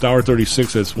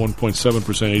 $1.36, that's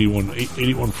 1.7%,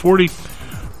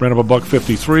 81.40. Brent up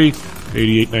 $1.53,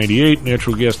 88.98.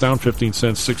 Natural gas down 15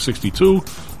 cents,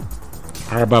 6.62.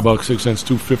 Higher by about 6 cents,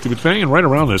 2.50. But hanging right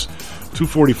around this,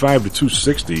 2.45 to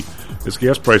 2.60. As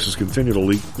gas prices continue to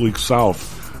leak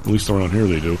south, at least around here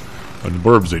they do. In the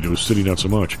burbs they do, city not so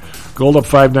much. Gold up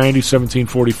 $5.90,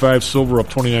 17.45. Silver up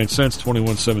 29 cents,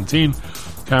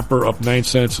 21.17. Copper up 9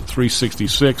 cents,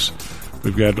 3.66.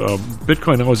 We've got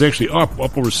Bitcoin now is actually up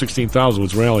over 16,000. It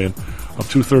was rallying. Up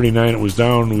 2.39. It was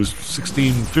down. It was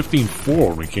 15.4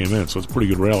 when we came in, so it's a pretty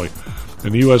good rally.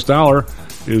 And the U.S. dollar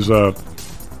is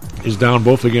down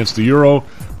both against the euro,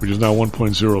 which is now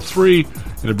 1.03,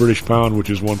 and the British pound, which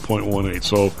is 1.18.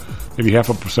 So maybe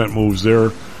 0.5% moves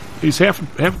there. These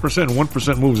 0.5% and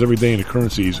 1% moves every day in the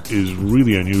currencies is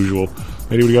really unusual.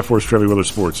 Maybe we got for us, Trevi, with other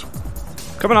sports.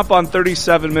 Coming up on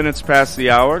 37 minutes past the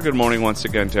hour. Good morning once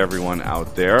again to everyone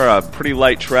out there. Pretty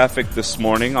light traffic this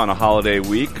morning on a holiday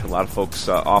week. A lot of folks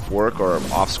off work or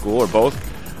off school or both.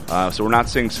 So we're not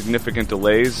seeing significant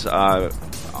delays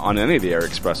on any of the air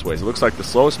expressways. It looks like the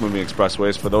slowest moving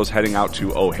expressways for those heading out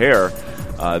to O'Hare,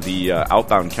 the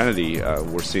outbound Kennedy,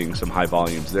 we're seeing some high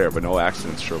volumes there, but no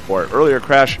accidents to report. Earlier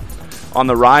crash on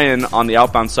the Ryan on the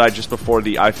outbound side just before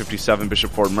the I-57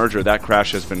 Bishop Ford merger. That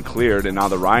crash has been cleared, and now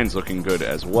the Ryan's looking good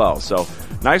as well. So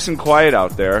nice and quiet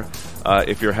out there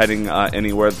if you're heading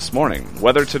anywhere this morning.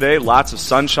 Weather today, lots of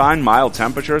sunshine, mild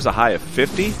temperatures, a high of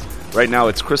 50. Right now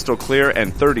it's crystal clear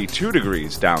and 32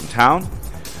 degrees downtown.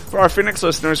 For our Phoenix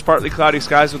listeners, partly cloudy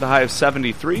skies with a high of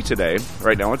 73 today.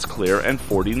 Right now it's clear and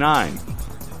 49.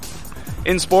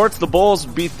 In sports, the Bulls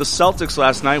beat the Celtics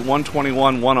last night,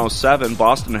 121-107.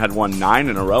 Boston had won 9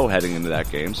 in a row heading into that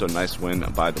game, so nice win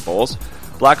by the Bulls.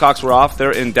 Blackhawks were off.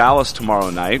 They're in Dallas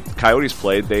tomorrow night. Coyotes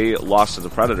played. They lost to the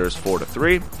Predators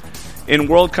 4-3. In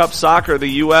World Cup soccer, the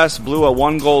U.S. blew a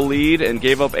 1-goal lead and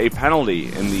gave up a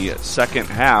penalty in the second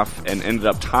half and ended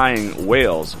up tying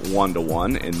Wales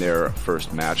 1-1 in their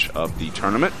first match of the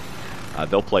tournament.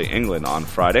 They'll play England on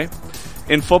Friday.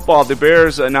 In football, the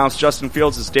Bears announced Justin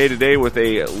Fields is day-to-day with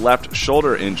a left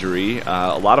shoulder injury.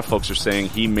 A lot of folks are saying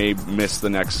he may miss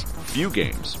the next few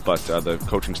games, but the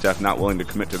coaching staff not willing to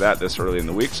commit to that this early in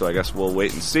the week, so I guess we'll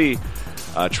wait and see.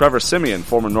 Trevor Siemian,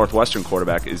 former Northwestern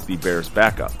quarterback, is the Bears'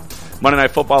 backup. Monday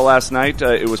Night Football last night,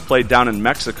 it was played down in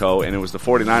Mexico, and it was the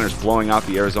 49ers blowing out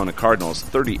the Arizona Cardinals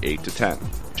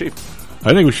 38-10. Chief.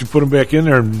 I think we should put him back in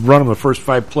there and run him the first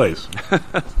 5 plays.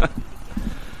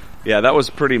 Yeah, that was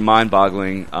pretty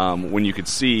mind-boggling when you could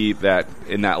see that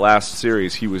in that last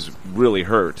series he was really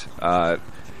hurt, and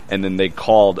then they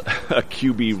called a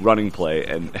QB running play,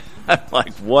 and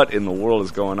like, what in the world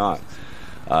is going on?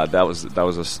 That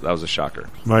was a shocker.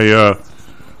 My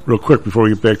real quick before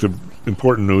we get back to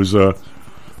important news,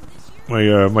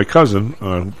 my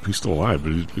cousin, he's still alive,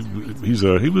 but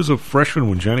he was a freshman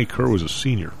when Johnny Kerr was a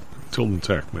senior, Tilden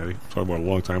Tech, Matty. Talking about a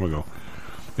long time ago.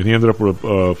 And he ended up with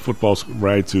a football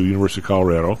ride to University of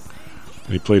Colorado,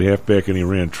 and he played halfback and he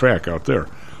ran track out there.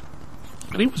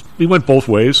 And he went both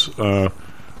ways. Played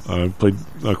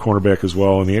cornerback as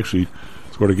well, and he actually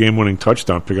scored a game-winning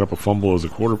touchdown, picking up a fumble as a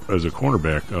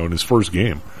cornerback in his first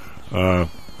game.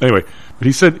 Anyway, but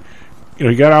he said,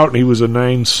 he got out and he was a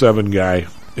 9.7 guy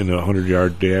in a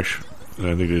 100-yard dash, and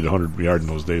I think they did 100 yard in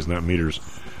those days, not meters.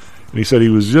 And he said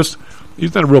he's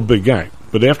not a real big guy.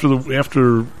 But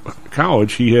after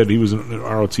college, he was in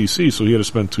ROTC, so he had to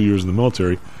spend 2 years in the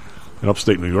military in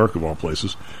upstate New York, of all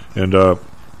places. And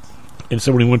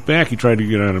so when he went back, he tried to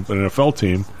get on an NFL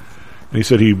team, and he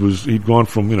said he'd gone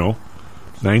from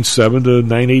 9.7 to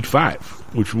 9.85,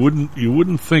 which you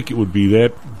wouldn't think it would be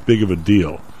that big of a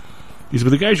deal. He said,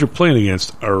 but the guys you're playing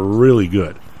against are really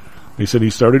good. And he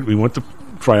said we went to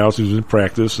tryouts, he was in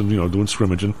practice and doing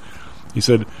scrimmaging. He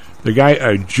said the guy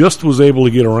I just was able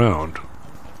to get around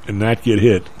and not get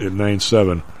hit at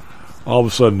 9.7, all of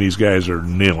a sudden these guys are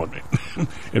nailing me.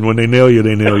 And when they nail you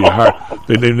hard.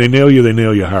 They nail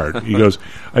you hard. He goes,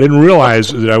 I didn't realize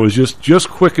that I was just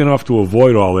quick enough to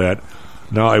avoid all that.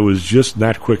 Now I was just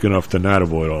not quick enough to not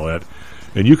avoid all that.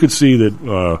 And you could see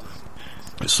that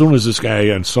as soon as this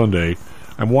guy on Sunday,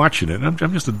 I'm watching it, and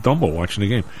I'm just a Dumbo watching the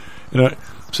game. And I'm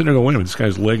sitting there going, wait a minute, this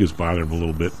guy's leg is bothering him a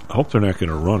little bit. I hope they're not going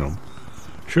to run him.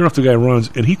 Sure enough, the guy runs,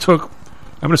 and he took,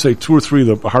 I'm going to say 2 or 3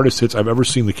 of the hardest hits I've ever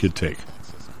seen the kid take.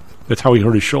 That's how he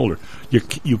hurt his shoulder.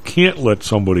 You can't let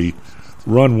somebody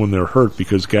run when they're hurt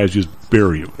because guys just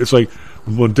bury you. It's like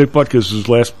when Dick Butkus, his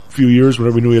last few years,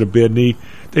 whenever we knew he had a bad knee,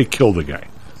 they killed the guy.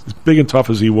 As big and tough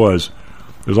as he was,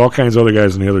 there's all kinds of other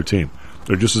guys on the other team.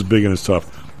 They're just as big and as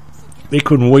tough. They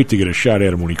couldn't wait to get a shot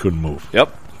at him when he couldn't move.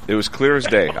 Yep. It was clear as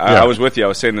day. I was with you. I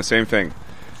was saying the same thing.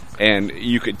 And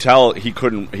you could tell he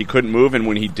couldn't move, and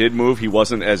when he did move, he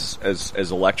wasn't as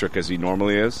electric as he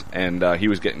normally is, and he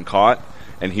was getting caught,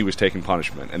 and he was taking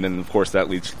punishment. And then, of course, that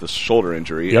leads to the shoulder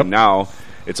injury. Yep. And now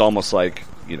it's almost like,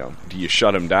 do you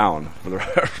shut him down for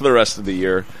the rest of the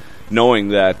year, knowing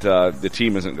that the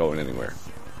team isn't going anywhere?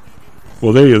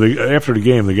 Well, after the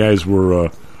game, the guys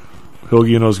were,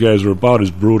 Hilge and those guys were about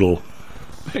as brutal.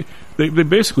 They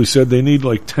basically said they need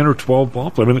like 10 or 12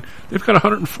 ball players. I mean, they've got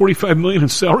 $145 million in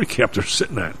salary cap they're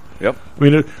sitting at. Yep. I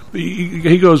mean,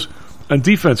 he goes, on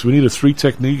defense, we need a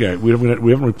 3-technique guy. We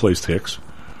haven't replaced Hicks.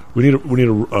 We need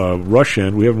a rush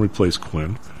end. We haven't replaced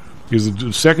Quinn. Because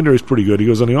the secondary is pretty good. He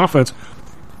goes, on the offense,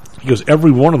 he goes,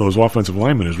 every one of those offensive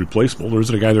linemen is replaceable. There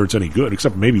isn't a guy there that's any good,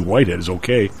 except maybe Whitehead is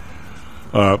okay.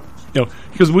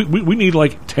 Because we need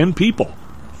like 10 people.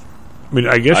 I mean,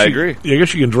 I agree. I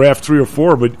guess you can draft 3 or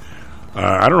 4, but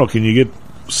I don't know. Can you get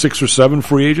 6 or 7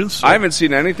 free agents? I haven't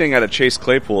seen anything out of Chase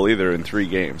Claypool either in 3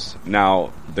 games.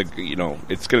 Now,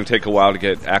 it's going to take a while to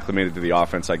get acclimated to the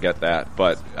offense. I get that,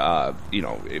 but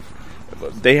if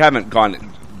they haven't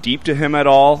gone deep to him at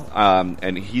all,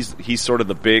 and he's sort of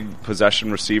the big possession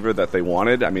receiver that they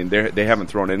wanted. I mean, they haven't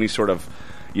thrown any sort of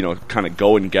kind of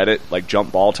go and get it, like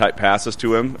jump ball type passes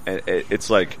to him. It's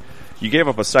like you gave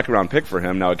up a second-round pick for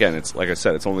him. Now, again, it's like I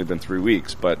said, it's only been 3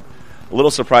 weeks, but a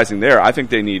little surprising there. I think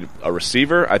they need a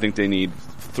receiver. I think they need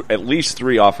at least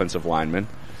 3 offensive linemen.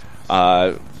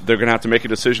 They're going to have to make a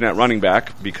decision at running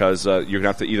back because you're going to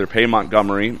have to either pay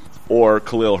Montgomery or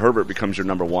Khalil Herbert becomes your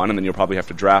number 1, and then you'll probably have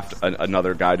to draft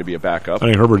another guy to be a backup. I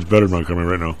think Herbert's better than Montgomery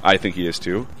right now. I think he is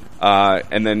too.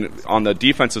 And then on the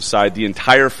defensive side, the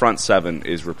entire front 7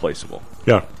 is replaceable.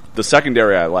 Yeah. The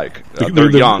secondary I like.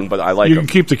 They're young, but I like you them. You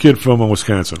can keep the kid from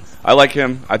Wisconsin. I like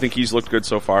him. I think he's looked good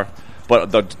so far.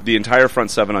 But the entire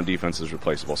front seven on defense is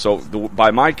replaceable. So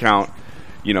by my count,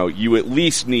 you at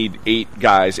least need 8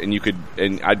 guys, and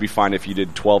I'd be fine if you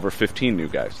did 12 or 15 new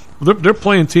guys. They're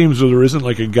playing teams where there isn't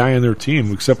like a guy on their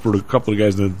team, except for a couple of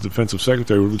guys in the defensive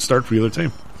secretary who would start for the other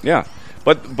team. Yeah.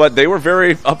 But they were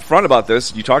very upfront about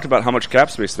this. You talked about how much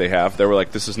cap space they have. They were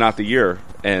like, this is not the year.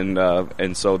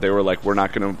 And so they were like, we're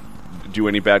not going to do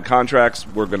any bad contracts.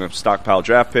 We're going to stockpile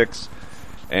draft picks.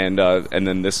 And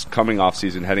then this coming off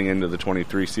season, heading into the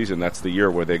 23 season, that's the year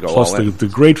where they go all in. Plus the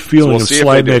great feeling of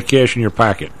sliding that cash in your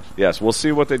pocket. Yes, we'll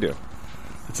see what they do.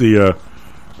 It's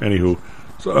anywho.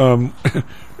 So,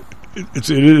 it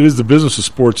is the business of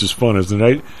sports is fun, isn't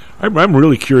it? I'm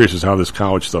really curious as how this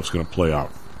college stuff's going to play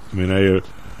out. I mean,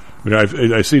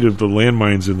 I see the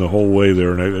landmines in the whole way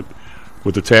there, and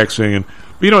with the taxing,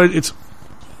 but it's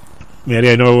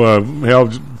Maddie. I know. Hal,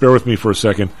 bear with me for a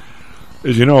second.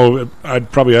 As you know,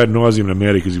 I'd probably ad nauseum to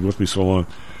Maddie because he's with me so long.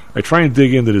 I try and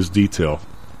dig into this detail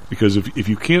because if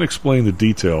you can't explain the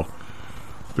detail,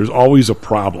 there's always a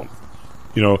problem.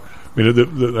 The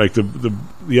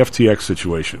FTX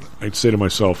situation. I'd say to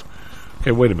myself,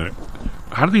 okay, wait a minute.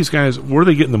 How do these guys? Where are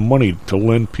they getting the money to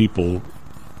lend people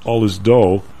all this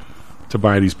dough to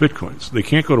buy these bitcoins? They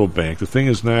can't go to a bank. The thing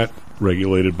is not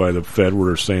regulated by the Fed, where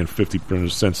they're saying 50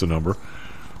 cents a number.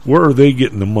 Where are they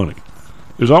getting the money?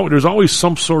 There's always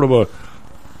some sort of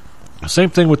a same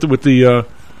thing with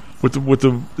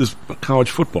this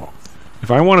college football. If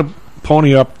I want to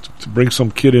pony up to bring some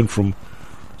kid in to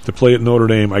play at Notre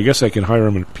Dame, I guess I can hire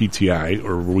him in PTI,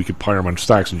 or we could hire him on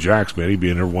Stocks and Jocks, man. He'd be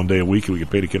in there one day a week, and we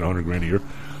could pay the kid $100,000 a year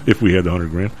if we had the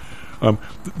 $100,000.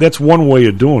 That's one way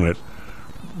of doing it,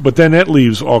 but then that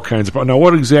leaves all kinds of. Now,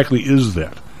 what exactly is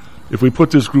that? If we put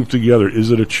this group together,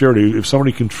 is it a charity? If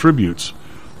somebody contributes,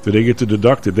 do they get to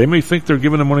deduct it? They may think they're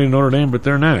giving the money to Notre Dame, but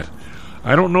they're not.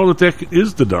 I don't know that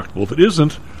is deductible. If it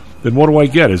isn't, then what do I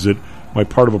get? Is it my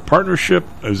part of a partnership?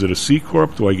 Is it a C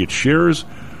Corp? Do I get shares?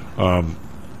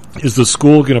 Is the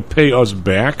school going to pay us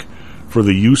back for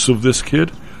the use of this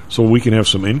kid so we can have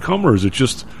some income, or is it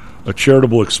just a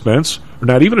charitable expense, or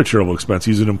not even a charitable expense?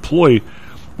 He's an employee.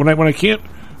 When I can't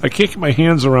get my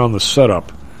hands around the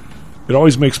setup, it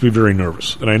always makes me very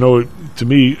nervous. And I know to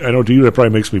you that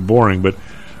probably makes me boring, but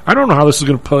I don't know how this is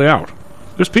going to play out.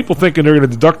 There's people thinking they're going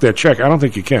to deduct that check. I don't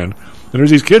think you can. And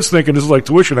there's these kids thinking this is like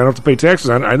tuition. I don't have to pay taxes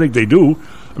on it. I think they do.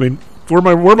 I mean, where am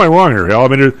I wrong here, Hal? I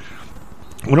mean,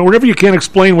 whenever you can't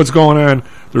explain what's going on,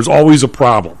 there's always a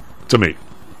problem to me.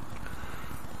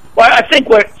 Well, I think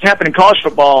what's happened in college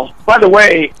football, by the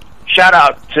way, shout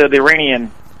out to the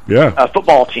Iranian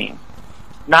football team,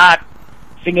 not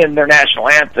singing their national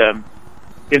anthem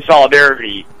in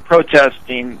solidarity,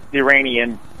 protesting the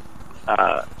Iranian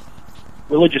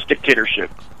religious dictatorship.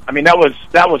 I mean, that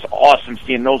was awesome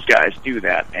seeing those guys do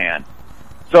that, man.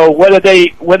 So whether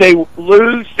they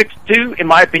lose 6-2, in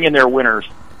my opinion, they're winners.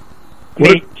 I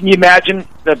mean, can you imagine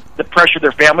the pressure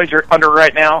their families are under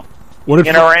right now in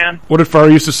Iran? What did Farr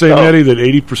used to say, Maddie, that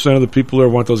 80% of the people there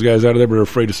want those guys out of there but are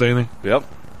afraid to say anything? Yep.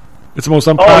 It's the most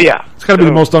It's got to be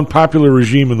the most unpopular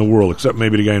regime in the world, except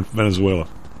maybe the guy in Venezuela.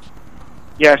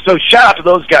 Yeah, so shout out to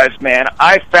those guys, man.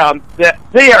 I found that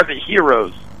they are the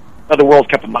heroes of the World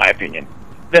Cup, in my opinion.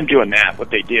 Them doing that, what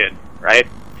they did, right?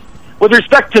 With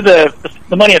respect to the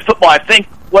money in football, I think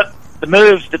what the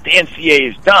moves that the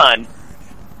NCAA has done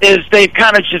is they've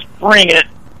kind of just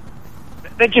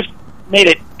they just made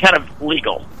it kind of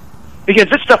legal. Because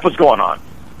this stuff was going on.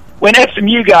 When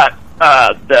SMU got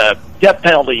the death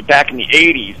penalty back in the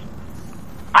 80s,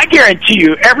 I guarantee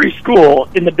you every school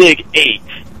in the Big 8,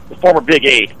 the former Big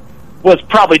 8, was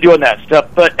probably doing that stuff.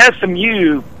 But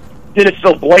SMU did it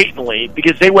so blatantly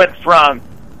because they went from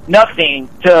nothing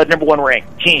to number one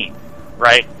ranked team,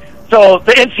 right? So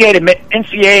the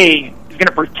NCAA is going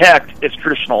to protect its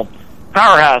traditional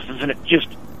powerhouses, and it just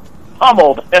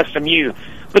pummeled SMU.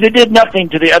 But it did nothing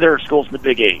to the other schools in the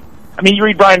Big 8. I mean, you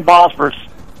read Brian Bosworth's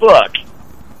book.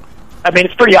 I mean,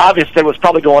 it's pretty obvious that it was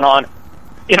probably going on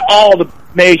in all the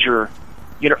major,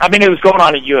 I mean, it was going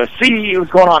on at USC. It was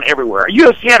going on everywhere.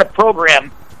 USC had a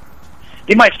program.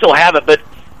 They might still have it, but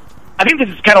I think this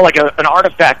is kind of like an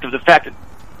artifact of the fact that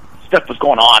stuff was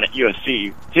going on at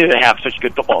USC to have such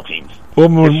good football teams. Well,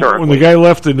 when the guy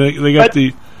left, and they got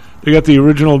the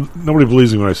original. Nobody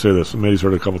believes me when I say this. Maybe he's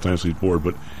heard it a couple times. So he's bored,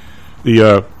 but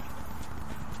the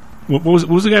what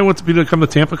was the guy who went to become the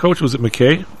Tampa coach? Was it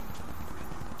McKay?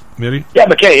 Maybe. Yeah,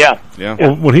 McKay. Yeah.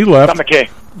 Well, when he left, not McKay.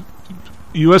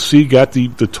 USC got the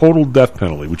total death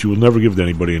penalty, which you will never give to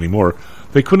anybody anymore.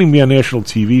 They couldn't even be on national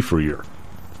TV for a year.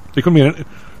 They couldn't be.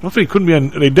 I don't think they couldn't be on.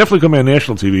 They definitely couldn't be on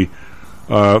national TV.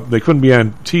 They couldn't be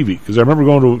on TV because I remember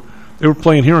going to. They were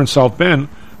playing here in South Bend,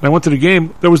 and I went to the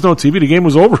game. There was no TV. The game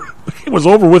was over. It was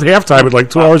over with halftime at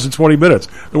like 2 hours and 20 minutes.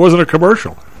 There wasn't a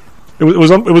commercial. It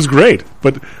was great,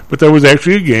 but there was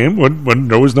actually a game when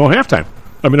there was no halftime.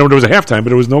 I mean, there was a halftime, but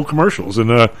there was no commercials,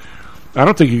 and I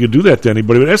don't think you could do that to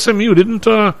anybody. But SMU didn't.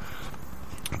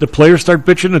 The players start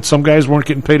bitching that some guys weren't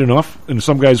getting paid enough, and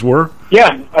some guys were.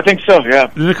 Yeah, I think so. Yeah,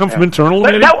 didn't it come from internal?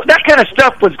 That kind of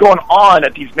stuff was going on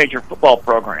at these major football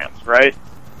programs, right?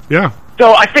 Yeah.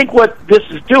 So I think what this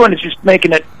is doing is just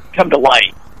making it come to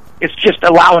light. It's just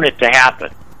allowing it to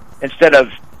happen instead of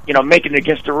making it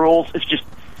against the rules. It's just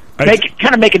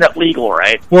making it legal,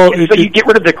 right? Well, so you get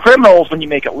rid of the criminals when you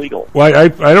make it legal. Well, I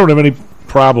don't have any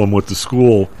problem with the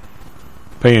school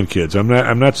paying kids. I'm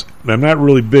not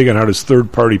really big on how this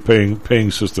third party paying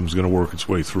system is going to work its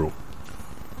way through.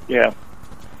 Yeah.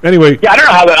 Anyway. Yeah,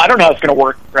 I don't know how it's going to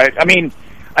work, right? I mean,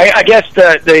 I guess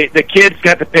the kid's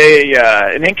got to pay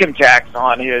an income tax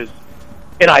on his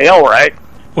NIL, right?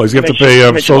 Well, he's got to pay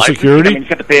Social Security. I mean, he's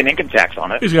got to pay an income tax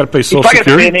on it. He's got to pay Social Security. He's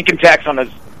got to pay Security. an income tax on his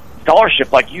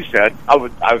scholarship, like you said. I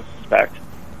would suspect,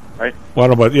 right? Well, I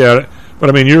don't know about but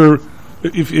I mean,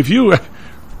 if you,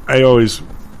 I always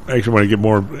actually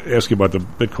want to ask you about the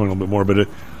Bitcoin a little bit more, but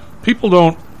people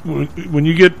don't when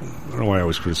you get. I don't know why I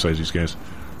always criticize these guys.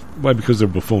 Why? Because they're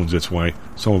buffoons. That's why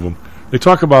some of them. They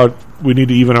talk about we need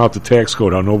to even out the tax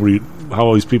code. How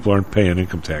all these people aren't paying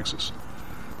income taxes.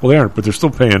 Well, they aren't, but they're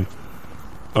still paying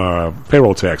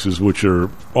payroll taxes, which are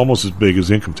almost as big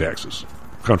as income taxes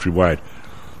countrywide.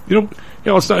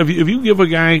 It's not, if you give a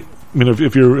guy. I mean,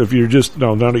 if you're just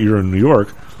now that you're in New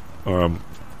York,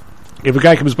 if a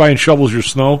guy comes by and shovels your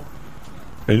snow,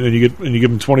 and you give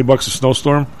him $20 a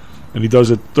snowstorm, and he does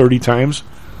it 30 times,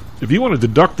 if you want to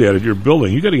deduct that at your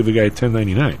building, you got to give the guy a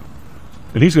 1099,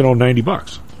 and he's going to owe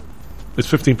 $90. It's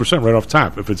 15% right off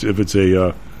top if it's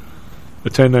a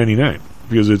 1099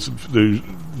 because it's the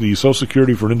Social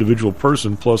Security for an individual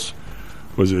person plus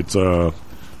what's the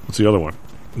other one?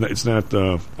 It's not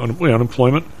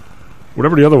unemployment,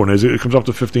 whatever the other one is. It comes up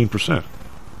to 15%.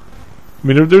 I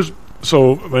mean,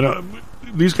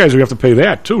 these guys are going to have to pay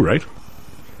that too, right?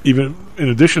 Even in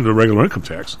addition to regular income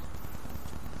tax.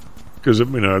 Because so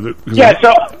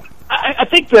I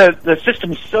think the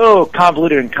system is so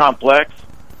convoluted and complex.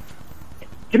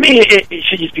 To me, it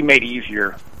should just be made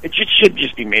easier. It should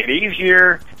just be made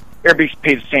easier. Everybody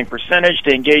pays the same percentage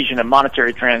to engage in a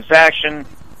monetary transaction,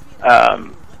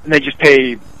 and they just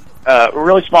pay a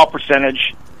really small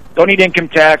percentage. Don't need income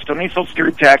tax. Don't need Social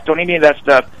Security tax. Don't need any of that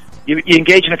stuff. You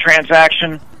engage in a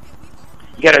transaction,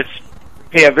 you got to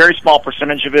pay a very small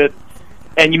percentage of it,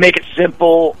 and you make it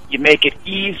simple. You make it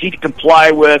easy to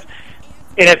comply with.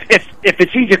 And if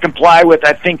it's easy to comply with,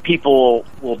 I think people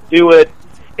will do it.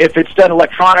 If it's done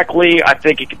electronically, I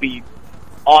think it could be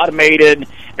automated.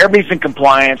 Everybody's in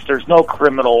compliance. There's no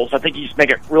criminals. I think you just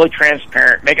make it really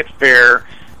transparent, make it fair,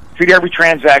 treat every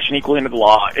transaction equally under the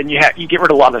law, and you get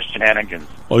rid of a lot of the shenanigans.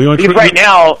 Because right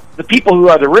now, the people who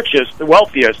are the richest, the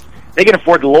wealthiest, they can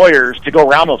afford the lawyers to go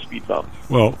around those speed bumps.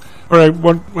 Well, all right.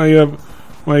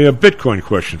 My Bitcoin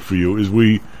question for you is: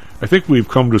 I think we've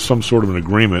come to some sort of an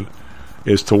agreement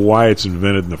as to why it's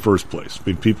invented in the first place. I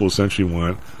mean, people essentially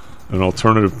want an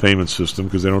alternative payment system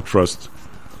because they don't trust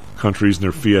countries and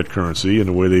their fiat currency and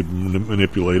the way they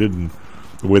manipulate it and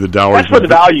the way the dollar. That's where the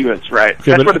value is, right?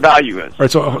 Okay, that's where the value is. All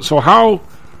right. So how?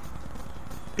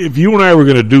 If you and I were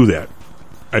going to do that,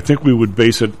 I think we would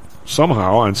base it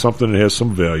somehow on something that has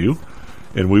some value,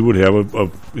 and we would have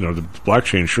the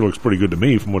blockchain sure looks pretty good to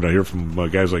me from what I hear from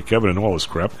guys like Kevin and all this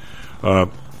crap.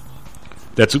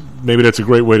 Maybe that's a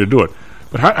great way to do it.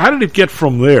 But how did it get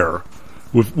from there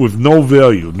with no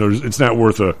value? It's not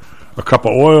worth a cup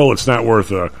of oil. It's not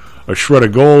worth a shred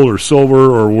of gold or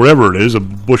silver or whatever it is, a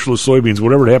bushel of soybeans,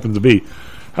 whatever it happens to be.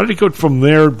 How did it go from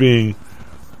there being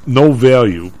no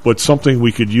value, but something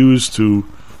we could use to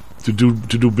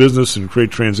do business and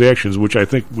create transactions, which I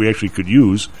think we actually could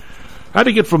use? How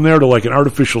did it get from there to like an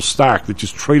artificial stock that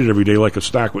just traded every day like a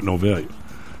stock with no value?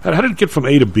 How did it get from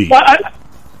A to B?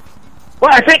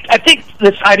 Well, I think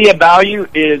this idea of value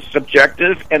is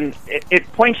subjective, and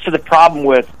it points to the problem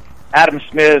with Adam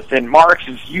Smith and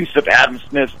Marx's use of Adam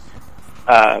Smith's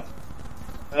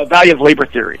value of labor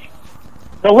theory.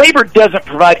 The labor doesn't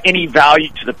provide any value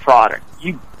to the product.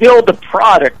 You build the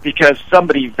product because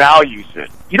somebody values it.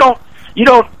 You don't.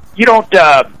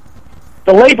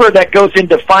 The labor that goes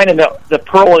into finding the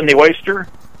pearl in the oyster,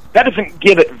 that doesn't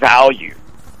give it value.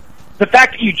 The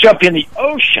fact that you jump in the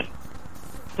ocean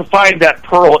to find that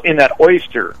pearl in that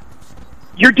oyster,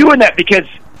 you're doing that because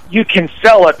you can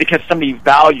sell it because somebody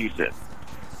values it.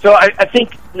 So I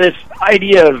think this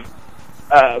idea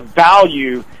of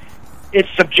value is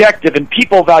subjective, and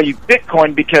people value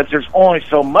Bitcoin because there's only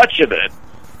so much of it.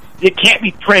 It can't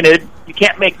be printed. You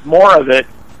can't make more of it.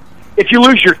 If you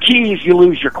lose your keys, you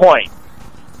lose your coin.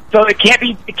 So it can't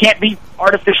be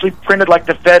artificially printed like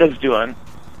the Fed is doing,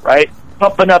 right?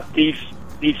 Pumping up these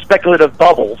speculative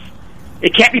bubbles.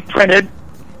 It can't be printed,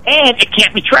 and it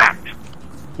can't be tracked.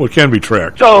 Well, it can be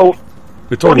tracked. So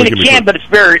it totally it can, but it's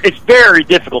very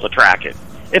difficult to track it.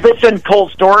 If it's in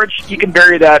cold storage, you can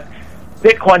bury that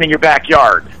Bitcoin in your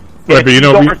backyard. Right, but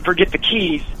don't forget the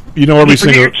keys. You know, if you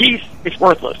forget your keys, it's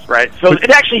worthless, right? So it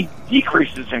actually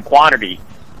decreases in quantity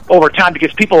over time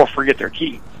because people will forget their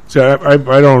key. See, I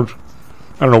don't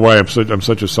know why I'm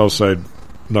such a Southside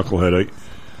knucklehead.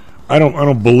 I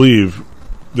don't believe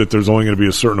that there's only going to be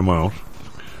a certain amount.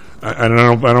 I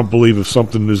don't believe if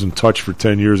something isn't touched for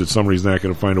 10 years that somebody's not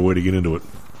going to find a way to get into it.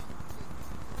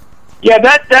 Yeah,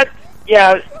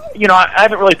 I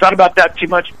haven't really thought about that too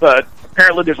much, but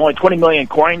apparently there's only 20 million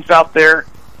coins out there,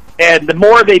 and the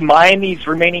more they mine these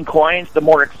remaining coins, the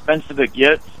more expensive it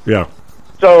gets. Yeah.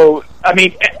 So, I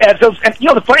mean,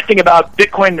 the funny thing about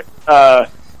Bitcoin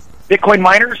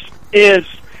miners is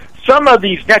some of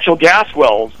these natural gas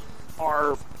wells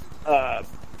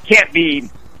can't be.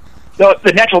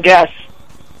 The natural gas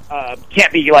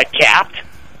can't be like capped.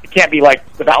 It can't be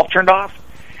like the valve turned off,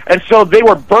 and so they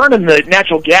were burning the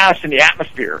natural gas in the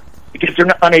atmosphere because they're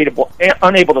not unable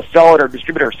to sell it or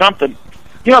distribute it or something.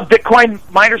 You know what Bitcoin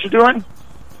miners are doing?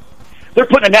 They're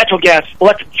putting a natural gas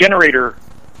electric generator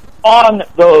on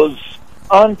those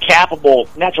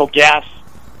uncappable natural gas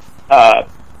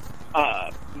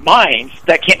mines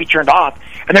that can't be turned off,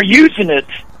 and they're using it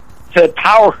to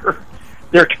power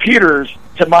their computers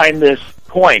to mine this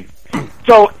coin.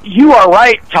 So you are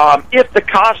right, Tom. If the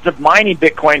cost of mining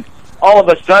Bitcoin all of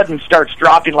a sudden starts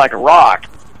dropping like a rock,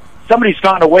 somebody's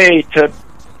found a way to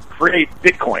create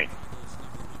Bitcoin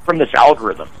from this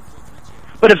algorithm.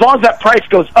 But as long as that price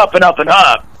goes up and up and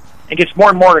up and gets more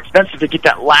and more expensive to get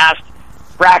that last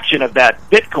fraction of that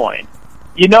Bitcoin,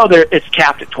 you know that it's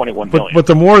capped at 21 million. But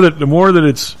the more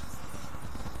that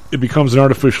it becomes an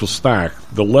artificial stack,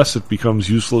 the less it becomes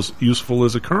useful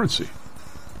as a currency.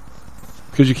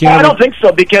 Because you can't. I don't think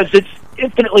so, because it's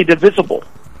infinitely divisible.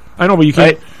 I know, but you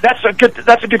can't. Right?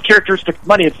 That's a good characteristic of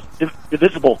money. It's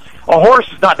divisible. A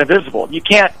horse is not divisible. You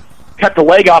can't cut the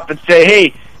leg off and say,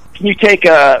 "Hey, can you take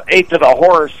an eighth of a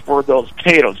horse for those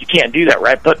potatoes?" You can't do that,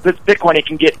 right? But with Bitcoin, it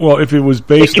can get. Well, if it was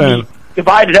based on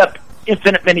divided up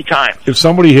infinite many times. If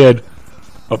somebody had,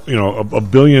 a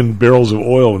billion barrels of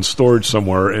oil in storage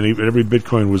somewhere, and every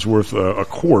Bitcoin was worth a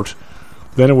quart,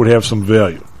 then it would have some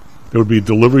value. There would be a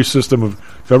delivery system of,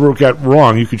 if ever it got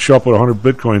wrong, you could show up with 100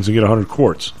 Bitcoins and get 100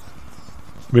 quarts.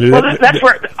 I mean,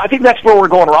 I think that's where we're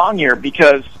going wrong here,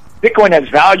 because Bitcoin has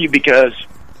value because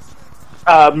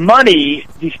money,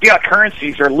 these fiat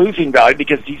currencies are losing value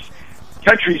because these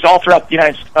countries all throughout the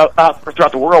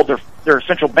throughout the world, their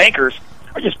central bankers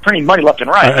are just printing money left and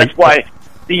right. That's why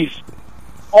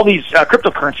all these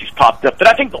cryptocurrencies popped up. But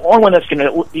I think the only one that's going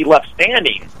to be left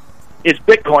standing is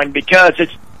Bitcoin, because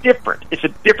it's different. It's a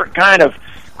different kind of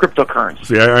cryptocurrency.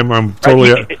 See, I'm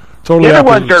totally totally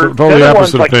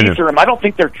opposite like opinion. Ethereum, I don't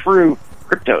think they're true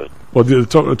cryptos. Well,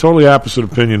 totally opposite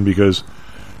opinion, because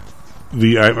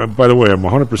by the way, I'm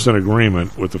 100%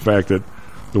 agreement with the fact that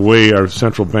the way our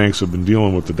central banks have been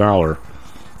dealing with the dollar.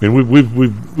 I mean,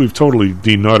 we've totally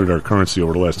denutted our currency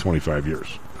over the last 25 years.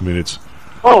 I mean, it's.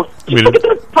 Oh, look at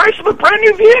the price of a brand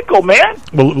new vehicle, man.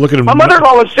 Well, look at him. My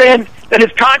mother-in-law was saying that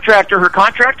her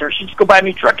contractor, she just go buy a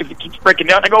new truck if it keeps breaking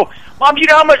down. I go, Mom, do you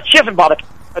know how much? She hasn't bought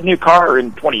a new car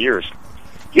in 20 years. Do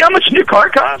you know how much a new car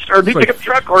costs, or a new pickup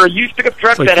truck, or a used pickup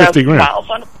truck that has miles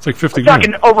on it? It's like 50 grand.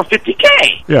 Talking over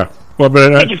 $50K. Yeah. Well,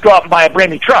 but you just go out and buy a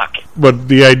brand new truck. But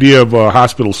the idea of a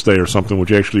hospital stay or something,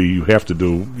 which actually you have to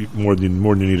do more than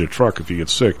you need a truck if you get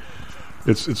sick.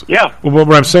 It's yeah. Well,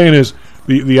 what I'm saying is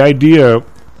the idea.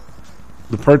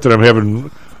 The part that I'm having,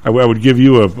 I would give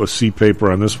you a C paper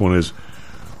on this one, is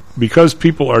because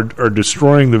people are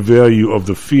destroying the value of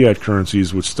the fiat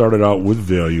currencies, which started out with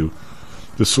value.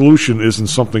 The solution isn't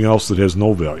something else that has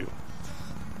no value.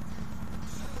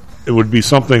 It would be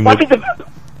something that. I think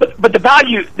but the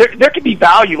value, there could be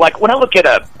value. Like when I look at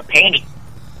a painting,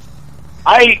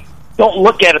 I don't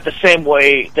look at it the same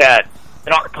way that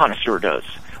an art connoisseur does.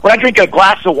 When I drink a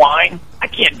glass of wine, I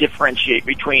can't differentiate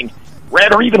between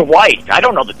red or even white. I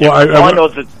don't know the difference. All I know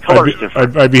is the color is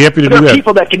different. I'd be happy to do that. There are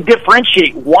people that can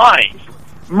differentiate wines,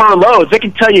 Merlots. They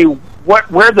can tell you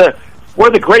where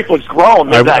the grape was grown.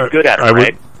 They're that good at it,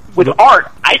 right? With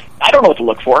art, I don't know what to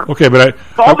look for. Okay, but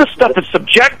all this stuff is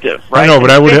subjective, right? I know, but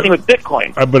I would same thing with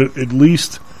Bitcoin. But at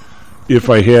least if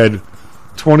I had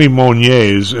 20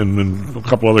 Monniers and then a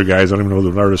couple other guys, I don't even know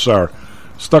who the artists are,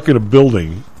 stuck in a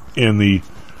building, and the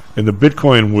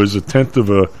Bitcoin was a tenth of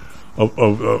a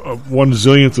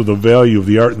 1/zillionth of the value of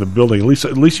the art in the building.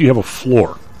 At least you have a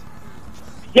floor.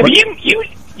 Yeah, but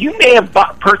you may have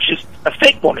purchased a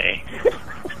fake Monet.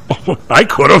 I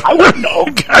could have. I wouldn't know.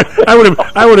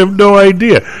 I would have no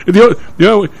idea. You know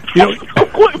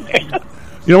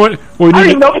what? Well, I don't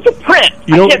even know if it's a print.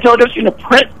 I can't tell the difference between a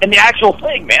print and the actual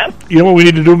thing, man. You know what we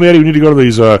need to do, Maddie? We need to go to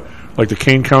these like the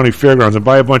Kane County Fairgrounds and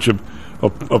buy a bunch of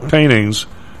paintings.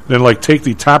 Then take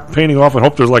the top painting off and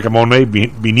hope there's like a Monet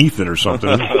beneath it or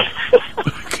something.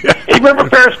 Hey, remember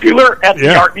Ferris Bueller at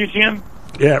the art museum?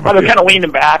 Yeah, they're kind of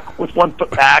leaning back with one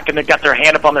foot back, and they've got their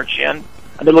hand up on their chin,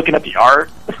 and they're looking at the art.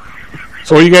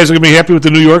 So are you guys going to be happy with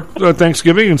the New York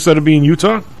Thanksgiving instead of being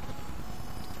Utah?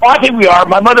 Oh, I think we are.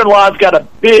 My mother-in-law's got a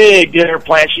big dinner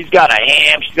planned. She's got a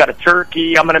ham. She's got a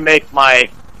turkey. I'm going to make my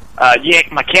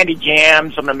candy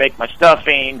jams. I'm going to make my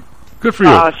stuffing. Good for you.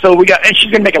 And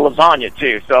she's going to make a lasagna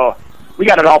too. So we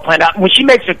got it all planned out. And when she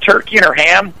makes a turkey and her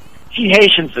ham, she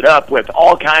Haitians it up with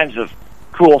all kinds of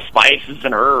cool spices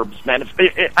and herbs. Man,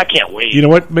 I can't wait. You know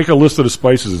what? Make a list of the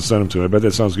spices and send them to me. I bet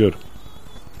that sounds good.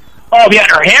 Oh, yeah,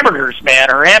 her hamburgers, man.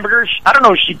 Her hamburgers, I don't know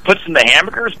what she puts in the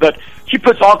hamburgers, but she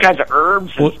puts all kinds of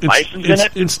herbs and spices in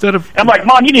it. Instead of, I'm like,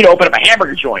 Mom, you need to open up a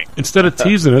hamburger joint. Instead of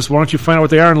teasing us, why don't you find out what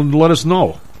they are and let us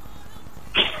know?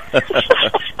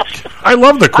 I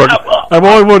love the cook. I've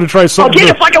always wanted to try something.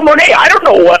 Okay, it's like a Monet. I don't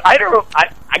know what. I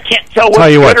can't tell what's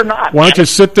good or not. Why don't you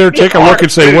sit there, take a look, and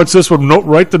say, "What's this one?"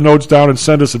 Write the notes down and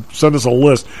send us a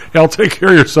list. I'll take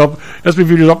care of yourself. SP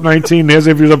Futures up 19.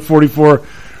 NASDAQ Futures up 44.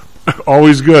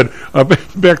 Always good.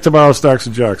 Back tomorrow, Stocks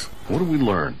and Jocks. What did we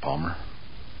learn, Palmer?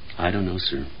 I don't know,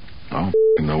 sir. I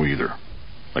don't know either.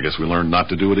 I guess we learned not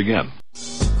to do it again.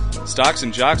 Stocks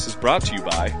and Jocks is brought to you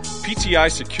by PTI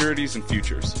Securities and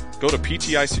Futures. Go to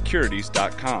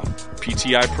PTIsecurities.com.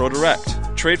 PTI Pro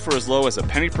Direct. Trade for as low as a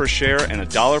penny per share and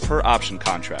 $1 per option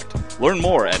contract. Learn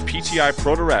more at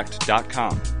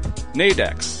PTIProDirect.com.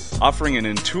 Nadex. Offering an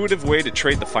intuitive way to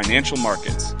trade the financial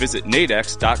markets. Visit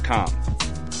Nadex.com.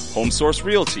 HomeSource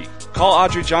Realty. Call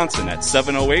Audrey Johnson at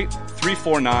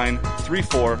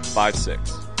 708-349-3456.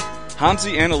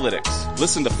 Hamzy Analytics.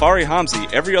 Listen to Fari Hamzy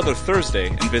every other Thursday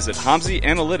and visit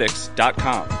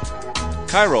HamzyAnalytics.com.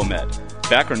 ChiroMed.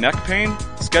 Back or neck pain?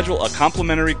 Schedule a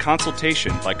complimentary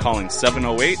consultation by calling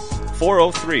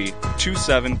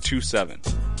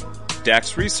 708-403-2727.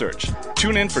 DAX Research.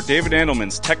 Tune in for David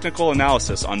Andelman's technical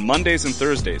analysis on Mondays and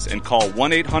Thursdays and call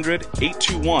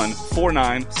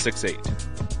 1-800-821-4968.